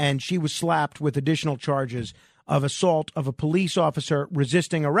 and she was slapped with additional charges of assault of a police officer,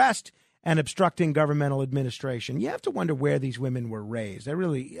 resisting arrest, and obstructing governmental administration. You have to wonder where these women were raised. I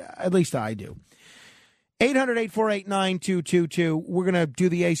really, at least I do. 800-848-9222. We're going to do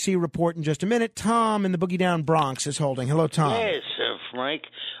the AC report in just a minute. Tom in the Boogie Down Bronx is holding. Hello, Tom. Yes, Frank.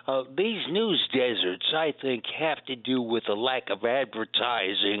 These news deserts, I think, have to do with the lack of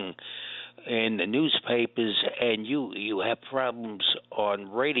advertising in the newspapers, and you have problems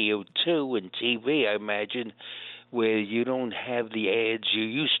on radio, too, and TV, I imagine, where you don't have the ads you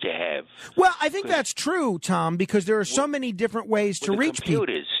used to have. Well, I think that's true, Tom, because there are so many different ways to reach people.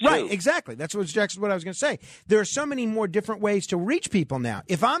 Too. Right, exactly. That's what I was going to say. There are so many more different ways to reach people now.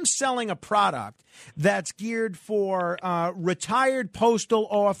 If I'm selling a product that's geared for retired postal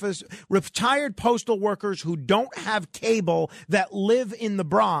workers who don't have cable, that live in the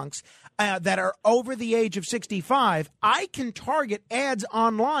Bronx, that are over the age of 65, I can target ads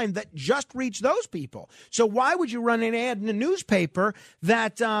online that just reach those people. So why would you run an ad in a newspaper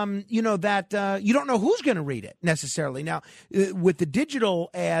that, you don't know who's going to read it necessarily? Now, with the digital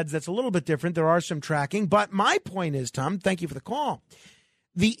ads, that's a little bit different. There are some tracking. But my point is, Tom, thank you for the call.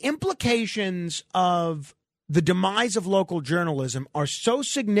 The implications of the demise of local journalism are so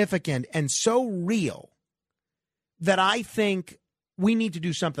significant and so real that I think we need to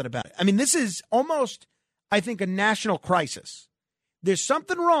do something about it. I mean, this is almost I think, a national crisis. There's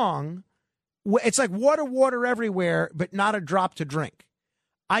something wrong. It's like water everywhere, but not a drop to drink.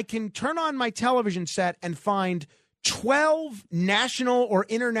 I can turn on my television set and find 12 national or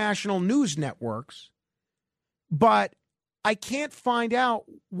international news networks, but I can't find out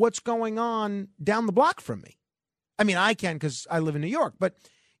what's going on down the block from me. I mean, I can because I live in New York, but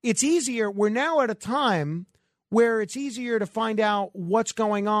it's easier. We're now at a time where it's easier to find out what's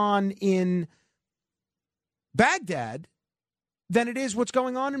going on in Baghdad than it is what's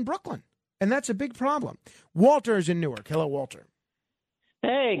going on in Brooklyn. And that's a big problem. Walter is in Newark. Hello, Walter.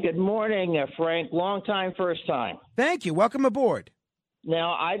 Hey, good morning, Frank. Long time, first time. Thank you. Welcome aboard.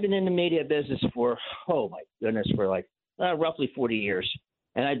 Now, I've been in the media business for, for like roughly 40 years.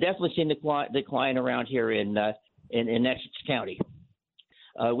 And I've definitely seen decline around here in Essex County.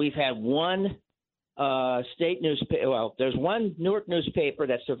 We've had one state newspaper. Well, there's one Newark newspaper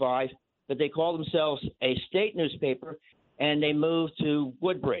that survived, but they call themselves a state newspaper, and they moved to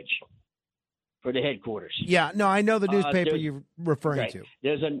Woodbridge for the headquarters. Yeah, no, I know the newspaper you're referring to.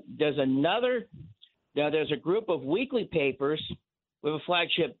 There's a group of weekly papers with a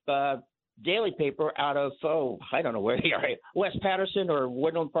flagship daily paper out of, I don't know where they are, West Patterson or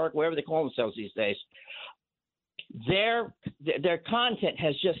Woodland Park, wherever they call themselves these days. Their content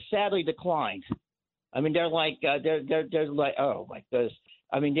has just sadly declined. I mean, they're like, oh my goodness.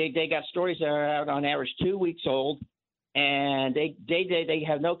 I mean, they got stories that are out on average 2 weeks old, and they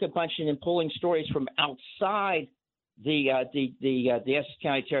have no compunction in pulling stories from outside the Essex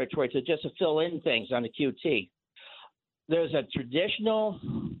County territory to fill in things on the QT. There's a traditional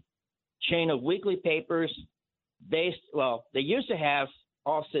chain of weekly papers they used to have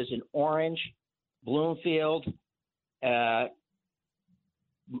offices in Orange, Bloomfield,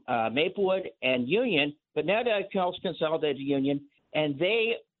 Maplewood, and Union, but now they've also consolidated Union, and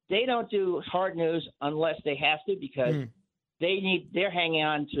they don't do hard news unless they have to, because they're hanging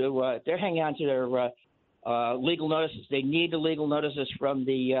on to their legal notices. They need the legal notices from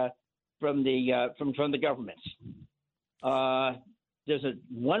the governments. There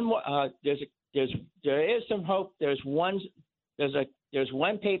is some hope. There's one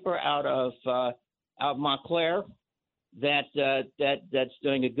paper out of Montclair that's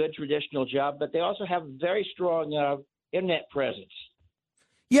doing a good traditional job, but they also have a very strong internet presence.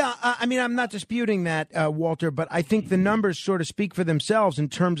 Yeah, I mean, I'm not disputing that, Walter, but I think the numbers sort of speak for themselves in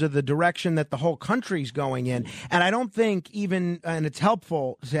terms of the direction that the whole country's going in. And I don't think and it's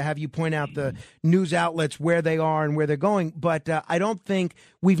helpful to have you point out the news outlets, where they are and where they're going, but I don't think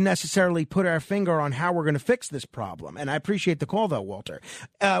we've necessarily put our finger on how we're going to fix this problem. And I appreciate the call, though, Walter.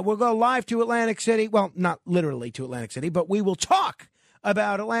 We'll go live to Atlantic City. Well, not literally to Atlantic City, but we will talk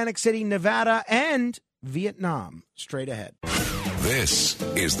about Atlantic City, Nevada, and Vietnam straight ahead. This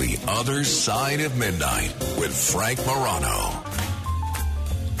is The Other Side of Midnight with Frank Morano.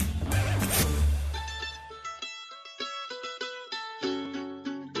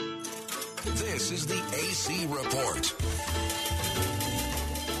 This is the AC Report.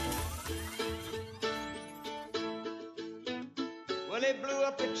 Well, they blew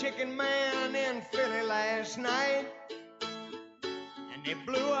up a chicken man in Philly last night, and they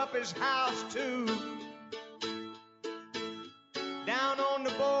blew up his house too. Down on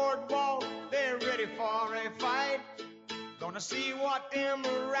the boardwalk, they're ready for a fight. Gonna see what them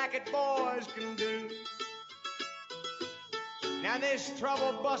racket boys can do. Now there's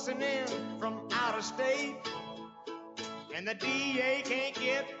trouble busting in from out of state, and the DA can't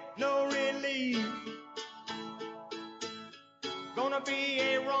get no relief. Gonna be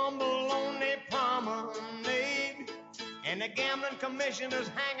a rumble on the promenade, and the gambling commissioner's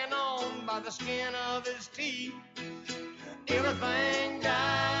hanging on by the skin of his teeth. Everything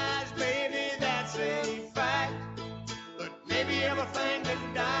dies, baby, that's a fact. But maybe everything that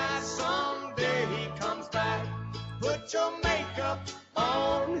dies someday he comes back. Put your makeup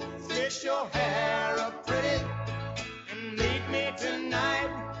on, fix your hair up pretty, and meet me tonight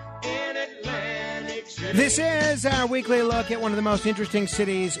in Atlantic City. This is our weekly look at one of the most interesting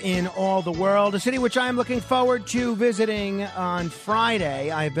cities in all the world, a city which I am looking forward to visiting on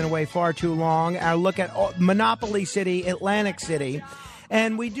Friday. I've been away far too long. Our look at Monopoly City, Atlantic City.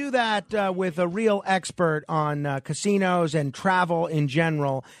 And we do that with a real expert on casinos and travel in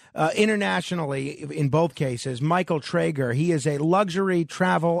general, internationally in both cases, Michael Traeger. He is a luxury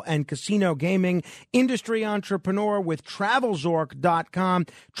travel and casino gaming industry entrepreneur with TravelZork.com.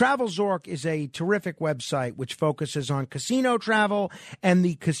 TravelZork is a terrific website which focuses on casino travel and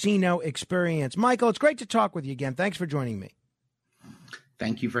the casino experience. Michael, it's great to talk with you again. Thanks for joining me.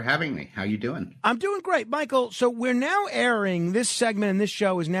 Thank you for having me. How you doing? I'm doing great, Michael. So we're now airing, this segment and this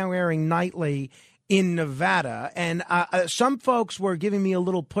show is now airing nightly in Nevada. And some folks were giving me a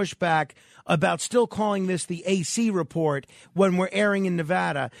little pushback about still calling this the AC report when we're airing in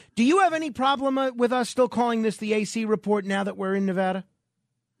Nevada. Do you have any problem with us still calling this the AC report now that we're in Nevada?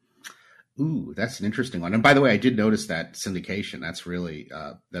 Ooh, that's an interesting one. And by the way, I did notice that syndication. That's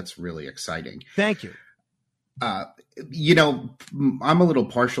really exciting. Thank you. You know, I'm a little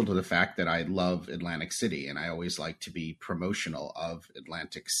partial to the fact that I love Atlantic City, and I always like to be promotional of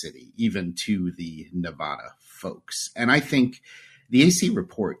Atlantic City, even to the Nevada folks. And I think the AC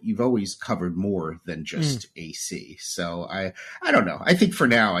report, you've always covered more than just AC. So I don't know. I think for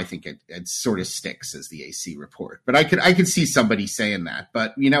now, I think it sort of sticks as the AC report. But I could see somebody saying that.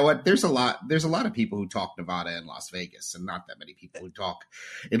 But you know what? There's a lot of people who talk Nevada and Las Vegas, and not that many people who talk,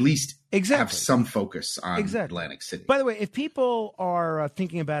 at least have some focus on Atlantic City. By the way, if people are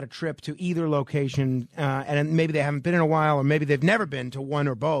thinking about a trip to either location, and maybe they haven't been in a while, or maybe they've never been to one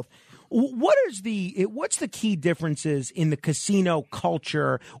or both, what's the key differences in the casino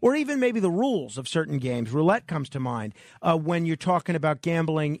culture, or even maybe the rules of certain games? Roulette comes to mind when you're talking about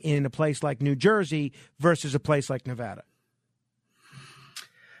gambling in a place like New Jersey versus a place like Nevada.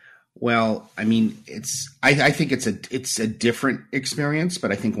 Well, I mean, I think it's a different experience,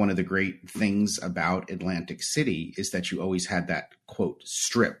 but I think one of the great things about Atlantic City is that you always had that, quote,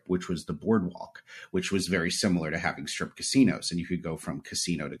 strip, which was the boardwalk, which was very similar to having strip casinos, and you could go from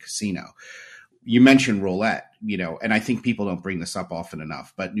casino to casino. You mentioned roulette, you know, and I think people don't bring this up often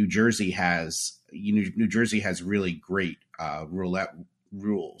enough, but New Jersey has really great roulette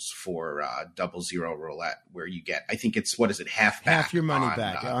rules for 00 roulette, where you get, I think it's, what is it, half your money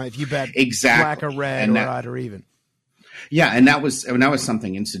back if you bet exactly black or red or odd or even. Yeah, and that was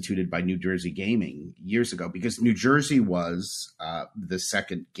something instituted by New Jersey Gaming years ago, because New Jersey was the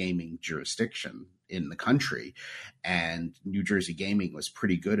second gaming jurisdiction in the country, and New Jersey Gaming was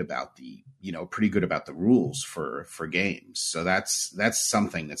pretty good about the rules for games. So that's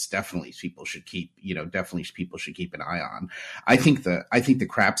something that's definitely people should keep an eye on. I think the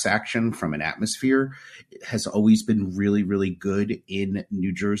craps action from an atmosphere has always been really, really good in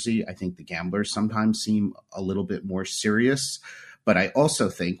New Jersey. I think the gamblers sometimes seem a little bit more serious. But I also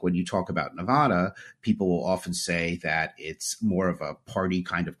think when you talk about Nevada, people will often say that it's more of a party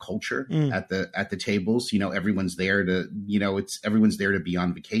kind of culture at the tables. You know, everyone's there to be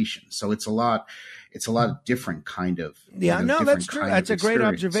on vacation. So it's a lot of different kind of that's true. That's a great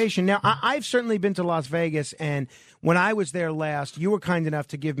observation. Now, I've certainly been to Las Vegas, and when I was there last, you were kind enough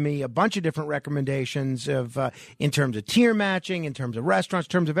to give me a bunch of different recommendations of in terms of tier matching, in terms of restaurants,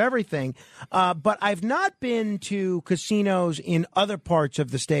 in terms of everything. But I've not been to casinos in other parts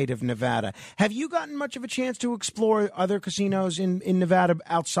of the state of Nevada. Have you gotten much of a chance to explore other casinos in Nevada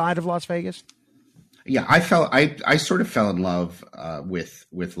outside of Las Vegas? Yeah, I sort of fell in love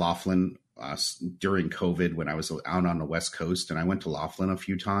with Laughlin during COVID when I was out on the West Coast, and I went to Laughlin a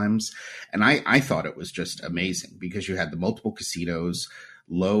few times, and I thought it was just amazing because you had the multiple casinos,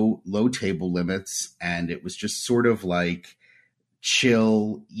 low table limits, and it was just sort of like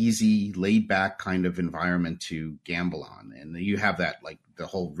chill, easy, laid back kind of environment to gamble on. And you have that, like the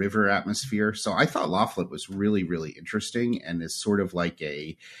whole river atmosphere. So I thought Laughlin was really, really interesting, and is sort of like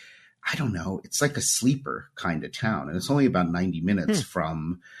it's like a sleeper kind of town, and it's only about 90 minutes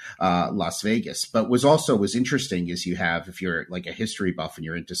from Las Vegas. But was interesting is if you're like a history buff and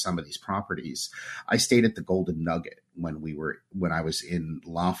you're into some of these properties. I stayed at the Golden Nugget when I was in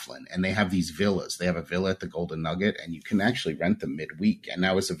Laughlin, and they have these villas. They have a villa at the Golden Nugget, and you can actually rent them midweek. And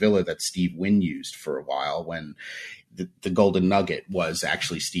that was a villa that Steve Wynn used for a while when the Golden Nugget was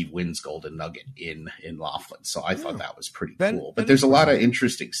actually Steve Wynn's Golden Nugget in Laughlin. So I thought that was pretty cool. But there's a lot of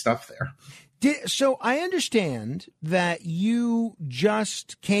interesting stuff there. So I understand that you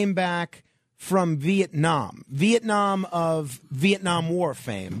just came back from Vietnam of Vietnam War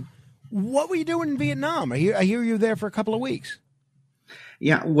fame. What were you doing in Vietnam? I hear you were there for a couple of weeks.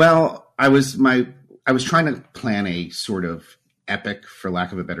 Yeah, well, I was trying to plan a sort of epic, for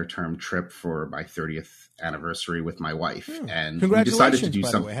lack of a better term, trip for my 30th anniversary with my wife. And we decided to do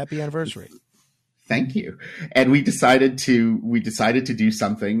something. By the way. Happy anniversary. Thank you. And we decided to do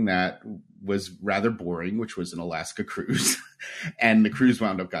something that was rather boring, which was an Alaska cruise. And the cruise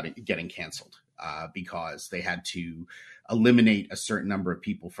wound up getting canceled because they had to eliminate a certain number of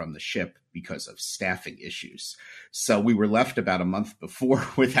people from the ship because of staffing issues. So we were left about a month before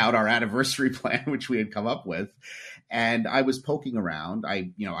without our anniversary plan, which we had come up with. And I was poking around.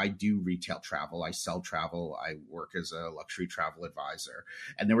 I do retail travel. I sell travel. I work as a luxury travel advisor.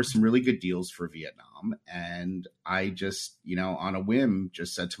 And there were some really good deals for Vietnam. And I just, on a whim,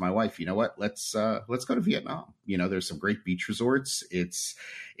 just said to my wife, you know what, let's go to Vietnam. There's some great beach resorts. It's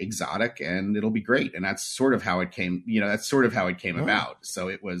exotic and it'll be great. And that's sort of how it came, about. So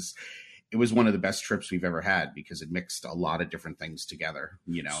it was one of the best trips we've ever had because it mixed a lot of different things together,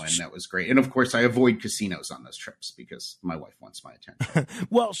 and that was great. And of course I avoid casinos on those trips because my wife wants my attention.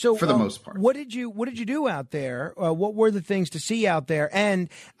 Well, so for the most part, what did you do out there? What were the things to see out there? And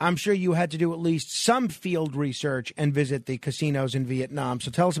I'm sure you had to do at least some field research and visit the casinos in Vietnam.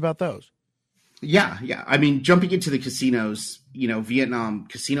 So tell us about those. Yeah. I mean, jumping into the casinos, Vietnam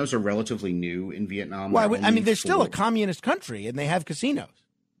casinos are relatively new in Vietnam. Well, they're still a communist country and they have casinos.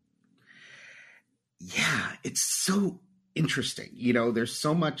 Yeah, it's so interesting. There's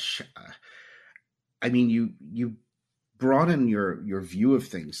so much. You broaden your view of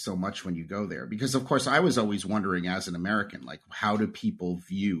things so much when you go there, because of course I was always wondering as an American, like, how do people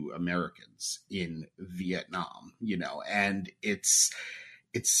view Americans in Vietnam? And it's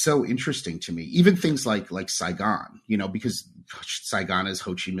so interesting to me. Even things like Saigon, because Saigon is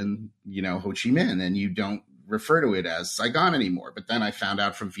Ho Chi Minh, and you don't refer to it as Saigon anymore. But then I found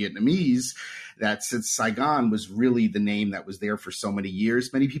out from Vietnamese that since Saigon was really the name that was there for so many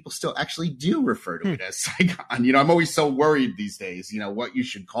years, many people still actually do refer to it as Saigon. I'm always so worried these days, what you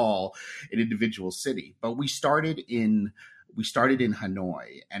should call an individual city. But we started in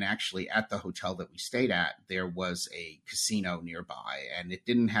Hanoi, and actually at the hotel that we stayed at, there was a casino nearby, and it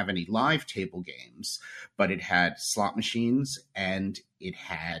didn't have any live table games, but it had slot machines and it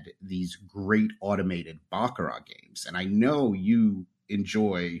had these great automated baccarat games. And I know you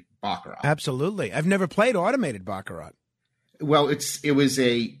enjoy baccarat. Absolutely. I've never played automated baccarat. Well, it was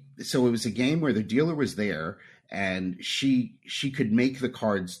a game where the dealer was there, and she could make the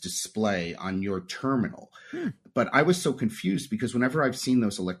cards display on your terminal. But I was so confused because whenever I've seen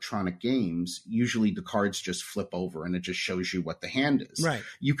those electronic games, usually the cards just flip over and it just shows you what the hand is. Right.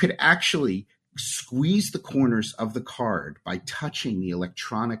 You could actually squeeze the corners of the card by touching the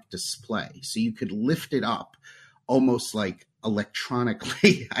electronic display. So you could lift it up almost like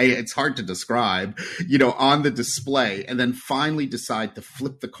electronically. It's hard to describe, on the display, and then finally decide to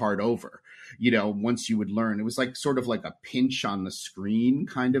flip the card over. Once you would learn, it was like sort of like a pinch on the screen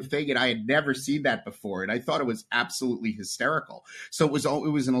kind of thing. And I had never seen that before. And I thought it was absolutely hysterical. So it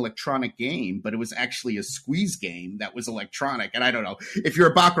was an electronic game, but it was actually a squeeze game that was electronic. And I don't know, if you're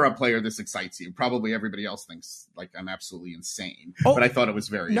a baccarat player, this excites you. Probably everybody else thinks like I'm absolutely insane, but I thought it was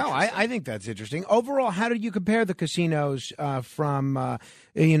very interesting. I think that's interesting. Overall, how did you compare the casinos from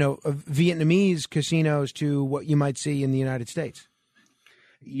Vietnamese casinos to what you might see in the United States?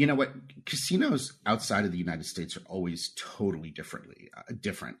 You know what? Casinos outside of the United States are always totally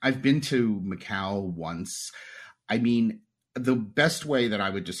different. I've been to Macau once. I mean, the best way that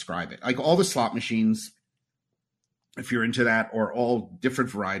I would describe it, like all the slot machines, if you're into that, or all different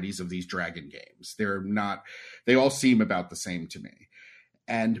varieties of these dragon games, they all seem about the same to me.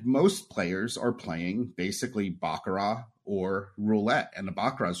 And most players are playing basically baccarat or roulette, and the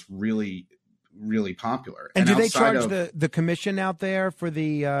baccarat's really popular. And do they charge the commission out there for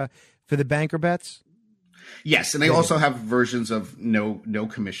the banker bets? Yes, and they also have versions of no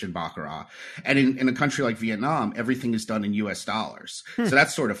commission baccarat. And in a country like Vietnam, everything is done in U.S. dollars. So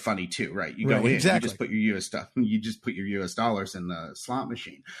that's sort of funny too, right? You go in, exactly. you just put your U.S. dollars in the slot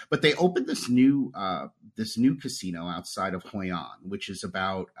machine. But they opened this new casino outside of Hoi An, which is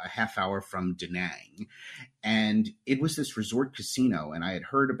about a half hour from Da Nang, and it was this resort casino. And I had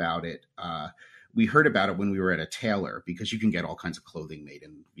heard about it. We heard about it when we were at a tailor, because you can get all kinds of clothing made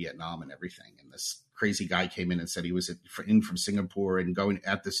in Vietnam and everything. And this crazy guy came in and said he was in from Singapore and going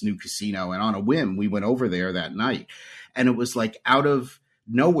at this new casino. And on a whim, we went over there that night. And it was like out of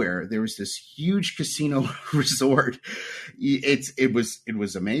nowhere, there was this huge casino resort. It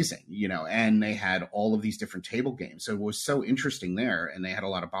was amazing, and they had all of these different table games. So it was so interesting there. And they had a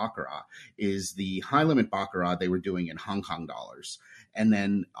lot of baccarat. Is the high limit baccarat they were doing in Hong Kong dollars. And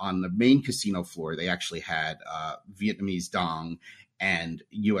then on the main casino floor, they actually had Vietnamese dong and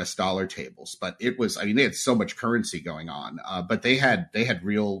U.S. dollar tables. But they had so much currency going on. But they had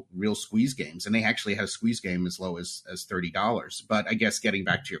real squeeze games, and they actually had a squeeze game as low as $30. But I guess getting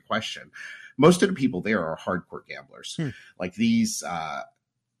back to your question, most of the people there are hardcore gamblers. Like these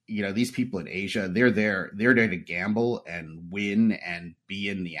people in Asia, they're there to gamble and win and be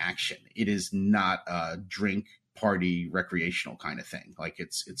in the action. It is not a drink, party recreational kind of thing. Like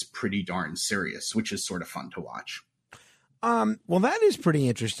it's pretty darn serious, which is sort of fun to watch. Well, that is pretty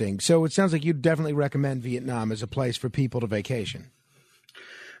interesting. So it sounds like you'd definitely recommend Vietnam as a place for people to vacation.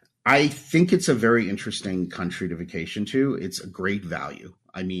 I think it's a very interesting country to vacation to. It's a great value.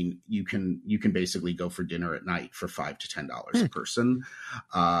 I mean, you can basically go for dinner at night for $5 to $10 a person.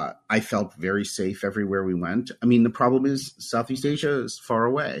 I felt very safe everywhere we went. I mean, the problem is Southeast Asia is far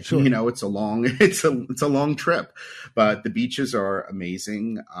away. Sure. It's a long trip, but the beaches are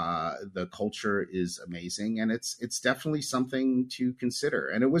amazing. The culture is amazing, and it's definitely something to consider.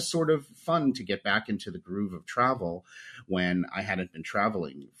 And it was sort of fun to get back into the groove of travel when I hadn't been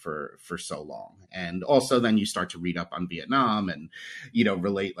traveling for so long. And also then you start to read up on Vietnam and,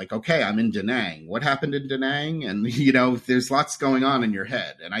 relate like, okay, I'm in Da Nang. What happened in Da Nang? And, there's lots going on in your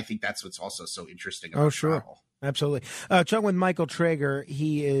head. And I think that's what's also so interesting about travel. Absolutely. Talking with Michael Traeger.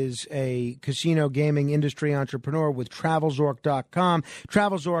 He is a casino gaming industry entrepreneur with TravelZork.com.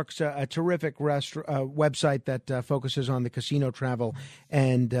 TravelZork's a terrific website that focuses on the casino travel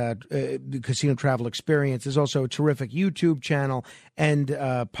and the casino travel experience. There's also a terrific YouTube channel and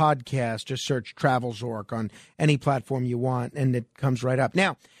podcast. Just search TravelZork on any platform you want, and it comes right up.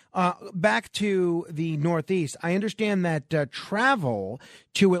 Now, back to the Northeast, I understand that travel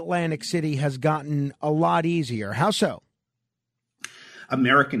to Atlantic City has gotten a lot easier. How so?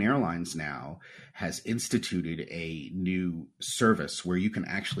 American Airlines now has instituted a new service where you can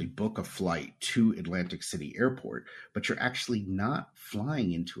actually book a flight to Atlantic City Airport, but you're actually not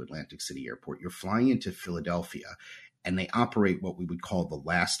flying into Atlantic City Airport. You're flying into Philadelphia, and they operate what we would call the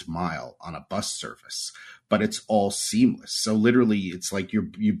last mile on a bus service, but it's all seamless. So literally it's like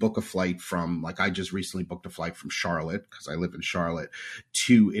you book a flight from, like I just recently booked a flight from Charlotte, because I live in Charlotte,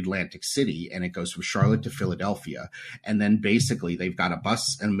 to Atlantic City, and it goes from Charlotte to Philadelphia. And then basically they've got an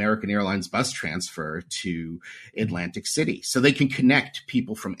American Airlines bus transfer to Atlantic City. So they can connect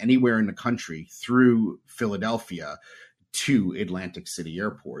people from anywhere in the country through Philadelphia to Atlantic City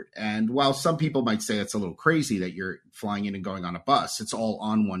Airport. And while some people might say it's a little crazy that you're flying in and going on a bus, it's all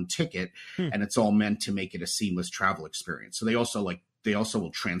on one ticket, and it's all meant to make it a seamless travel experience. So they also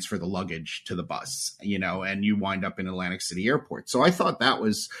will transfer the luggage to the bus, and you wind up in Atlantic City Airport. So I thought that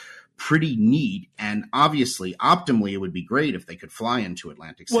was pretty neat. And obviously, optimally, it would be great if they could fly into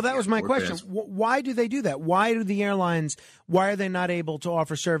Atlantic City. Well, that was my question. Why do they do that? Why are they not able to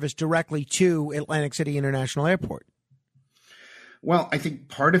offer service directly to Atlantic City International Airport? Well, I think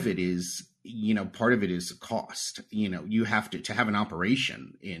part of it is, cost. You have to have an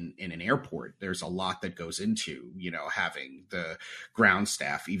operation in an airport. There's a lot that goes into, having the ground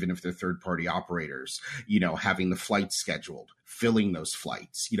staff, even if they're third-party operators, having the flights scheduled, filling those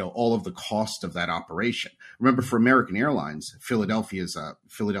flights, all of the cost of that operation. Remember, for American Airlines, Philadelphia is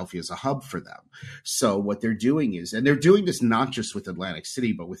a hub for them. So what they're doing is, and they're doing this not just with Atlantic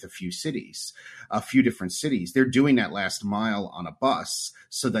City, but with a few different cities. They're doing that last mile on a bus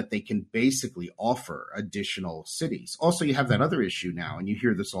so that they can basically offer additional cities. Also, you have that other issue now, and you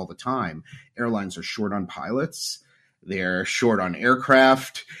hear this all the time. Airlines are short on pilots. They're short on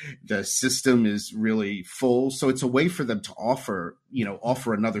aircraft. The system is really full. So it's a way for them to offer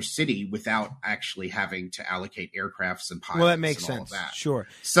another city without actually having to allocate aircrafts and pilots. Well, that makes sense. All of that. Sure.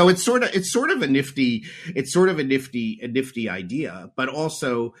 So it's sort of a nifty idea, but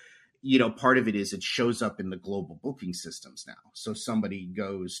also, part of it is it shows up in the global booking systems now. So somebody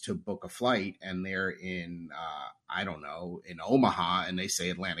goes to book a flight and they're in, in Omaha, and they say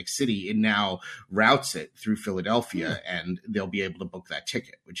Atlantic City, it now routes it through Philadelphia, and they'll be able to book that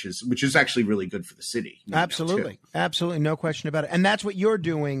ticket, which is actually really good for the city. Absolutely. Absolutely. No question about it. And that's what you're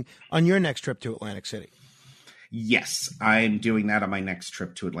doing on your next trip to Atlantic City. Yes, I'm doing that on my next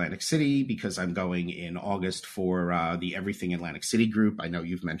trip to Atlantic City because I'm going in August for the Everything Atlantic City group. I know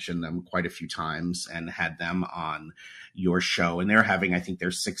you've mentioned them quite a few times and had them on your show, and they're having, I think, their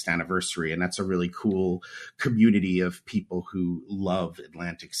 6th anniversary, and that's a really cool community of people who love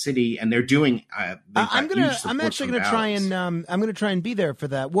Atlantic City, and they're doing. I'm actually going to try and be there for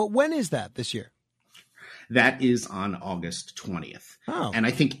that. Well, when is that this year? That is on August 20th. Oh. And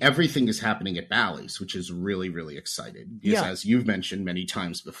I think everything is happening at Bally's, which is really, really exciting. Because as you've mentioned many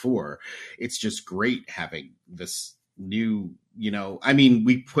times before, it's just great having this new,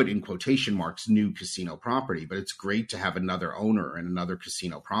 we put in quotation marks, new casino property, but it's great to have another owner and another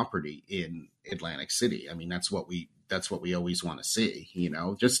casino property in Atlantic City. I mean, that's what we always want to see,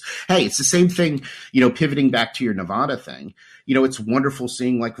 just, hey, it's the same thing, pivoting back to your Nevada thing. It's wonderful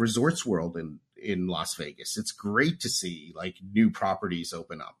seeing like Resorts World in Las Vegas. It's great to see like new properties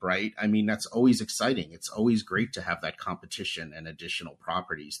open up, right? I mean, that's always exciting. It's always great to have that competition and additional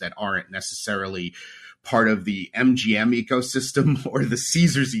properties that aren't necessarily part of the MGM ecosystem or the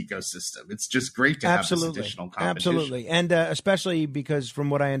Caesars ecosystem. It's just great to have this additional competition. Absolutely. And especially because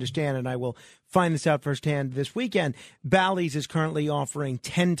from what I understand, and I will find this out firsthand this weekend, Bally's is currently offering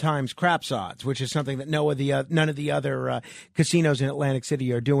 10 times craps odds, which is something that none of the other casinos in Atlantic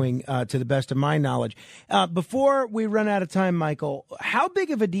City are doing, to the best of my knowledge. Before we run out of time, Michael, how big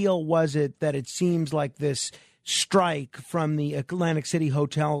of a deal was it that it seems like this strike from the Atlantic City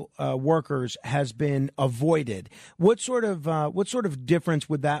hotel workers has been avoided? What sort of difference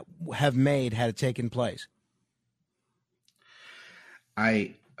would that have made had it taken place?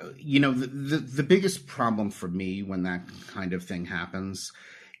 The biggest problem for me when that kind of thing happens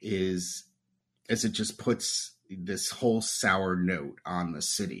is it just puts this whole sour note on the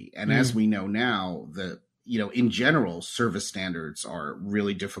city. And as we know now, in general, service standards are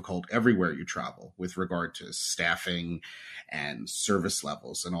really difficult everywhere you travel with regard to staffing and service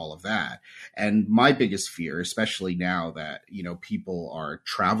levels and all of that. And my biggest fear, especially now that, people are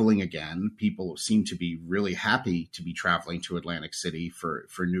traveling again, people seem to be really happy to be traveling to Atlantic City for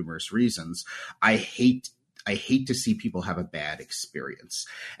numerous reasons. I hate to see people have a bad experience.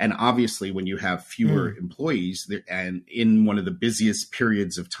 And obviously when you have fewer employees and in one of the busiest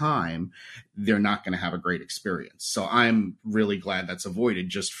periods of time, they're not going to have a great experience. So I'm really glad that's avoided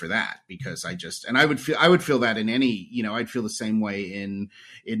just for that, because I would feel that in any, I'd feel the same way in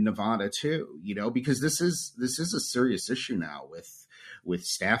Nevada too, because this is a serious issue now with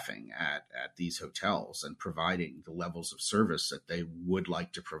staffing at these hotels and providing the levels of service that they would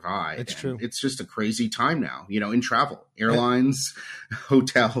like to provide. It's true. It's just a crazy time now, in travel, airlines,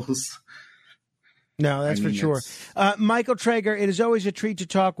 hotels. No, that's for sure. Michael Traeger, it is always a treat to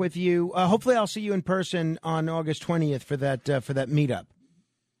talk with you. Hopefully I'll see you in person on August 20th for that meetup.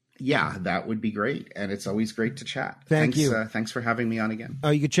 Yeah, that would be great. And it's always great to chat. Thanks you. Thanks for having me on again.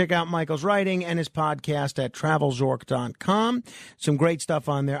 You can check out Michael's writing and his podcast at travelzork.com. Some great stuff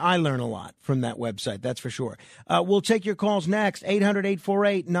on there. I learn a lot from that website, that's for sure. We'll take your calls next,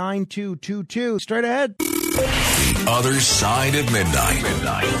 800-848-9222. Straight ahead. The Other Side of Midnight.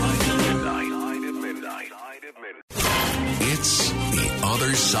 It's The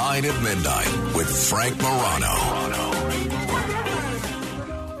Other Side of Midnight with Frank Morano.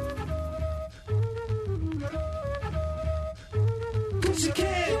 Cause you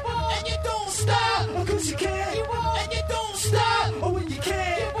can, and you don't stop. Cause you can, and you don't stop. Oh, when you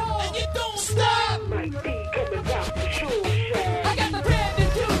can, and you don't stop. Might be coming out the show. I got the brand new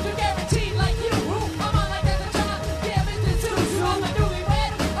dudes who guaranteed like you. I'm on like at the time. Yeah, Mr. Zeus. I'm a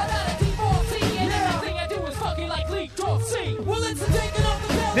newlywed. I'm not a divorcee. And everything I do is fucking like Lee Dorsey. Well, it's taking off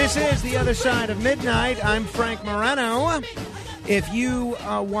the bell. This is The Other Side of Midnight. I'm Frank Morano. If you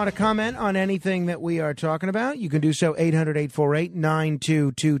want to comment on anything that we are talking about, you can do so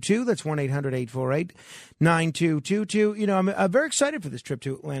 800-848-9222. That's 1-800-848-9222. I'm very excited for this trip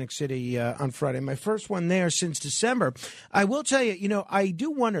to Atlantic City on Friday. My first one there since December. I will tell you, I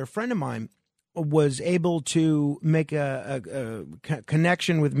do wonder, a friend of mine was able to make a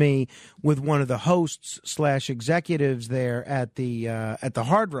connection with me with one of the hosts / executives there at the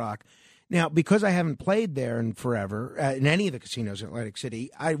Hard Rock. Now, because I haven't played there in forever, in any of the casinos in Atlantic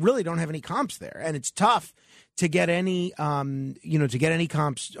City, I really don't have any comps there. And it's tough to get any,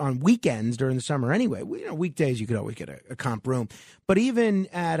 comps on weekends during the summer anyway. Weekdays you could always get a comp room. But even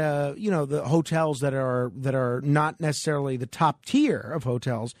at, the hotels that are not necessarily the top tier of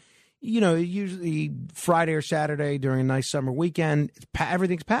hotels, usually Friday or Saturday during a nice summer weekend,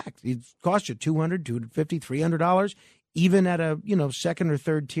 everything's packed. It costs you $200, $250, $300. Even at a, second or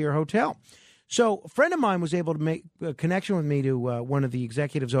third tier hotel. So a friend of mine was able to make a connection with me to one of the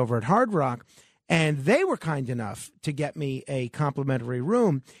executives over at Hard Rock, and they were kind enough to get me a complimentary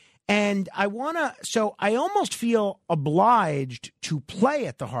room. And I almost feel obliged to play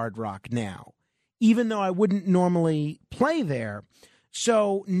at the Hard Rock now, even though I wouldn't normally play there.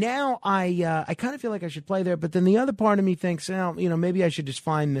 So now I kind of feel like I should play there. But then the other part of me thinks, maybe I should just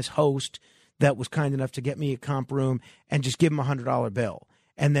find this host that was kind enough to get me a comp room and just give him $100 bill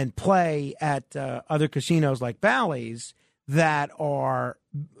and then play at other casinos like Bally's that are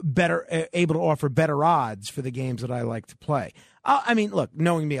able to offer better odds for the games that I like to play. Look,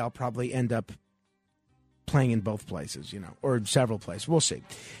 knowing me, I'll probably end up playing in both places, or several places. We'll see.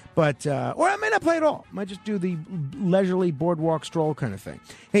 But, or I may not play at all. I might just do the leisurely boardwalk stroll kind of thing.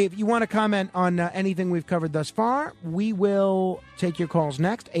 Hey, if you want to comment on anything we've covered thus far, we will take your calls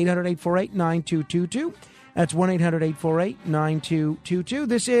next. 800-848-9222. That's 1-800-848-9222.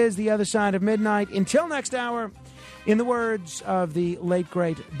 This is The Other Side of Midnight. Until next hour, in the words of the late,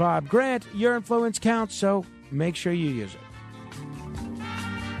 great Bob Grant, your influence counts, so make sure you use it.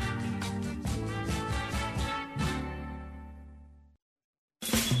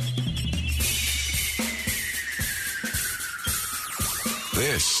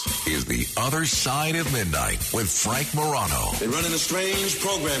 This is The Other Side of Midnight with Frank Morano. They're running a strange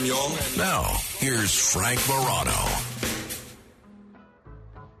program, y'all. Now, here's Frank Morano.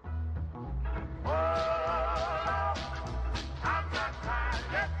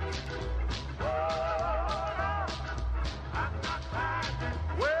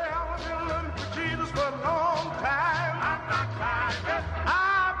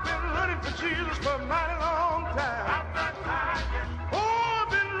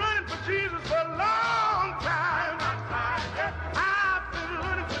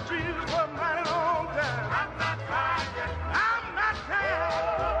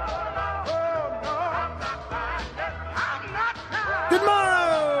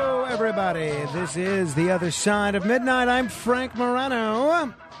 This is The Other Side of Midnight. I'm Frank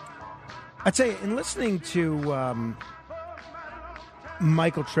Morano. I'd say, in listening to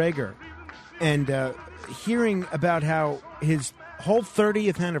Michael Traeger and hearing about how his whole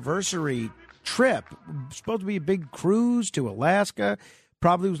 30th anniversary trip, supposed to be a big cruise to Alaska,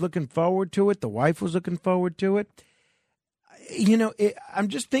 probably was looking forward to it. The wife was looking forward to it. You know, I'm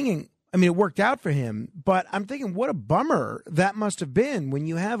just thinking, I mean, it worked out for him, but I'm thinking what a bummer that must have been when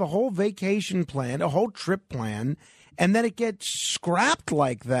you have a whole vacation plan, a whole trip plan, and then it gets scrapped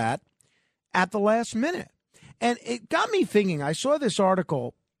like that at the last minute. And it got me thinking. I saw this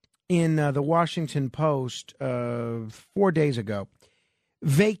article in the Washington Post 4 days ago.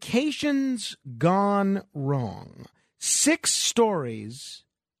 Vacations gone wrong. 6 stories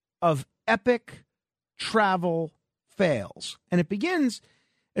of epic travel fails. And it begins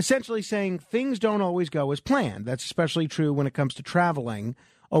essentially saying things don't always go as planned. That's especially true when it comes to traveling.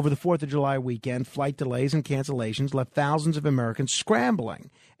 Over the 4th of July weekend, flight delays and cancellations left thousands of Americans scrambling.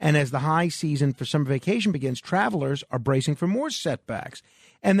 And as the high season for summer vacation begins, travelers are bracing for more setbacks.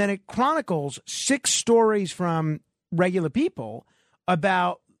 And then it chronicles 6 stories from regular people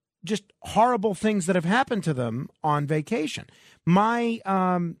about just horrible things that have happened to them on vacation. My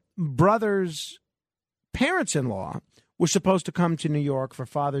brother's parents-in-law were supposed to come to New York for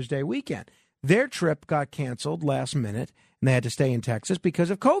Father's Day weekend. Their trip got canceled last minute, and they had to stay in Texas because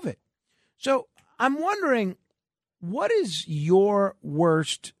of COVID. So I'm wondering, what is your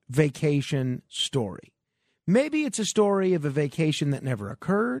worst vacation story? Maybe it's a story of a vacation that never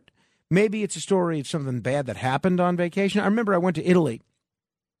occurred. Maybe it's a story of something bad that happened on vacation. I remember I went to Italy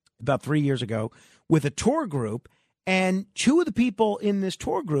about 3 years ago with a tour group, and 2 of the people in this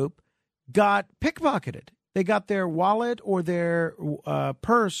tour group got pickpocketed. They got their wallet or their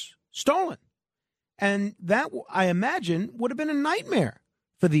purse stolen. And that, I imagine, would have been a nightmare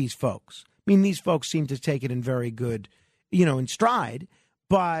for these folks. I mean, these folks seem to take it in very good, in stride.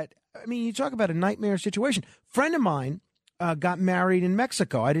 But, I mean, you talk about a nightmare situation. A friend of mine got married in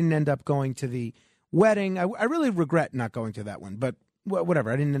Mexico. I didn't end up going to the wedding. I really regret not going to that one. But whatever.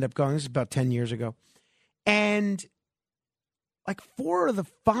 I didn't end up going. This is about 10 years ago. And like 4 of the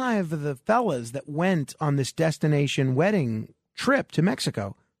 5 of the fellas that went on this destination wedding trip to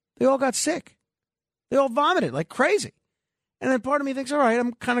Mexico, they all got sick. They all vomited like crazy. And then part of me thinks, all right,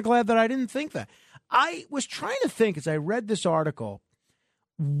 I'm kind of glad that I didn't think that. I was trying to think as I read this article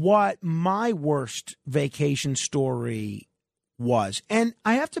what my worst vacation story was. And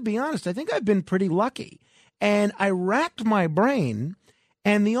I have to be honest, I think I've been pretty lucky. And I racked my brain,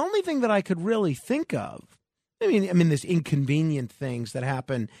 and the only thing that I could really think of, I mean, there's inconvenient things that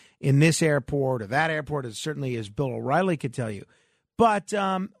happen in this airport or that airport, as certainly as Bill O'Reilly could tell you. But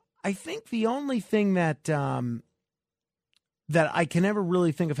I think the only thing that that I can ever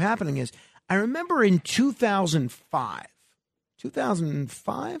really think of happening is I remember in 2005.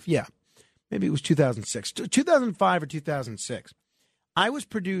 2005? Yeah. Maybe it was 2006. 2005 or 2006. I was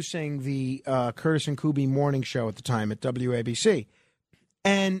producing the Curtis and Kuby morning show at the time at WABC.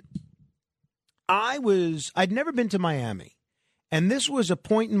 And I'd never been to Miami. And this was a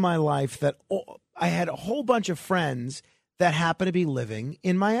point in my life that I had a whole bunch of friends that happened to be living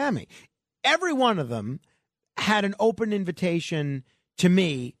in Miami. Every one of them had an open invitation to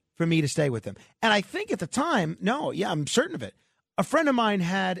me for me to stay with them. And I think at the time, I'm certain of it, a friend of mine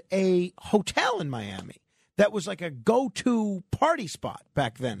had a hotel in Miami that was like a go-to party spot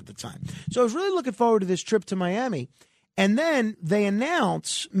back then at the time. So I was really looking forward to this trip to Miami. And then they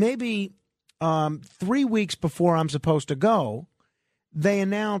announce maybe 3 weeks before I'm supposed to go they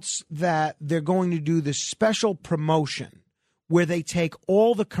announce that they're going to do this special promotion where they take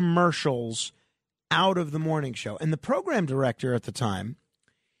all the commercials out of the morning show. And the program director at the time,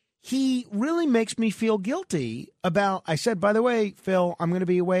 he really makes me feel guilty about, I said, by the way, Phil, I'm going to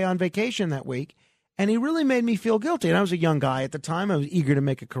be away on vacation that week. And he really made me feel guilty. And I was a young guy at the time. I was eager to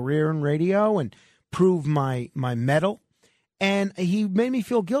make a career in radio and prove my mettle. And he made me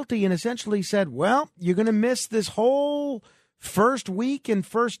feel guilty and essentially said, well, you're going to miss this whole first week and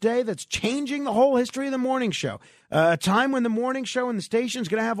first day that's changing the whole history of the morning show. A time when the morning show and the station's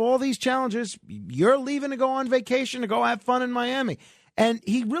going to have all these challenges. You're leaving to go on vacation to go have fun in Miami. And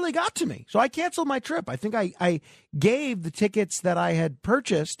he really got to me. So I canceled my trip. I think I gave the tickets that I had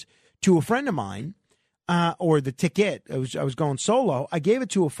purchased to a friend of mine, or the ticket. I was going solo. I gave it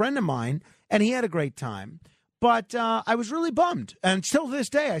to a friend of mine, and he had a great time. But I was really bummed. And still to this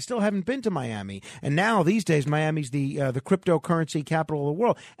day, I still haven't been to Miami. And now, these days, Miami's the cryptocurrency capital of the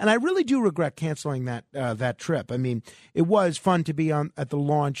world. And I really do regret canceling that trip. I mean, it was fun to be at the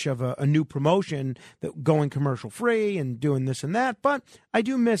launch of a new promotion, that going commercial-free and doing this and that. But I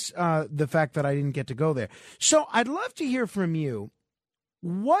do miss the fact that I didn't get to go there. So I'd love to hear from you.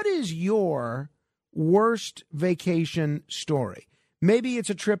 What is your worst vacation story? Maybe it's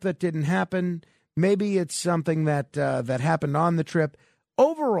a trip that didn't happen. Maybe it's something that happened on the trip.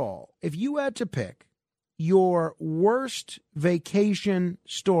 Overall, if you had to pick your worst vacation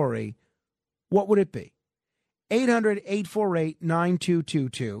story, what would it be?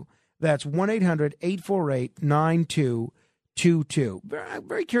 800-848-9222. That's 1-800-848-9222. I'm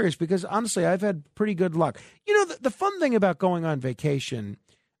very curious because, honestly, I've had pretty good luck. You know, the fun thing about going on vacation,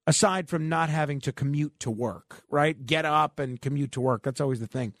 aside from not having to commute to work, right? Get up and commute to work. That's always the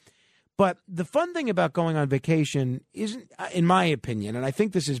thing. But the fun thing about going on vacation isn't, in my opinion, and I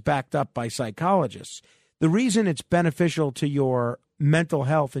think this is backed up by psychologists, the reason it's beneficial to your mental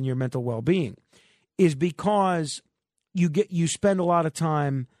health and your mental well-being is because you spend a lot of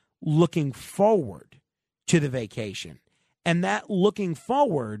time looking forward to the vacation. And that looking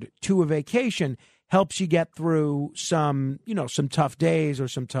forward to a vacation helps you get through some tough days or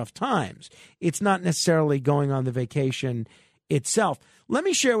some tough times. It's not necessarily going on the vacation itself. Let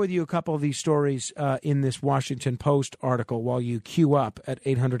me share with you a couple of these stories in this Washington Post article while you queue up at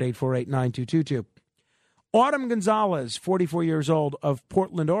 800-848-9222. Autumn Gonzalez, 44 years old, of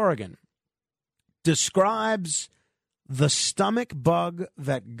Portland, Oregon, describes the stomach bug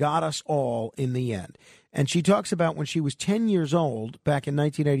that got us all in the end. And she talks about when she was 10 years old, back in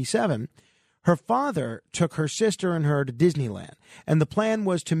 1987, her father took her sister and her to Disneyland, and the plan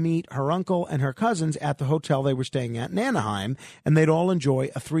was to meet her uncle and her cousins at the hotel they were staying at in Anaheim, and they'd all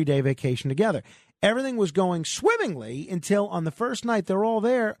enjoy a 3-day vacation together. Everything was going swimmingly until on the first night they're all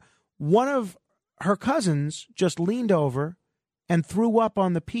there, one of her cousins just leaned over and threw up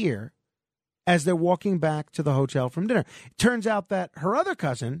on the pier as they're walking back to the hotel from dinner. It turns out that her other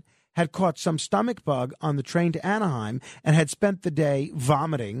cousin had caught some stomach bug on the train to Anaheim and had spent the day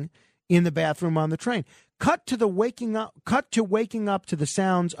vomiting in the bathroom on the train. Cut to waking up to the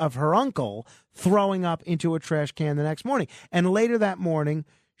sounds of her uncle throwing up into a trash can the next morning. And later that morning,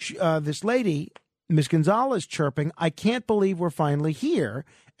 this lady, Miss Gonzalez, chirping, "I can't believe we're finally here,"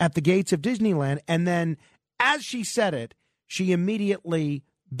 at the gates of Disneyland. And then, as she said it, she immediately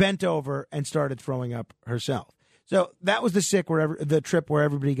bent over and started throwing up herself. So that was the trip where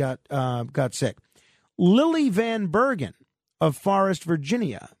everybody got sick. Lily Van Bergen of Forest,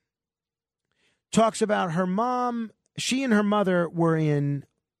 Virginia, talks about her mom. She and her mother were in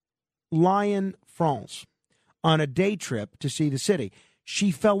Lyon, France, on a day trip to see the city.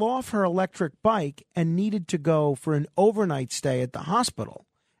 She fell off her electric bike and needed to go for an overnight stay at the hospital.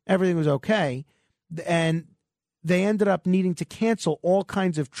 Everything was okay, and they ended up needing to cancel all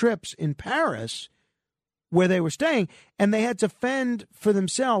kinds of trips in Paris where they were staying, and they had to fend for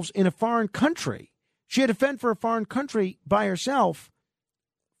themselves in a foreign country. She had to fend for a foreign country by herself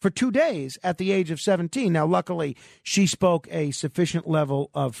for 2 days at the age of 17. Now, luckily, she spoke a sufficient level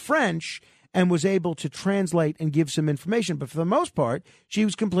of French and was able to translate and give some information. But for the most part, she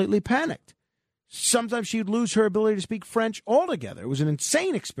was completely panicked. Sometimes she would lose her ability to speak French altogether. It was an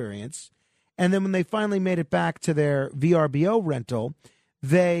insane experience. And then when they finally made it back to their VRBO rental,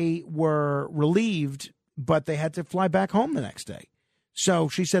 they were relieved, but they had to fly back home the next day. So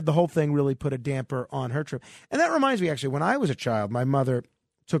she said the whole thing really put a damper on her trip. And that reminds me, actually, when I was a child, my mother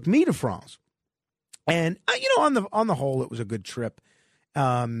took me to France. And, on the whole, it was a good trip.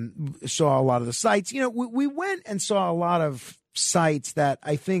 Saw a lot of the sights. We went and saw a lot of sights that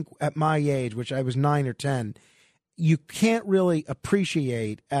I think at my age, which I was 9 or 10, you can't really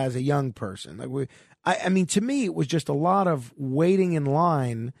appreciate as a young person. Like I mean, to me, it was just a lot of waiting in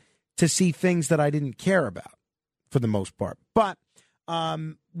line to see things that I didn't care about for the most part. But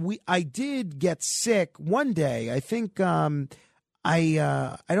I did get sick one day. I think I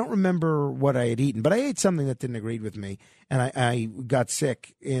don't remember what I had eaten, but I ate something that didn't agree with me, and I got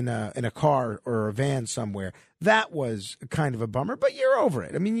sick in a car or a van somewhere. That was kind of a bummer, but you're over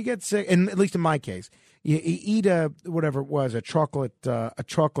it. I mean, you get sick, and at least in my case, you eat whatever it was, a chocolate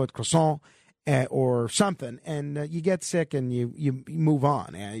croissant. Or something, and you get sick and you move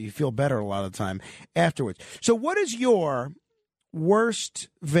on. You feel better a lot of the time afterwards. So what is your worst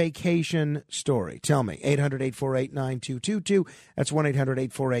vacation story? Tell me. 800-848-9222. That's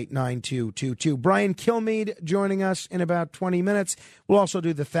 1-800-848-9222. Brian Kilmeade joining us in about 20 minutes. We'll also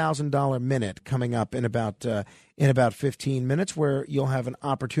do the $1,000 minute coming up in about 15 minutes, where you'll have an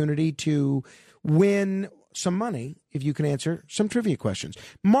opportunity to win some money if you can answer some trivia questions.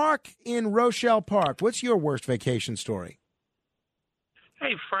 Mark in Rochelle Park, what's your worst vacation story?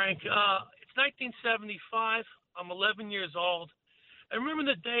 Hey, Frank. It's 1975. I'm 11 years old. I remember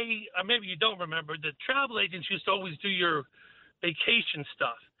the day, or maybe you don't remember, the travel agents used to always do your vacation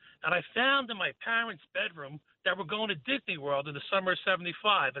stuff. And I found in my parents' bedroom that we're going to Disney World in the summer of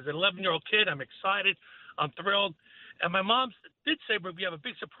 75. As an 11-year-old kid, I'm excited. I'm thrilled. And my mom did say, we have a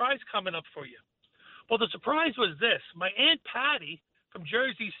big surprise coming up for you. Well, the surprise was this. My Aunt Patty from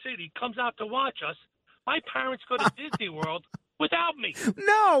Jersey City comes out to watch us. My parents go to Disney World without me.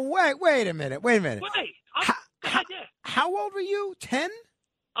 No, wait a minute. Wait. How old were you? 10?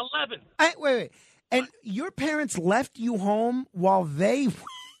 11. Wait. And your parents left you home while they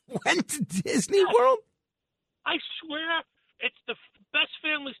went to Disney World? I swear it's the best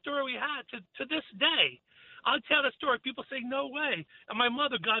family story we had to this day. I'll tell the story. People say, no way. And my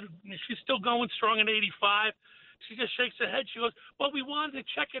mother, she's still going strong in 85. She just shakes her head. She goes, well, we wanted to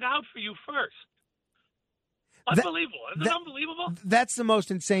check it out for you first. Unbelievable. Isn't it unbelievable? That's the most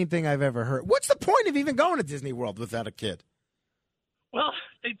insane thing I've ever heard. What's the point of even going to Disney World without a kid? Well,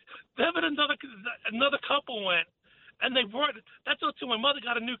 them and another couple went, and they brought it. That's all too. My mother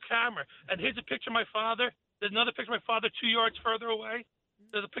got a new camera, and here's a picture of my father. There's another picture of my father 2 yards further away.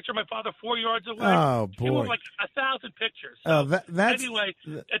 There's a picture of my father 4 yards away. Oh, boy. She moved like 1,000 pictures. So, anyway,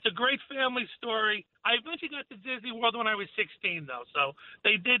 it's a great family story. I eventually got to Disney World when I was 16, though, so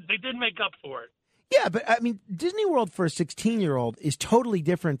they did make up for it. Yeah, but, I mean, Disney World for a 16-year-old is totally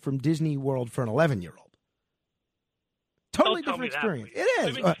different from Disney World for an 11-year-old. Totally different experience. It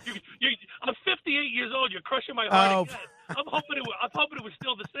is. I mean, I'm 58 years old. You're crushing my heart again. I'm hoping it was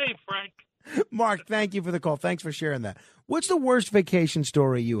still the same, Frank. Mark, thank you for the call. Thanks for sharing that. What's the worst vacation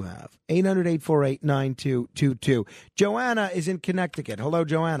story you have? 800-848-9222. Joanna is in Connecticut. Hello,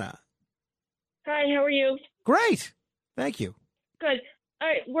 Joanna. Hi, how are you? Great. Thank you. Good. All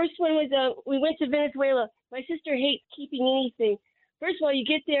right, worst one was we went to Venezuela. My sister hates keeping anything. First of all, you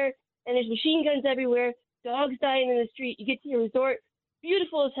get there, and there's machine guns everywhere, dogs dying in the street. You get to your resort,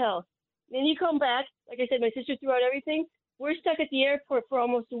 beautiful as hell. Then you come back. Like I said, my sister threw out everything. We're stuck at the airport for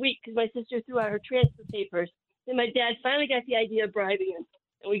almost a week because my sister threw out her transfer papers. Then my dad finally got the idea of bribing him,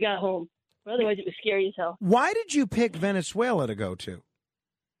 and we got home. But otherwise, it was scary as hell. Why did you pick Venezuela to go to?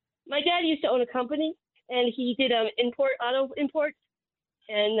 My dad used to own a company, and he did auto imports,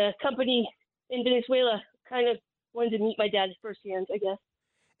 and the company in Venezuela kind of wanted to meet my dad firsthand, I guess.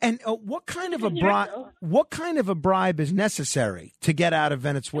 And what kind of a bribe is necessary to get out of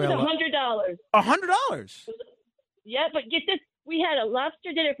Venezuela? $100. $100? Yeah, but get this. We had a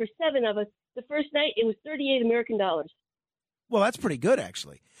lobster dinner for 7 of us. The first night, it was $38 American. Well, that's pretty good,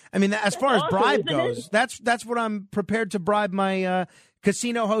 actually. I mean, as far as bribe goes, that's what I'm prepared to bribe my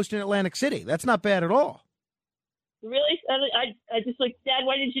casino host in Atlantic City. That's not bad at all. Really? I just like, Dad,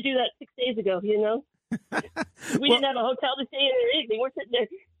 why didn't you do that 6 days ago, you know? We didn't have a hotel to stay in or anything. We're sitting there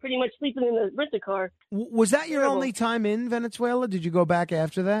pretty much sleeping in the rent-a-car. Was that your only time in Venezuela? Did you go back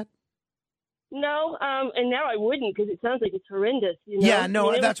after that? No, and now I wouldn't because it sounds like it's horrendous. You know? Yeah,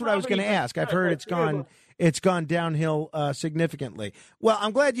 no, that's what I was going to ask. I've heard it's gone downhill significantly. Well,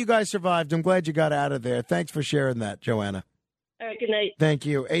 I'm glad you guys survived. I'm glad you got out of there. Thanks for sharing that, Joanna. All right, good night. Thank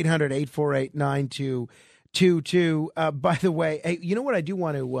you. 800-848-9222. By the way, hey, you know what I do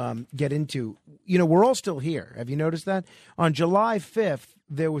want to get into? You know, we're all still here. Have you noticed that? On July 5th,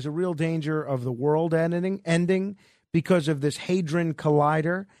 there was a real danger of the world ending because of this Hadron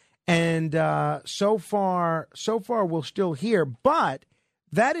Collider. And so far, we're still here. But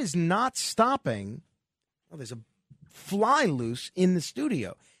that is not stopping. Oh, there's a fly loose in the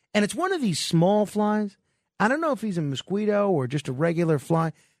studio. And it's one of these small flies. I don't know if he's a mosquito or just a regular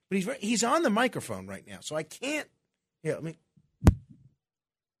fly. But he's on the microphone right now. So I can't Yeah, I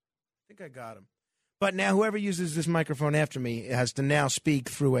think I got him. But now whoever uses this microphone after me has to now speak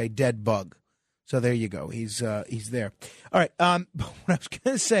through a dead bug. So there you go. He's there. All right. What I was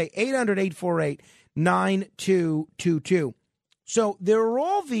going to say, 800-848-9222. So there are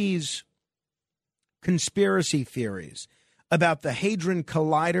all these conspiracy theories about the Hadron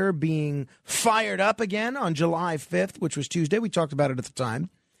Collider being fired up again on July 5th, which was Tuesday. We talked about it at the time.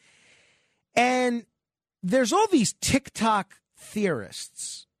 And there's all these TikTok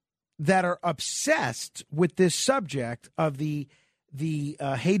theorists that are obsessed with this subject of the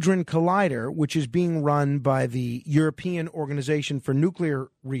Hadron Collider, which is being run by the European Organization for Nuclear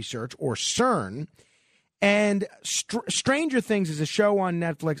Research, or CERN. And Stranger Things is a show on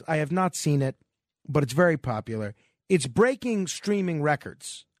Netflix. I have not seen it, but it's very popular. It's breaking streaming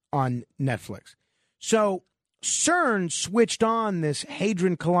records on Netflix. So CERN switched on this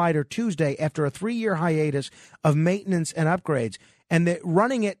Hadron Collider Tuesday after a 3-year hiatus of maintenance and upgrades. And they're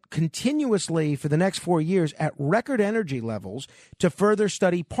running it continuously for the next 4 years at record energy levels to further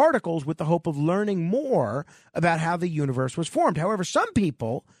study particles with the hope of learning more about how the universe was formed. However, some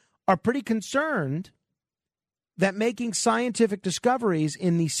people are pretty concerned that making scientific discoveries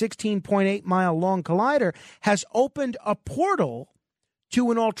in the 16.8-mile-long collider has opened a portal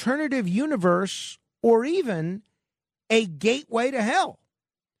to an alternative universe or even a gateway to hell.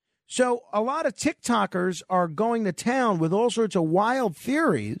 So a lot of TikTokers are going to town with all sorts of wild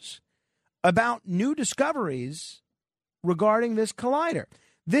theories about new discoveries regarding this collider.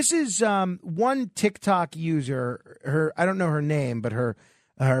 This is one TikTok user, I don't know her name, but her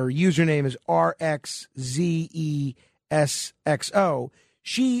username is RXZESXO.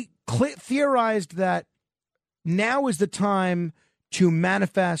 She theorized that now is the time to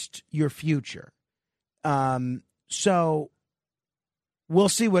manifest your future. So we'll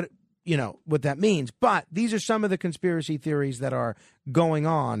see what that means. But these are some of the conspiracy theories that are going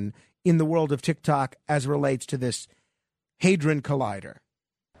on in the world of TikTok as relates to this Hadron Collider.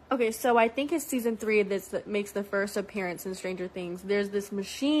 Okay, so I think it's season 3 that makes the first appearance in Stranger Things. There's this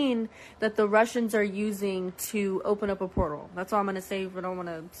machine that the Russians are using to open up a portal. That's all I'm going to say. I don't want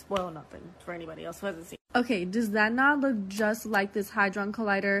to spoil nothing for anybody else who hasn't seen it. Okay, does that not look just like this Hadron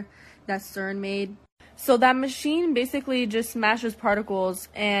Collider that CERN made? So that machine basically just smashes particles,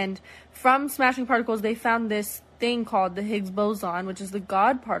 and from smashing particles, they found this thing called the Higgs boson, which is the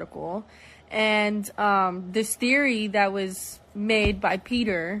God particle. And this theory that was made by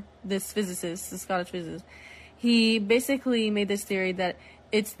Peter, this physicist, the Scottish physicist, he basically made this theory that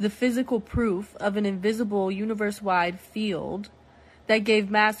it's the physical proof of an invisible universe-wide field that gave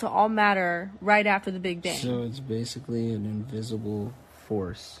mass to all matter right after the Big Bang. So it's basically an invisible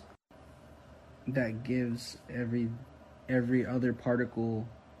force that gives every other particle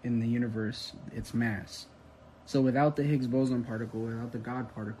in the universe its mass. So without the Higgs boson particle, without the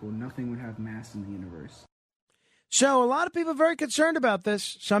God particle, nothing would have mass in the universe. So a lot of people are very concerned about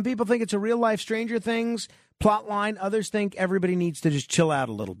this. Some people think it's a real-life Stranger Things plot line. Others think everybody needs to just chill out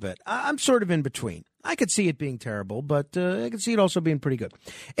a little bit. I'm sort of in between. I could see it being terrible, but I could see it also being pretty good.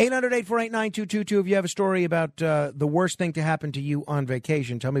 800-848-9222. If you have a story about the worst thing to happen to you on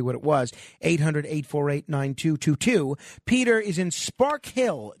vacation, tell me what it was. 800-848-9222. Peter is in Spark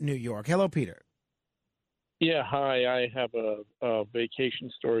Hill, New York. Hello, Peter. Yeah, hi. I have a vacation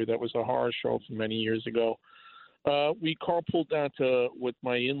story that was a horror show from many years ago. We carpooled with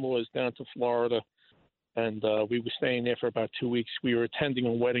my in-laws down to Florida, and we were staying there for about 2 weeks. We were attending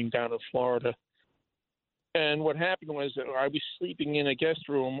a wedding down in Florida. And what happened was that I was sleeping in a guest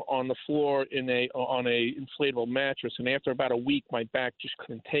room on the floor on a inflatable mattress, and after about a week, my back just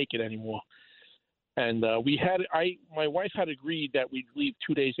couldn't take it anymore. And my wife had agreed that we'd leave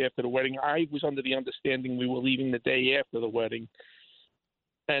 2 days after the wedding. I was under the understanding we were leaving the day after the wedding.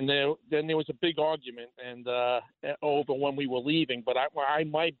 And then there was a big argument over when we were leaving. But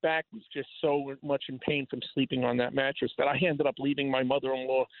my back was just so much in pain from sleeping on that mattress that I ended up leaving my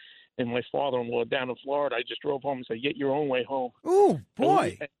mother-in-law and my father-in-law down in Florida. I just drove home and said, "Get your own way home." Ooh,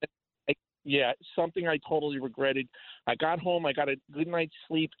 boy. Yeah, something I totally regretted. I got home, I got a good night's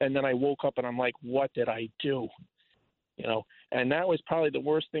sleep, and then I woke up and I'm like, what did I do? And that was probably the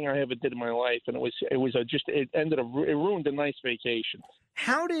worst thing I ever did in my life. And it ruined a nice vacation.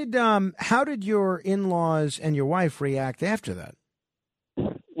 How did your in-laws and your wife react after that?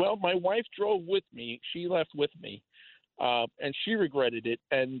 Well, my wife drove with me. She left with me, and she regretted it.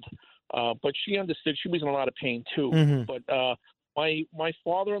 But she understood. She was in a lot of pain too. Mm-hmm. But my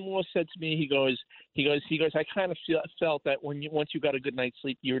father-in-law said to me, he goes, I kind of felt that once you got a good night's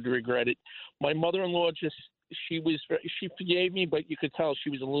sleep, you would regret it. My mother-in-law she forgave me, but you could tell she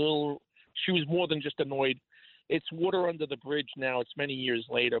was more than just annoyed. it's water under the bridge now. It's many years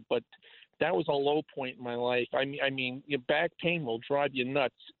later, but that was a low point in my life. I mean, your back pain will drive you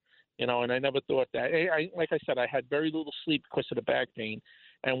nuts, and I never thought that. Like I said, I had very little sleep because of the back pain.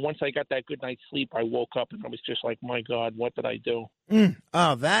 And once I got that good night's sleep, I woke up and I was just like, my God, what did I do?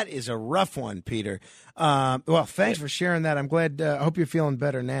 Oh, that is a rough one, Peter. Well, thanks for sharing that. I'm glad. I hope you're feeling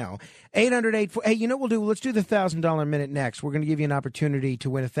better now. 800-8. Hey, you know what we'll do? Let's do the $1,000 minute next. We're going to give you an opportunity to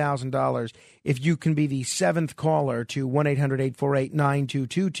win $1,000 if you can be the seventh caller to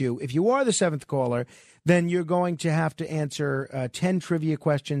 1-800-848-9222. If you are the seventh caller, then you're going to have to answer 10 trivia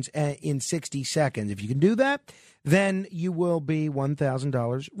questions in 60 seconds. If you can do that, then you will be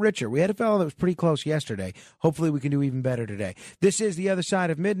 $1,000 richer. We had a fellow that was pretty close yesterday. Hopefully we can do even better today. This is The Other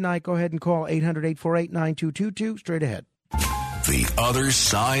Side of Midnight. Go ahead and call 800-848-9222. Straight ahead. The Other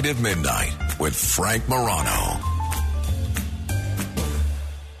Side of Midnight with Frank Morano.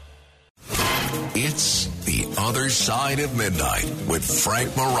 It's The Other Side of Midnight with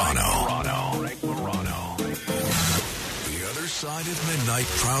Frank Morano. The Other Side of Midnight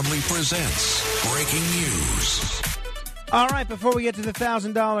proudly presents breaking news. All right, before we get to the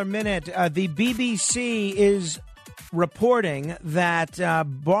 $1,000 minute, the BBC is reporting that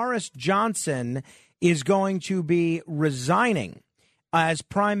Boris Johnson is going to be resigning as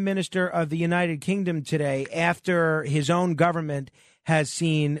Prime Minister of the United Kingdom today after his own government has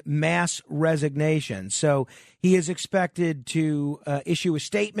seen mass resignation. So he is expected to issue a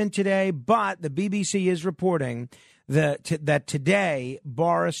statement today, but the BBC is reporting that today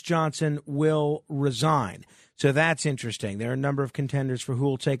Boris Johnson will resign. So that's interesting. There are a number of contenders for who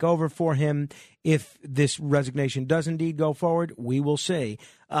will take over for him. If this resignation does indeed go forward, we will see.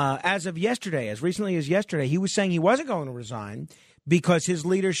 As of yesterday, as recently as yesterday, he was saying he wasn't going to resign because his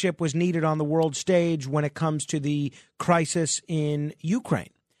leadership was needed on the world stage when it comes to the crisis in Ukraine.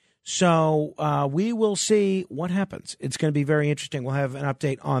 So we will see what happens. It's going to be very interesting. We'll have an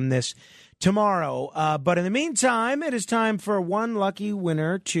update on this tomorrow. But in the meantime, it is time for one lucky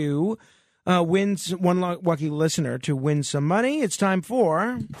winner to one lucky listener to win some money. It's time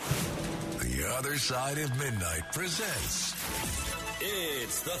for The Other Side of Midnight presents.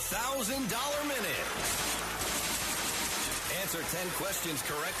 It's the $1,000 minute. Answer 10 questions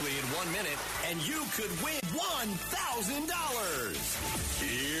correctly in 1 minute, and you could win $1,000.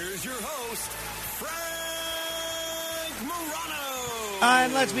 Here's your host, Frank Morano.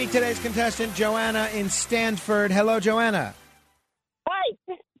 And let's meet today's contestant, Joanna in Stanford. Hello, Joanna. Hi.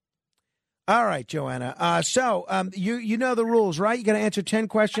 All right, Joanna. So you know the rules, right? You got to answer 10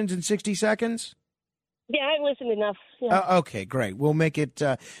 questions in 60 seconds? Yeah, I've listened enough. Yeah. Okay, great. We'll make it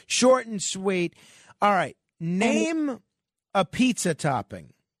short and sweet. All right. Name a pizza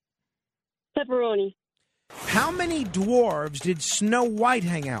topping. Pepperoni. How many dwarves did Snow White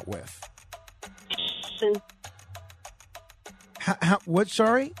hang out with? 7. What,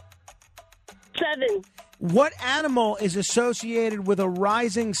 sorry? 7. What animal is associated with a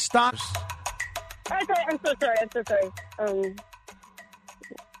rising star? I'm so sorry.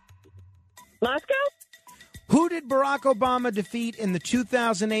 Moscow? Who did Barack Obama defeat in the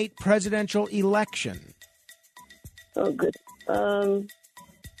 2008 presidential election? Oh, good.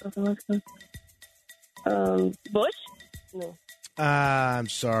 Bush? No. I'm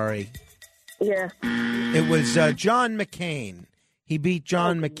sorry. Yeah. It was John McCain. He beat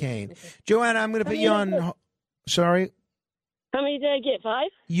John McCain. Joanna, I'm going to put you on. Sorry. How many did I get? 5?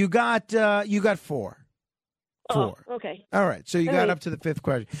 You got 4. 4. Oh, okay. All right. So you got up to the 5th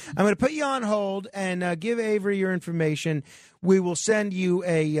question. I'm going to put you on hold and give Avery your information. We will send you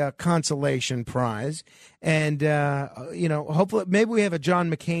a consolation prize. And, hopefully, maybe we have a John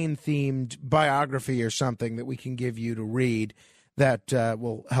McCain themed biography or something that we can give you to read that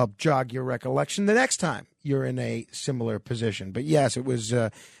will help jog your recollection the next time you're in a similar position. But yes, it was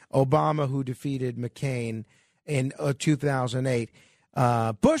Obama who defeated McCain in 2008.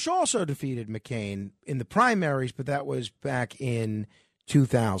 Bush also defeated McCain in the primaries, but that was back in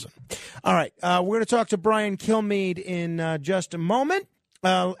 2000. All right, we're going to talk to Brian Kilmeade in just a moment.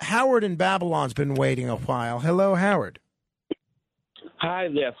 Howard in Babylon's been waiting a while. Hello, Howard. Hi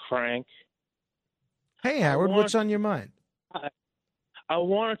there, Frank. Hey, Howard, what's on your mind? I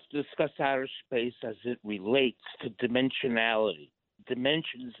wanted to discuss outer space as it relates to dimensionality,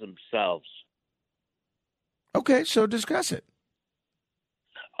 dimensions themselves. Okay, so discuss it.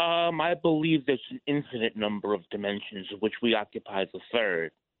 I believe there's an infinite number of dimensions, of which we occupy the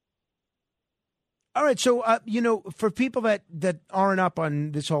third. All right, so, for people that aren't up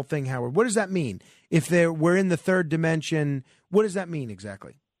on this whole thing, Howard, what does that mean? If we're in the third dimension, what does that mean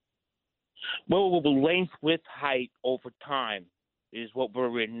exactly? Well, the length, width, height over time is what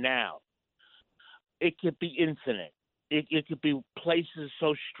we're in now. it could be infinite. It could be places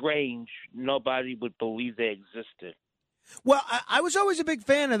so strange nobody would believe they existed. Well, I was always a big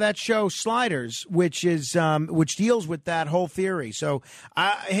fan of that show Sliders, which deals with that whole theory. So,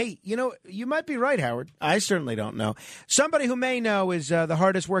 hey, you might be right, Howard. I certainly don't know. Somebody who may know is the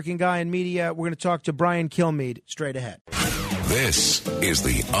hardest working guy in media. We're going to talk to Brian Kilmeade straight ahead. This is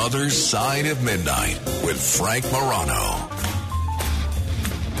The Other Side of Midnight with Frank Morano.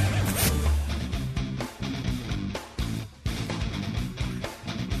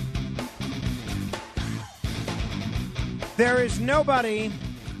 There is nobody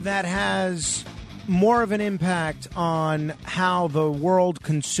that has more of an impact on how the world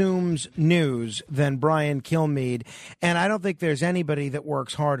consumes news than Brian Kilmeade, and I don't think there's anybody that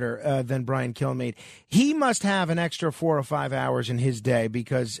works harder than Brian Kilmeade. He must have an extra 4 or 5 hours in his day,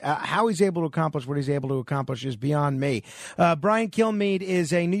 because how he's able to accomplish what he's able to accomplish is beyond me. Brian Kilmeade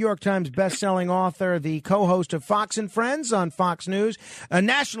is a New York Times best-selling author, the co-host of Fox and Friends on Fox News, a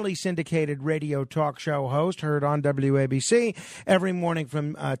nationally syndicated radio talk show host heard on WABC every morning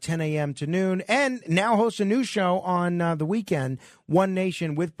from 10 a.m. to noon, and now hosts a new show on the weekend, One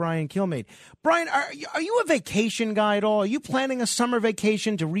Nation with Brian Kilmeade. Brian, are you a vacation guy at all? Are you planning a summer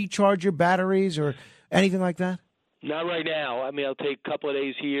vacation to recharge your batteries or anything like that? Not right now. I mean, I'll take a couple of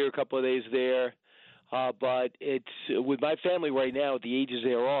days here, a couple of days there. But it's with my family right now at the ages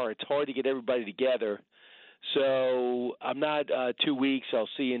they are, it's hard to get everybody together. So I'm not 2 weeks. I'll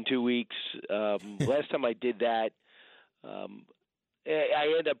see you in 2 weeks. Last time I did that,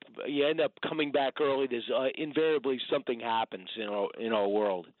 you end up coming back early. There's invariably something happens in our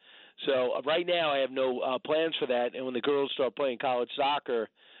world. So right now I have no plans for that. And when the girls start playing college soccer,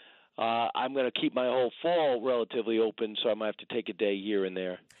 I'm going to keep my whole fall relatively open. So I might have to take a day here and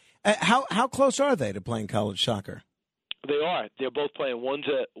there. How close are they to playing college soccer? They are. They're both playing. One's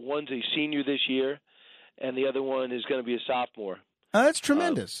a senior this year, and the other one is going to be a sophomore. That's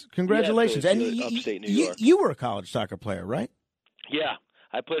tremendous. Congratulations. Yeah, and upstate New York. You were a college soccer player, right? Yeah,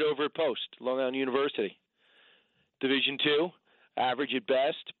 I played over at Post, Long Island University. Division II, average at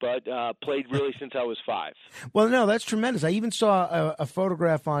best, but played really since I was 5. Well, no, that's tremendous. I even saw a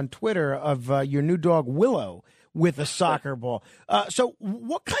photograph on Twitter of your new dog, Willow, with a soccer ball. So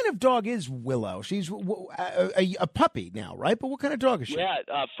what kind of dog is Willow? She's a puppy now, right? But what kind of dog is she? Yeah,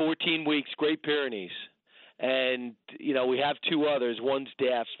 14 weeks, Great Pyrenees. And, we have 2 others. One's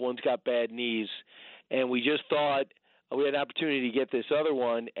deaf, one's got bad knees. And we just thought we had an opportunity to get this other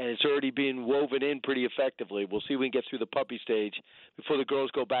one, and it's already being woven in pretty effectively. We'll see if we can get through the puppy stage before the girls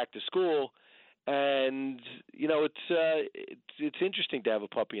go back to school. And, it's interesting to have a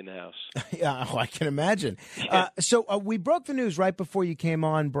puppy in the house. Yeah, I can imagine. So we broke the news right before you came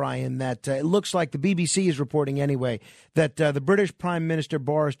on, Brian, that it looks like the BBC is reporting anyway that the British Prime Minister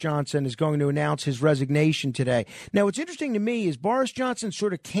Boris Johnson is going to announce his resignation today. Now, what's interesting to me is Boris Johnson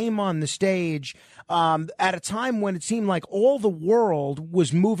sort of came on the stage at a time when it seemed like all the world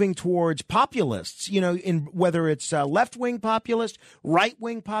was moving towards populists, in whether it's left-wing populist,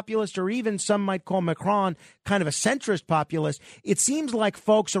 right-wing populist, or even some might call Macron kind of a centrist populist. It seems like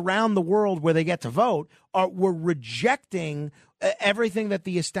folks around the world where they get to vote were rejecting everything that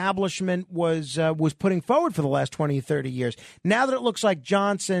the establishment was putting forward for the last 20, 30 years. Now that it looks like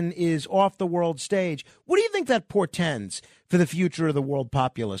Johnson is off the world stage, what do you think that portends for the future of the world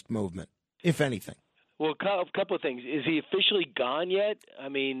populist movement, if anything? Well, a couple of things. Is he officially gone yet? I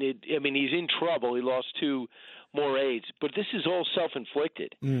mean, he's in trouble. He lost 2 more aides, but this is all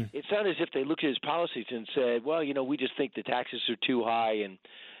self-inflicted. It's not as if they looked at his policies and said, well, we just think the taxes are too high and,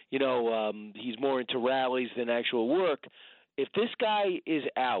 he's more into rallies than actual work. If this guy is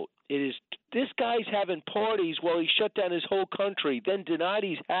out, this guy's having parties while he shut down his whole country, then denied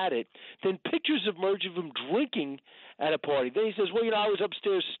he's had it, then pictures emerge of him drinking at a party. Then he says, well, I was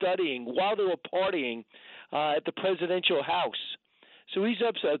upstairs studying while they were partying at the presidential house. So he's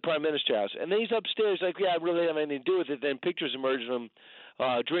up at the Prime Minister's house, and then he's upstairs like, yeah, I really don't have anything to do with it. Then pictures emerge of him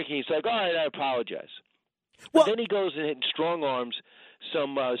drinking. He's like, all right, I apologize. Well, then he goes and strong arms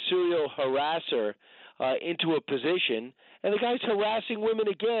some serial harasser into a position, and the guy's harassing women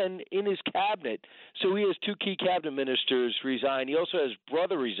again in his cabinet. So he has 2 key cabinet ministers resign. He also has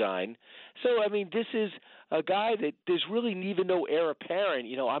brother resign. So, this is a guy that there's really even no heir apparent.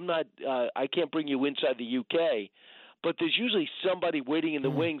 I can't bring you inside the UK. But there's usually somebody waiting in the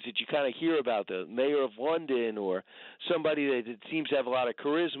wings that you kind of hear about, the mayor of London or somebody that seems to have a lot of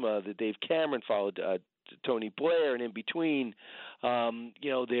charisma. That Dave Cameron followed Tony Blair, and in between,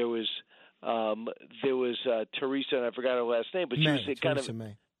 there was Theresa, and I forgot her last name, but she was kind of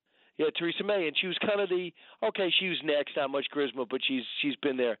May. Yeah, Theresa May, and she was kind of she was next, not much charisma, but she's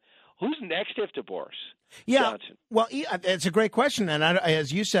been there Who's next after Boris Johnson? Well, it's a great question, and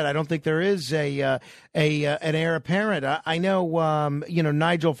as you said, I don't think there is an heir apparent. I know,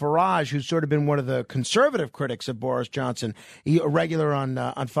 Nigel Farage, who's sort of been one of the conservative critics of Boris Johnson, a regular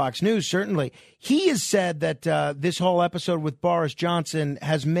on Fox News, certainly. He has said that this whole episode with Boris Johnson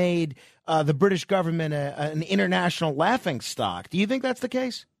has made the British government an international laughingstock. Do you think that's the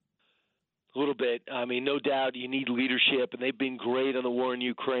case? A little bit. I mean, no doubt you need leadership, and they've been great on the war in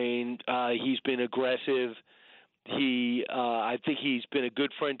Ukraine. He's been aggressive. I think he's been a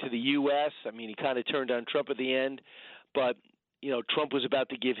good friend to the U.S. I mean, he kind of turned on Trump at the end, but, Trump was about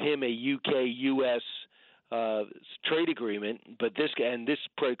to give him a UK-U.S. Trade agreement, but this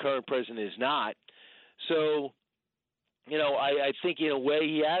current president is not. So, I think in a way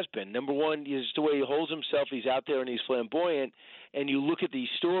he has been. Number one is the way he holds himself. He's out there and he's flamboyant. And you look at these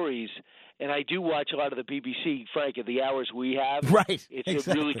stories, and I do watch a lot of the BBC, Frank, at the hours we have. Right. It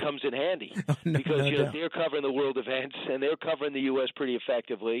really comes in handy because they're covering the world events and they're covering the U.S. pretty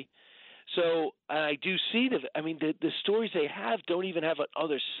effectively. So I do see the stories they have don't even have an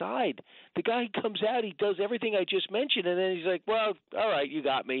other side. The guy comes out, he does everything I just mentioned, and then he's like, well, all right, you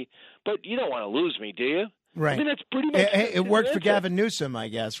got me, but you don't want to lose me, do you? Right. I mean, that's pretty much it worked for Gavin Newsom, I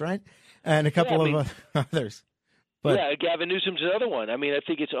guess, right? And a couple of others. But, yeah, Gavin Newsom's another one. I mean, I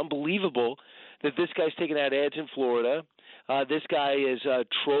think it's unbelievable that this guy's taking out ads in Florida. This guy is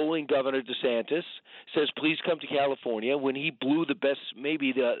trolling Governor DeSantis, says, please come to California, when he blew the best,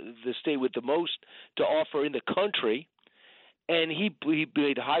 maybe the state with the most to offer in the country. And he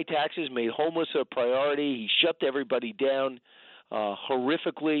made high taxes, made homeless a priority. He shut everybody down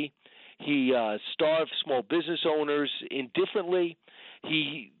horrifically. He starved small business owners indifferently.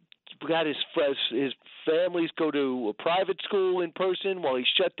 He got his families go to a private school in person while he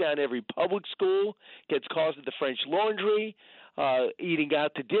shut down every public school, gets calls at the French Laundry, eating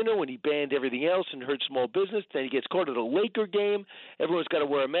out to dinner when he banned everything else and hurt small business. Then he gets caught at a Laker game. Everyone's got to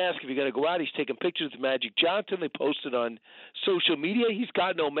wear a mask if you're going to go out. He's taking pictures of Magic Johnson. They posted on social media. He's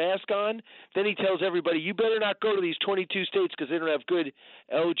got no mask on. Then he tells everybody, you better not go to these 22 states because they don't have good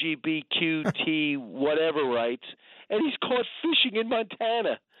LGBTQT whatever rights. And he's caught fishing in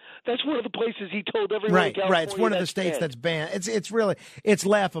Montana. That's one of the places he told everyone in California. Right. It's one of the states that's banned. It's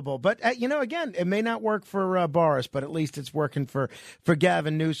laughable. But, again, it may not work for Boris, but at least it's working for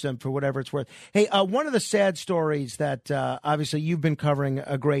Gavin Newsom for whatever it's worth. Hey, one of the sad stories that obviously you've been covering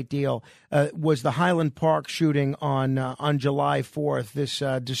a great deal was the Highland Park shooting on July 4th. This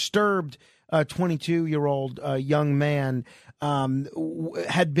disturbed 22-year-old young man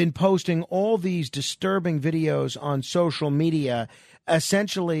had been posting all these disturbing videos on social media,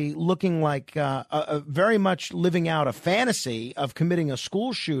 essentially looking like very much living out a fantasy of committing a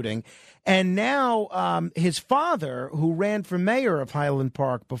school shooting. And now his father, who ran for mayor of Highland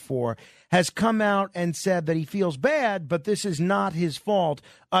Park before, has come out and said that he feels bad, but this is not his fault.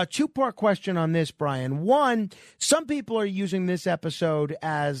 Two-part question on this, Brian. One, some people are using this episode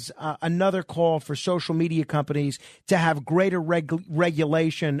as another call for social media companies to have greater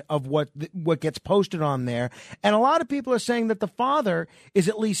regulation of what gets posted on there. And a lot of people are saying that the father is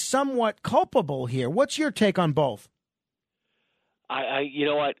at least somewhat culpable here. What's your take on both? You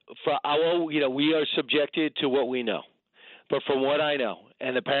know what? We are subjected to what we know. But from what I know,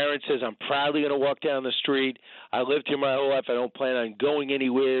 and the parent says, I'm proudly going to walk down the street. I lived here my whole life. I don't plan on going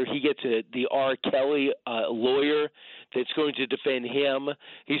anywhere. He gets the R. Kelly lawyer that's going to defend him.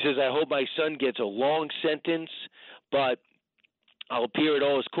 He says, I hope my son gets a long sentence, but I'll appear at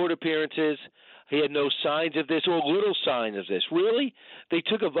all his court appearances. He had no signs of this or little signs of this. Really? They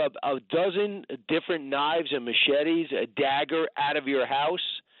took a dozen different knives and machetes, a dagger out of your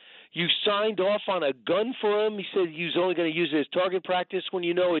house. You signed off on a gun for him. He said he was only going to use it as target practice when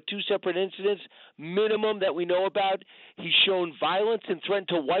you know at two separate incidents, minimum that we know about. He's shown violence and threatened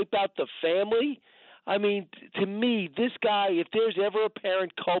to wipe out the family. I mean, to me, this guy, if there's ever a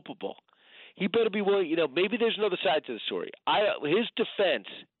parent culpable, he better be willing, maybe there's another side to the story. His defense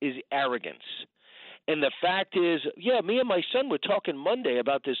is arrogance. And the fact is, me and my son were talking Monday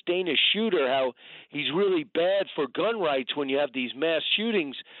about this Danish shooter, how he's really bad for gun rights when you have these mass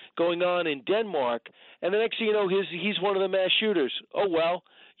shootings going on in Denmark. And the next thing you know, he's one of the mass shooters. Oh, well,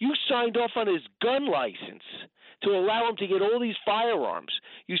 you signed off on his gun license to allow him to get all these firearms.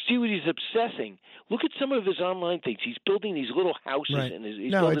 You see what he's obsessing. Look at some of his online things. He's building these little houses. Right. And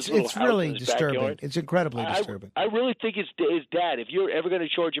it's really disturbing. Backyard. It's incredibly disturbing. I really think his dad, if you're ever going to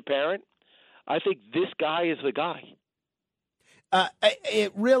charge a parent, I think this guy is the guy.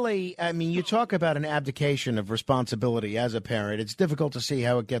 It really, I mean, you talk about an abdication of responsibility as a parent. It's difficult to see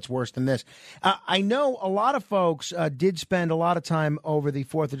how it gets worse than this. I know a lot of folks did spend a lot of time over the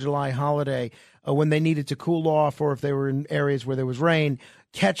 4th of July holiday when they needed to cool off, or if they were in areas where there was rain,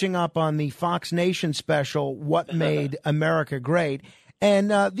 catching up on the Fox Nation special, What Made America Great.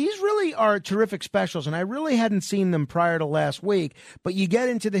 And these really are terrific specials, and I really hadn't seen them prior to last week. But you get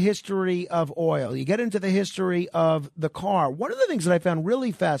into the history of oil. You get into the history of the car. One of the things that I found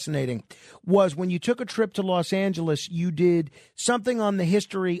really fascinating was when you took a trip to Los Angeles, you did something on the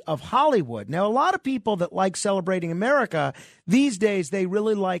history of Hollywood. Now, a lot of people that like celebrating America, these days they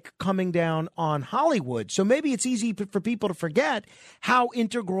really like coming down on Hollywood. So maybe it's easy for people to forget how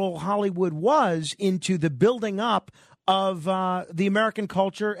integral Hollywood was into the building up of the American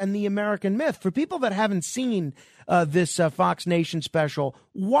culture and the American myth. For people that haven't seen this Fox Nation special,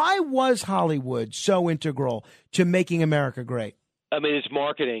 why was Hollywood so integral to making America great? I mean, it's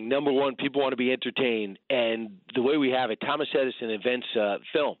marketing. Number one, people want to be entertained. And the way we have it, Thomas Edison invents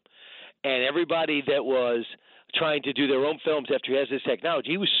film. And everybody that was trying to do their own films after he has this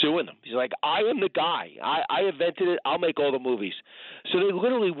technology, he was suing them. He's like, I am the guy. I invented it. I'll make all the movies. So they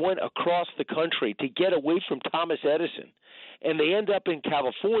literally went across the country to get away from Thomas Edison. And they end up in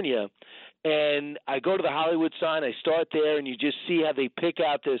California. And I go to the Hollywood sign. I start there, and you just see how they pick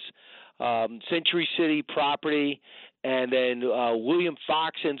out this Century City property. And then William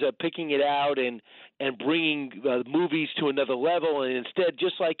Fox ends up picking it out and bringing movies to another level. And instead,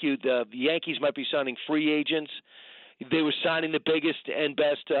 just like the Yankees might be signing free agents, they were signing the biggest and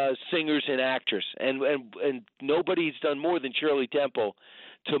best singers and actors. And nobody's done more than Shirley Temple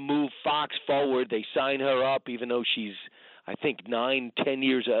to move Fox forward. They sign her up, even though she's, I think, 9, 10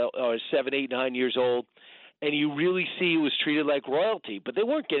 years or 7, 8, 9 years old. And you really see it was treated like royalty. But they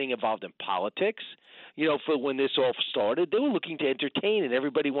weren't getting involved in politics. You know, for when this all started, they were looking to entertain, and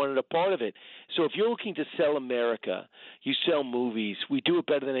everybody wanted a part of it. So if you're looking to sell America, you sell movies. We do it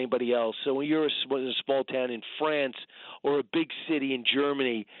better than anybody else. So when you're in a small town in France or a big city in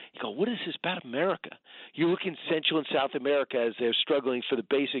Germany, you go, what is this about America? You look in Central and South America as they're struggling for the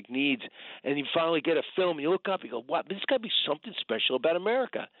basic needs, and you finally get a film, and you look up, you go, wow, there's got to be something special about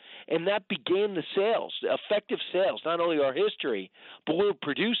America. And that began the sales, the effective sales, not only our history, but what we're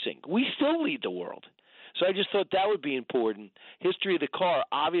producing. We still lead the world. So I just thought that would be important. History of the car,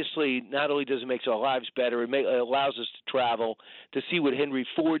 obviously, not only does it make our lives better, it allows us to travel, to see what Henry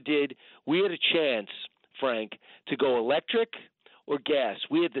Ford did. We had a chance, Frank, to go electric or gas.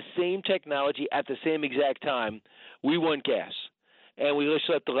 We had the same technology at the same exact time. We won gas. And we just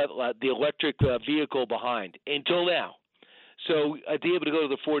left the electric vehicle behind until now. So I'd be able to go to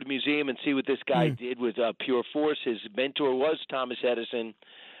the Ford Museum and see what this guy did with Pure Force. His mentor was Thomas Edison.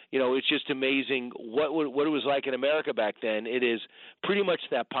 You know, it's just amazing what it was like in America back then. It is pretty much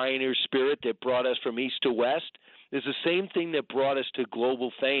that pioneer spirit that brought us from east to west. It's the same thing that brought us to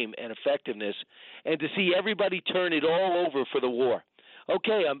global fame and effectiveness, and to see everybody turn it all over for the war.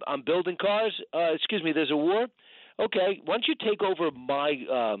 Okay, I'm building cars. There's a war. Okay, why don't you take over my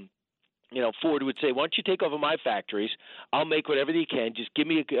Ford would say, why don't you take over my factories? I'll make whatever you can. Just give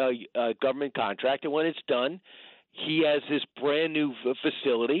me a government contract, and when it's done, he has this brand new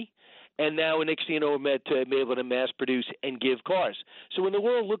facility, and now next thing you know, we're to be able to mass produce and give cars. So when the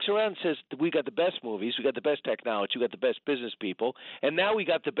world looks around and says, we got the best movies, we got the best technology, we got the best business people, and now we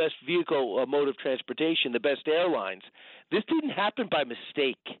got the best vehicle mode of transportation, the best airlines, this didn't happen by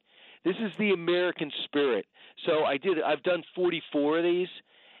mistake. This is the American spirit. So I've done 44 of these.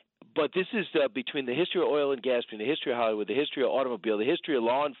 But this is between the history of oil and gas, between the history of Hollywood, the history of automobile, the history of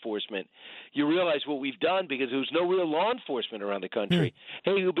law enforcement. You realize what we've done because there was no real law enforcement around the country.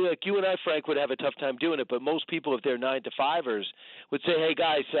 Hey, you'll be like, you and I, Frank, would have a tough time doing it, but most people, if they're 9-to-5ers, would say, hey,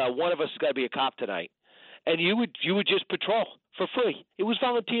 guys, one of us has got to be a cop tonight. And you would just patrol for free. It was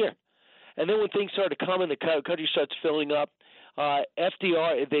volunteer. And then when things started to come and the country starts filling up,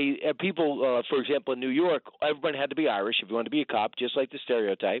 FDR, people, for example, in New York, everyone had to be Irish if you wanted to be a cop, just like the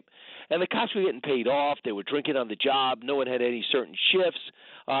stereotype. And the cops were getting paid off. They were drinking on the job. No one had any certain shifts.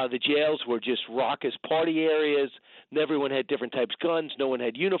 The jails were just raucous party areas. Everyone had different types of guns. No one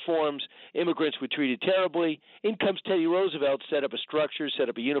had uniforms. Immigrants were treated terribly. In comes Teddy Roosevelt, set up a structure, set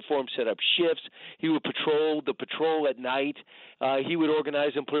up a uniform, set up shifts. He would patrol the patrol at night. He would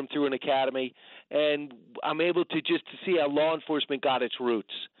organize them, put them through an academy. And I'm able to see how law enforcement got its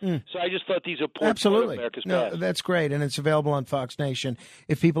roots. Mm. So I just thought these are important Absolutely. part of America's No, past. that's great, and it's available on Fox Nation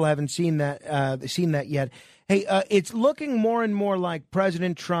if people haven't seen that yet. Hey, it's looking more and more like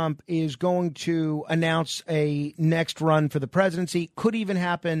President Trump is going to announce a next run for the presidency. Could even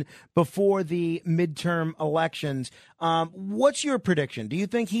happen before the midterm elections. What's your prediction? Do you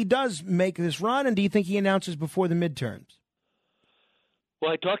think he does make this run, and do you think he announces before the midterms?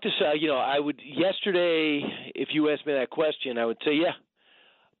 Well, I talked to, I would, yesterday, if you asked me that question, I would say yeah.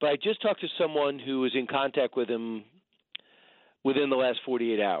 But I just talked to someone who was in contact with him within the last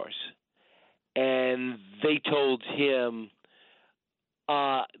 48 hours. And they told him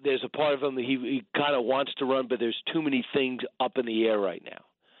there's a part of him that he kind of wants to run, but there's too many things up in the air right now.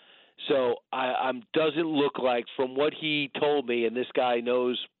 So doesn't look like, from what he told me, and this guy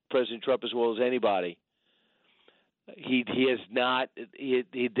knows President Trump as well as anybody, he has not.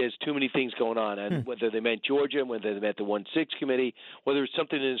 There's too many things going on, and whether they meant Georgia, whether they meant the 1-6 committee, whether it's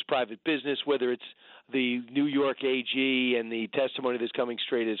something in his private business, whether it's the New York AG and the testimony that's coming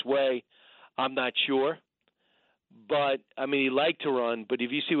straight his way, I'm not sure. But I mean, he'd like to run, but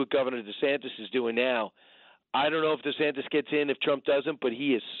if you see what Governor DeSantis is doing now, I don't know if DeSantis gets in if Trump doesn't, but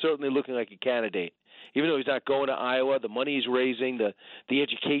he is certainly looking like a candidate. Even though he's not going to Iowa, the money he's raising, the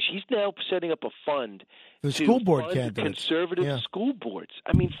education, he's now setting up a fund The school board fund candidates. conservative school boards.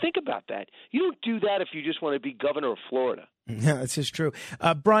 I mean, think about that. You don't do that if you just want to be governor of Florida. Yeah, this is true.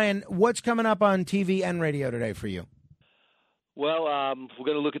 Brian, what's coming up on TV and radio today for you? Well, we're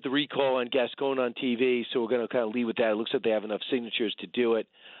going to look at the recall on Gascon on TV, so we're going to kind of lead with that. It looks like they have enough signatures to do it.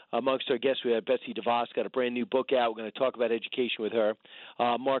 Amongst our guests, we have Betsy DeVos, got a brand new book out. We're going to talk about education with her.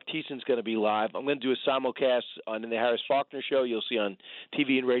 Mark Thiessen's going to be live. I'm going to do a simulcast on the Harris Faulkner Show. You'll see on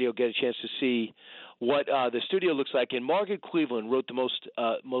TV and radio, get a chance to see what the studio looks like. And Margaret Cleveland wrote the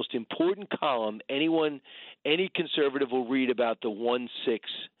most important column any conservative will read about the 1-6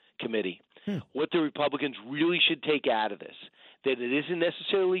 committee. What the Republicans really should take out of this, that it isn't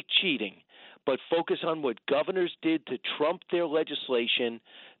necessarily cheating, but focus on what governors did to trump their legislation,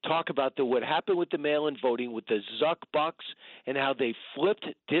 talk about what happened with the mail-in voting, with the Zuck bucks, and how they flipped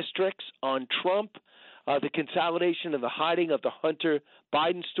districts on Trump, the consolidation and the hiding of the Hunter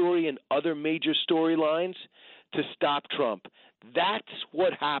Biden story and other major storylines to stop Trump. That's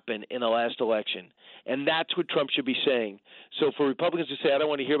what happened in the last election, and that's what Trump should be saying. So for Republicans to say, I don't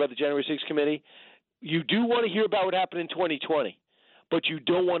want to hear about the January 6th committee, you do want to hear about what happened in 2020, but you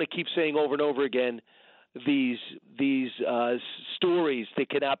don't want to keep saying over and over again these stories that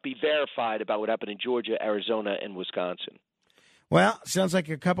cannot be verified about what happened in Georgia, Arizona, and Wisconsin. Well, sounds like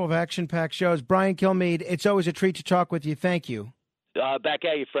a couple of action-packed shows. Brian Kilmeade, it's always a treat to talk with you. Thank you. Back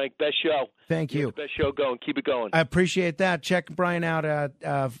at you, Frank. Best show. Thank you. Best show going. Keep it going. I appreciate that. Check Brian out at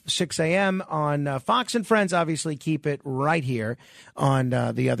 6 a.m. on Fox and Friends. Obviously, keep it right here on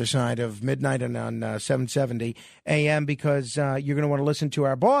the other side of midnight and on 770 a.m. because you're going to want to listen to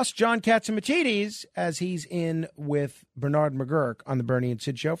our boss, John Catsimatidis, as he's in with Bernard McGurk on the Bernie and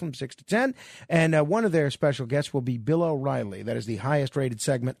Sid Show from 6 to 10. And one of their special guests will be Bill O'Reilly. That is the highest-rated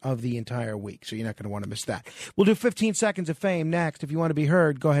segment of the entire week, so you're not going to want to miss that. We'll do 15 seconds of fame next. If you want to be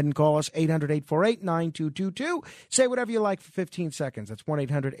heard, go ahead and call us, 800-848-9222. Say whatever you like for 15 seconds. That's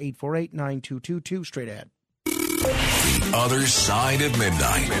 1-800-848-9222. Straight ahead. The Other Side of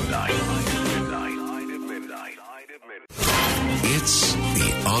Midnight. It's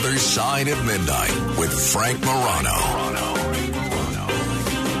The Other Side of Midnight with Frank Morano.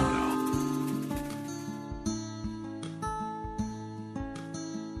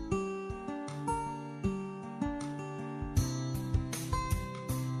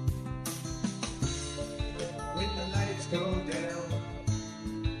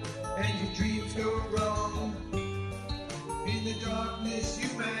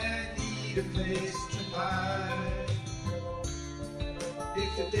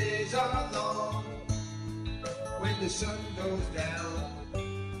 The sun goes down,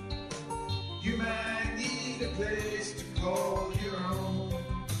 you might need a place to call your own.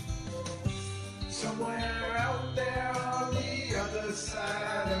 Somewhere out there on the other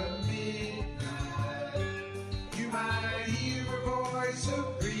side of midnight, you might hear a voice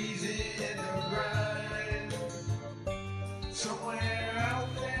of breeze in the grind. Somewhere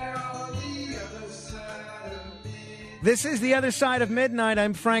out there on the other side of midnight. This is The Other Side of Midnight.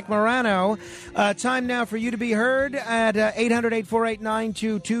 I'm Frank Morano. Time now for you to be heard at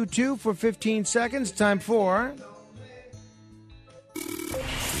 800-848-9222 for 15 seconds. Time for The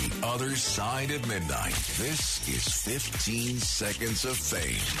Other Side of Midnight. This is 15 Seconds of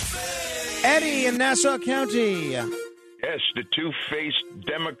Fame. Eddie in Nassau County. Yes, the two-faced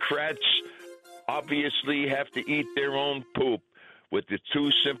Democrats obviously have to eat their own poop. With the two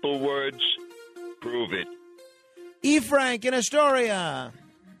simple words, prove it. E. Frank in Astoria.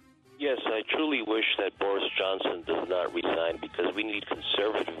 Yes, I truly wish that Boris Johnson does not resign because we need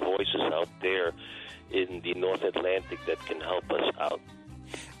conservative voices out there in the North Atlantic that can help us out.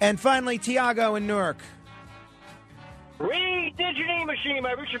 And finally, Tiago in Newark. Read The Janine Machine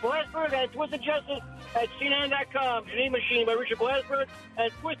by Richard Blasberg and Twisted Justice at CNN.com. Janine Machine by Richard Blasberg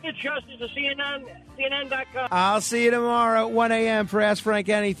and Twisted Justice at CNN.com. I'll see you tomorrow at 1 a.m. for Ask Frank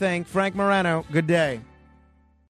Anything. Frank Morano, good day.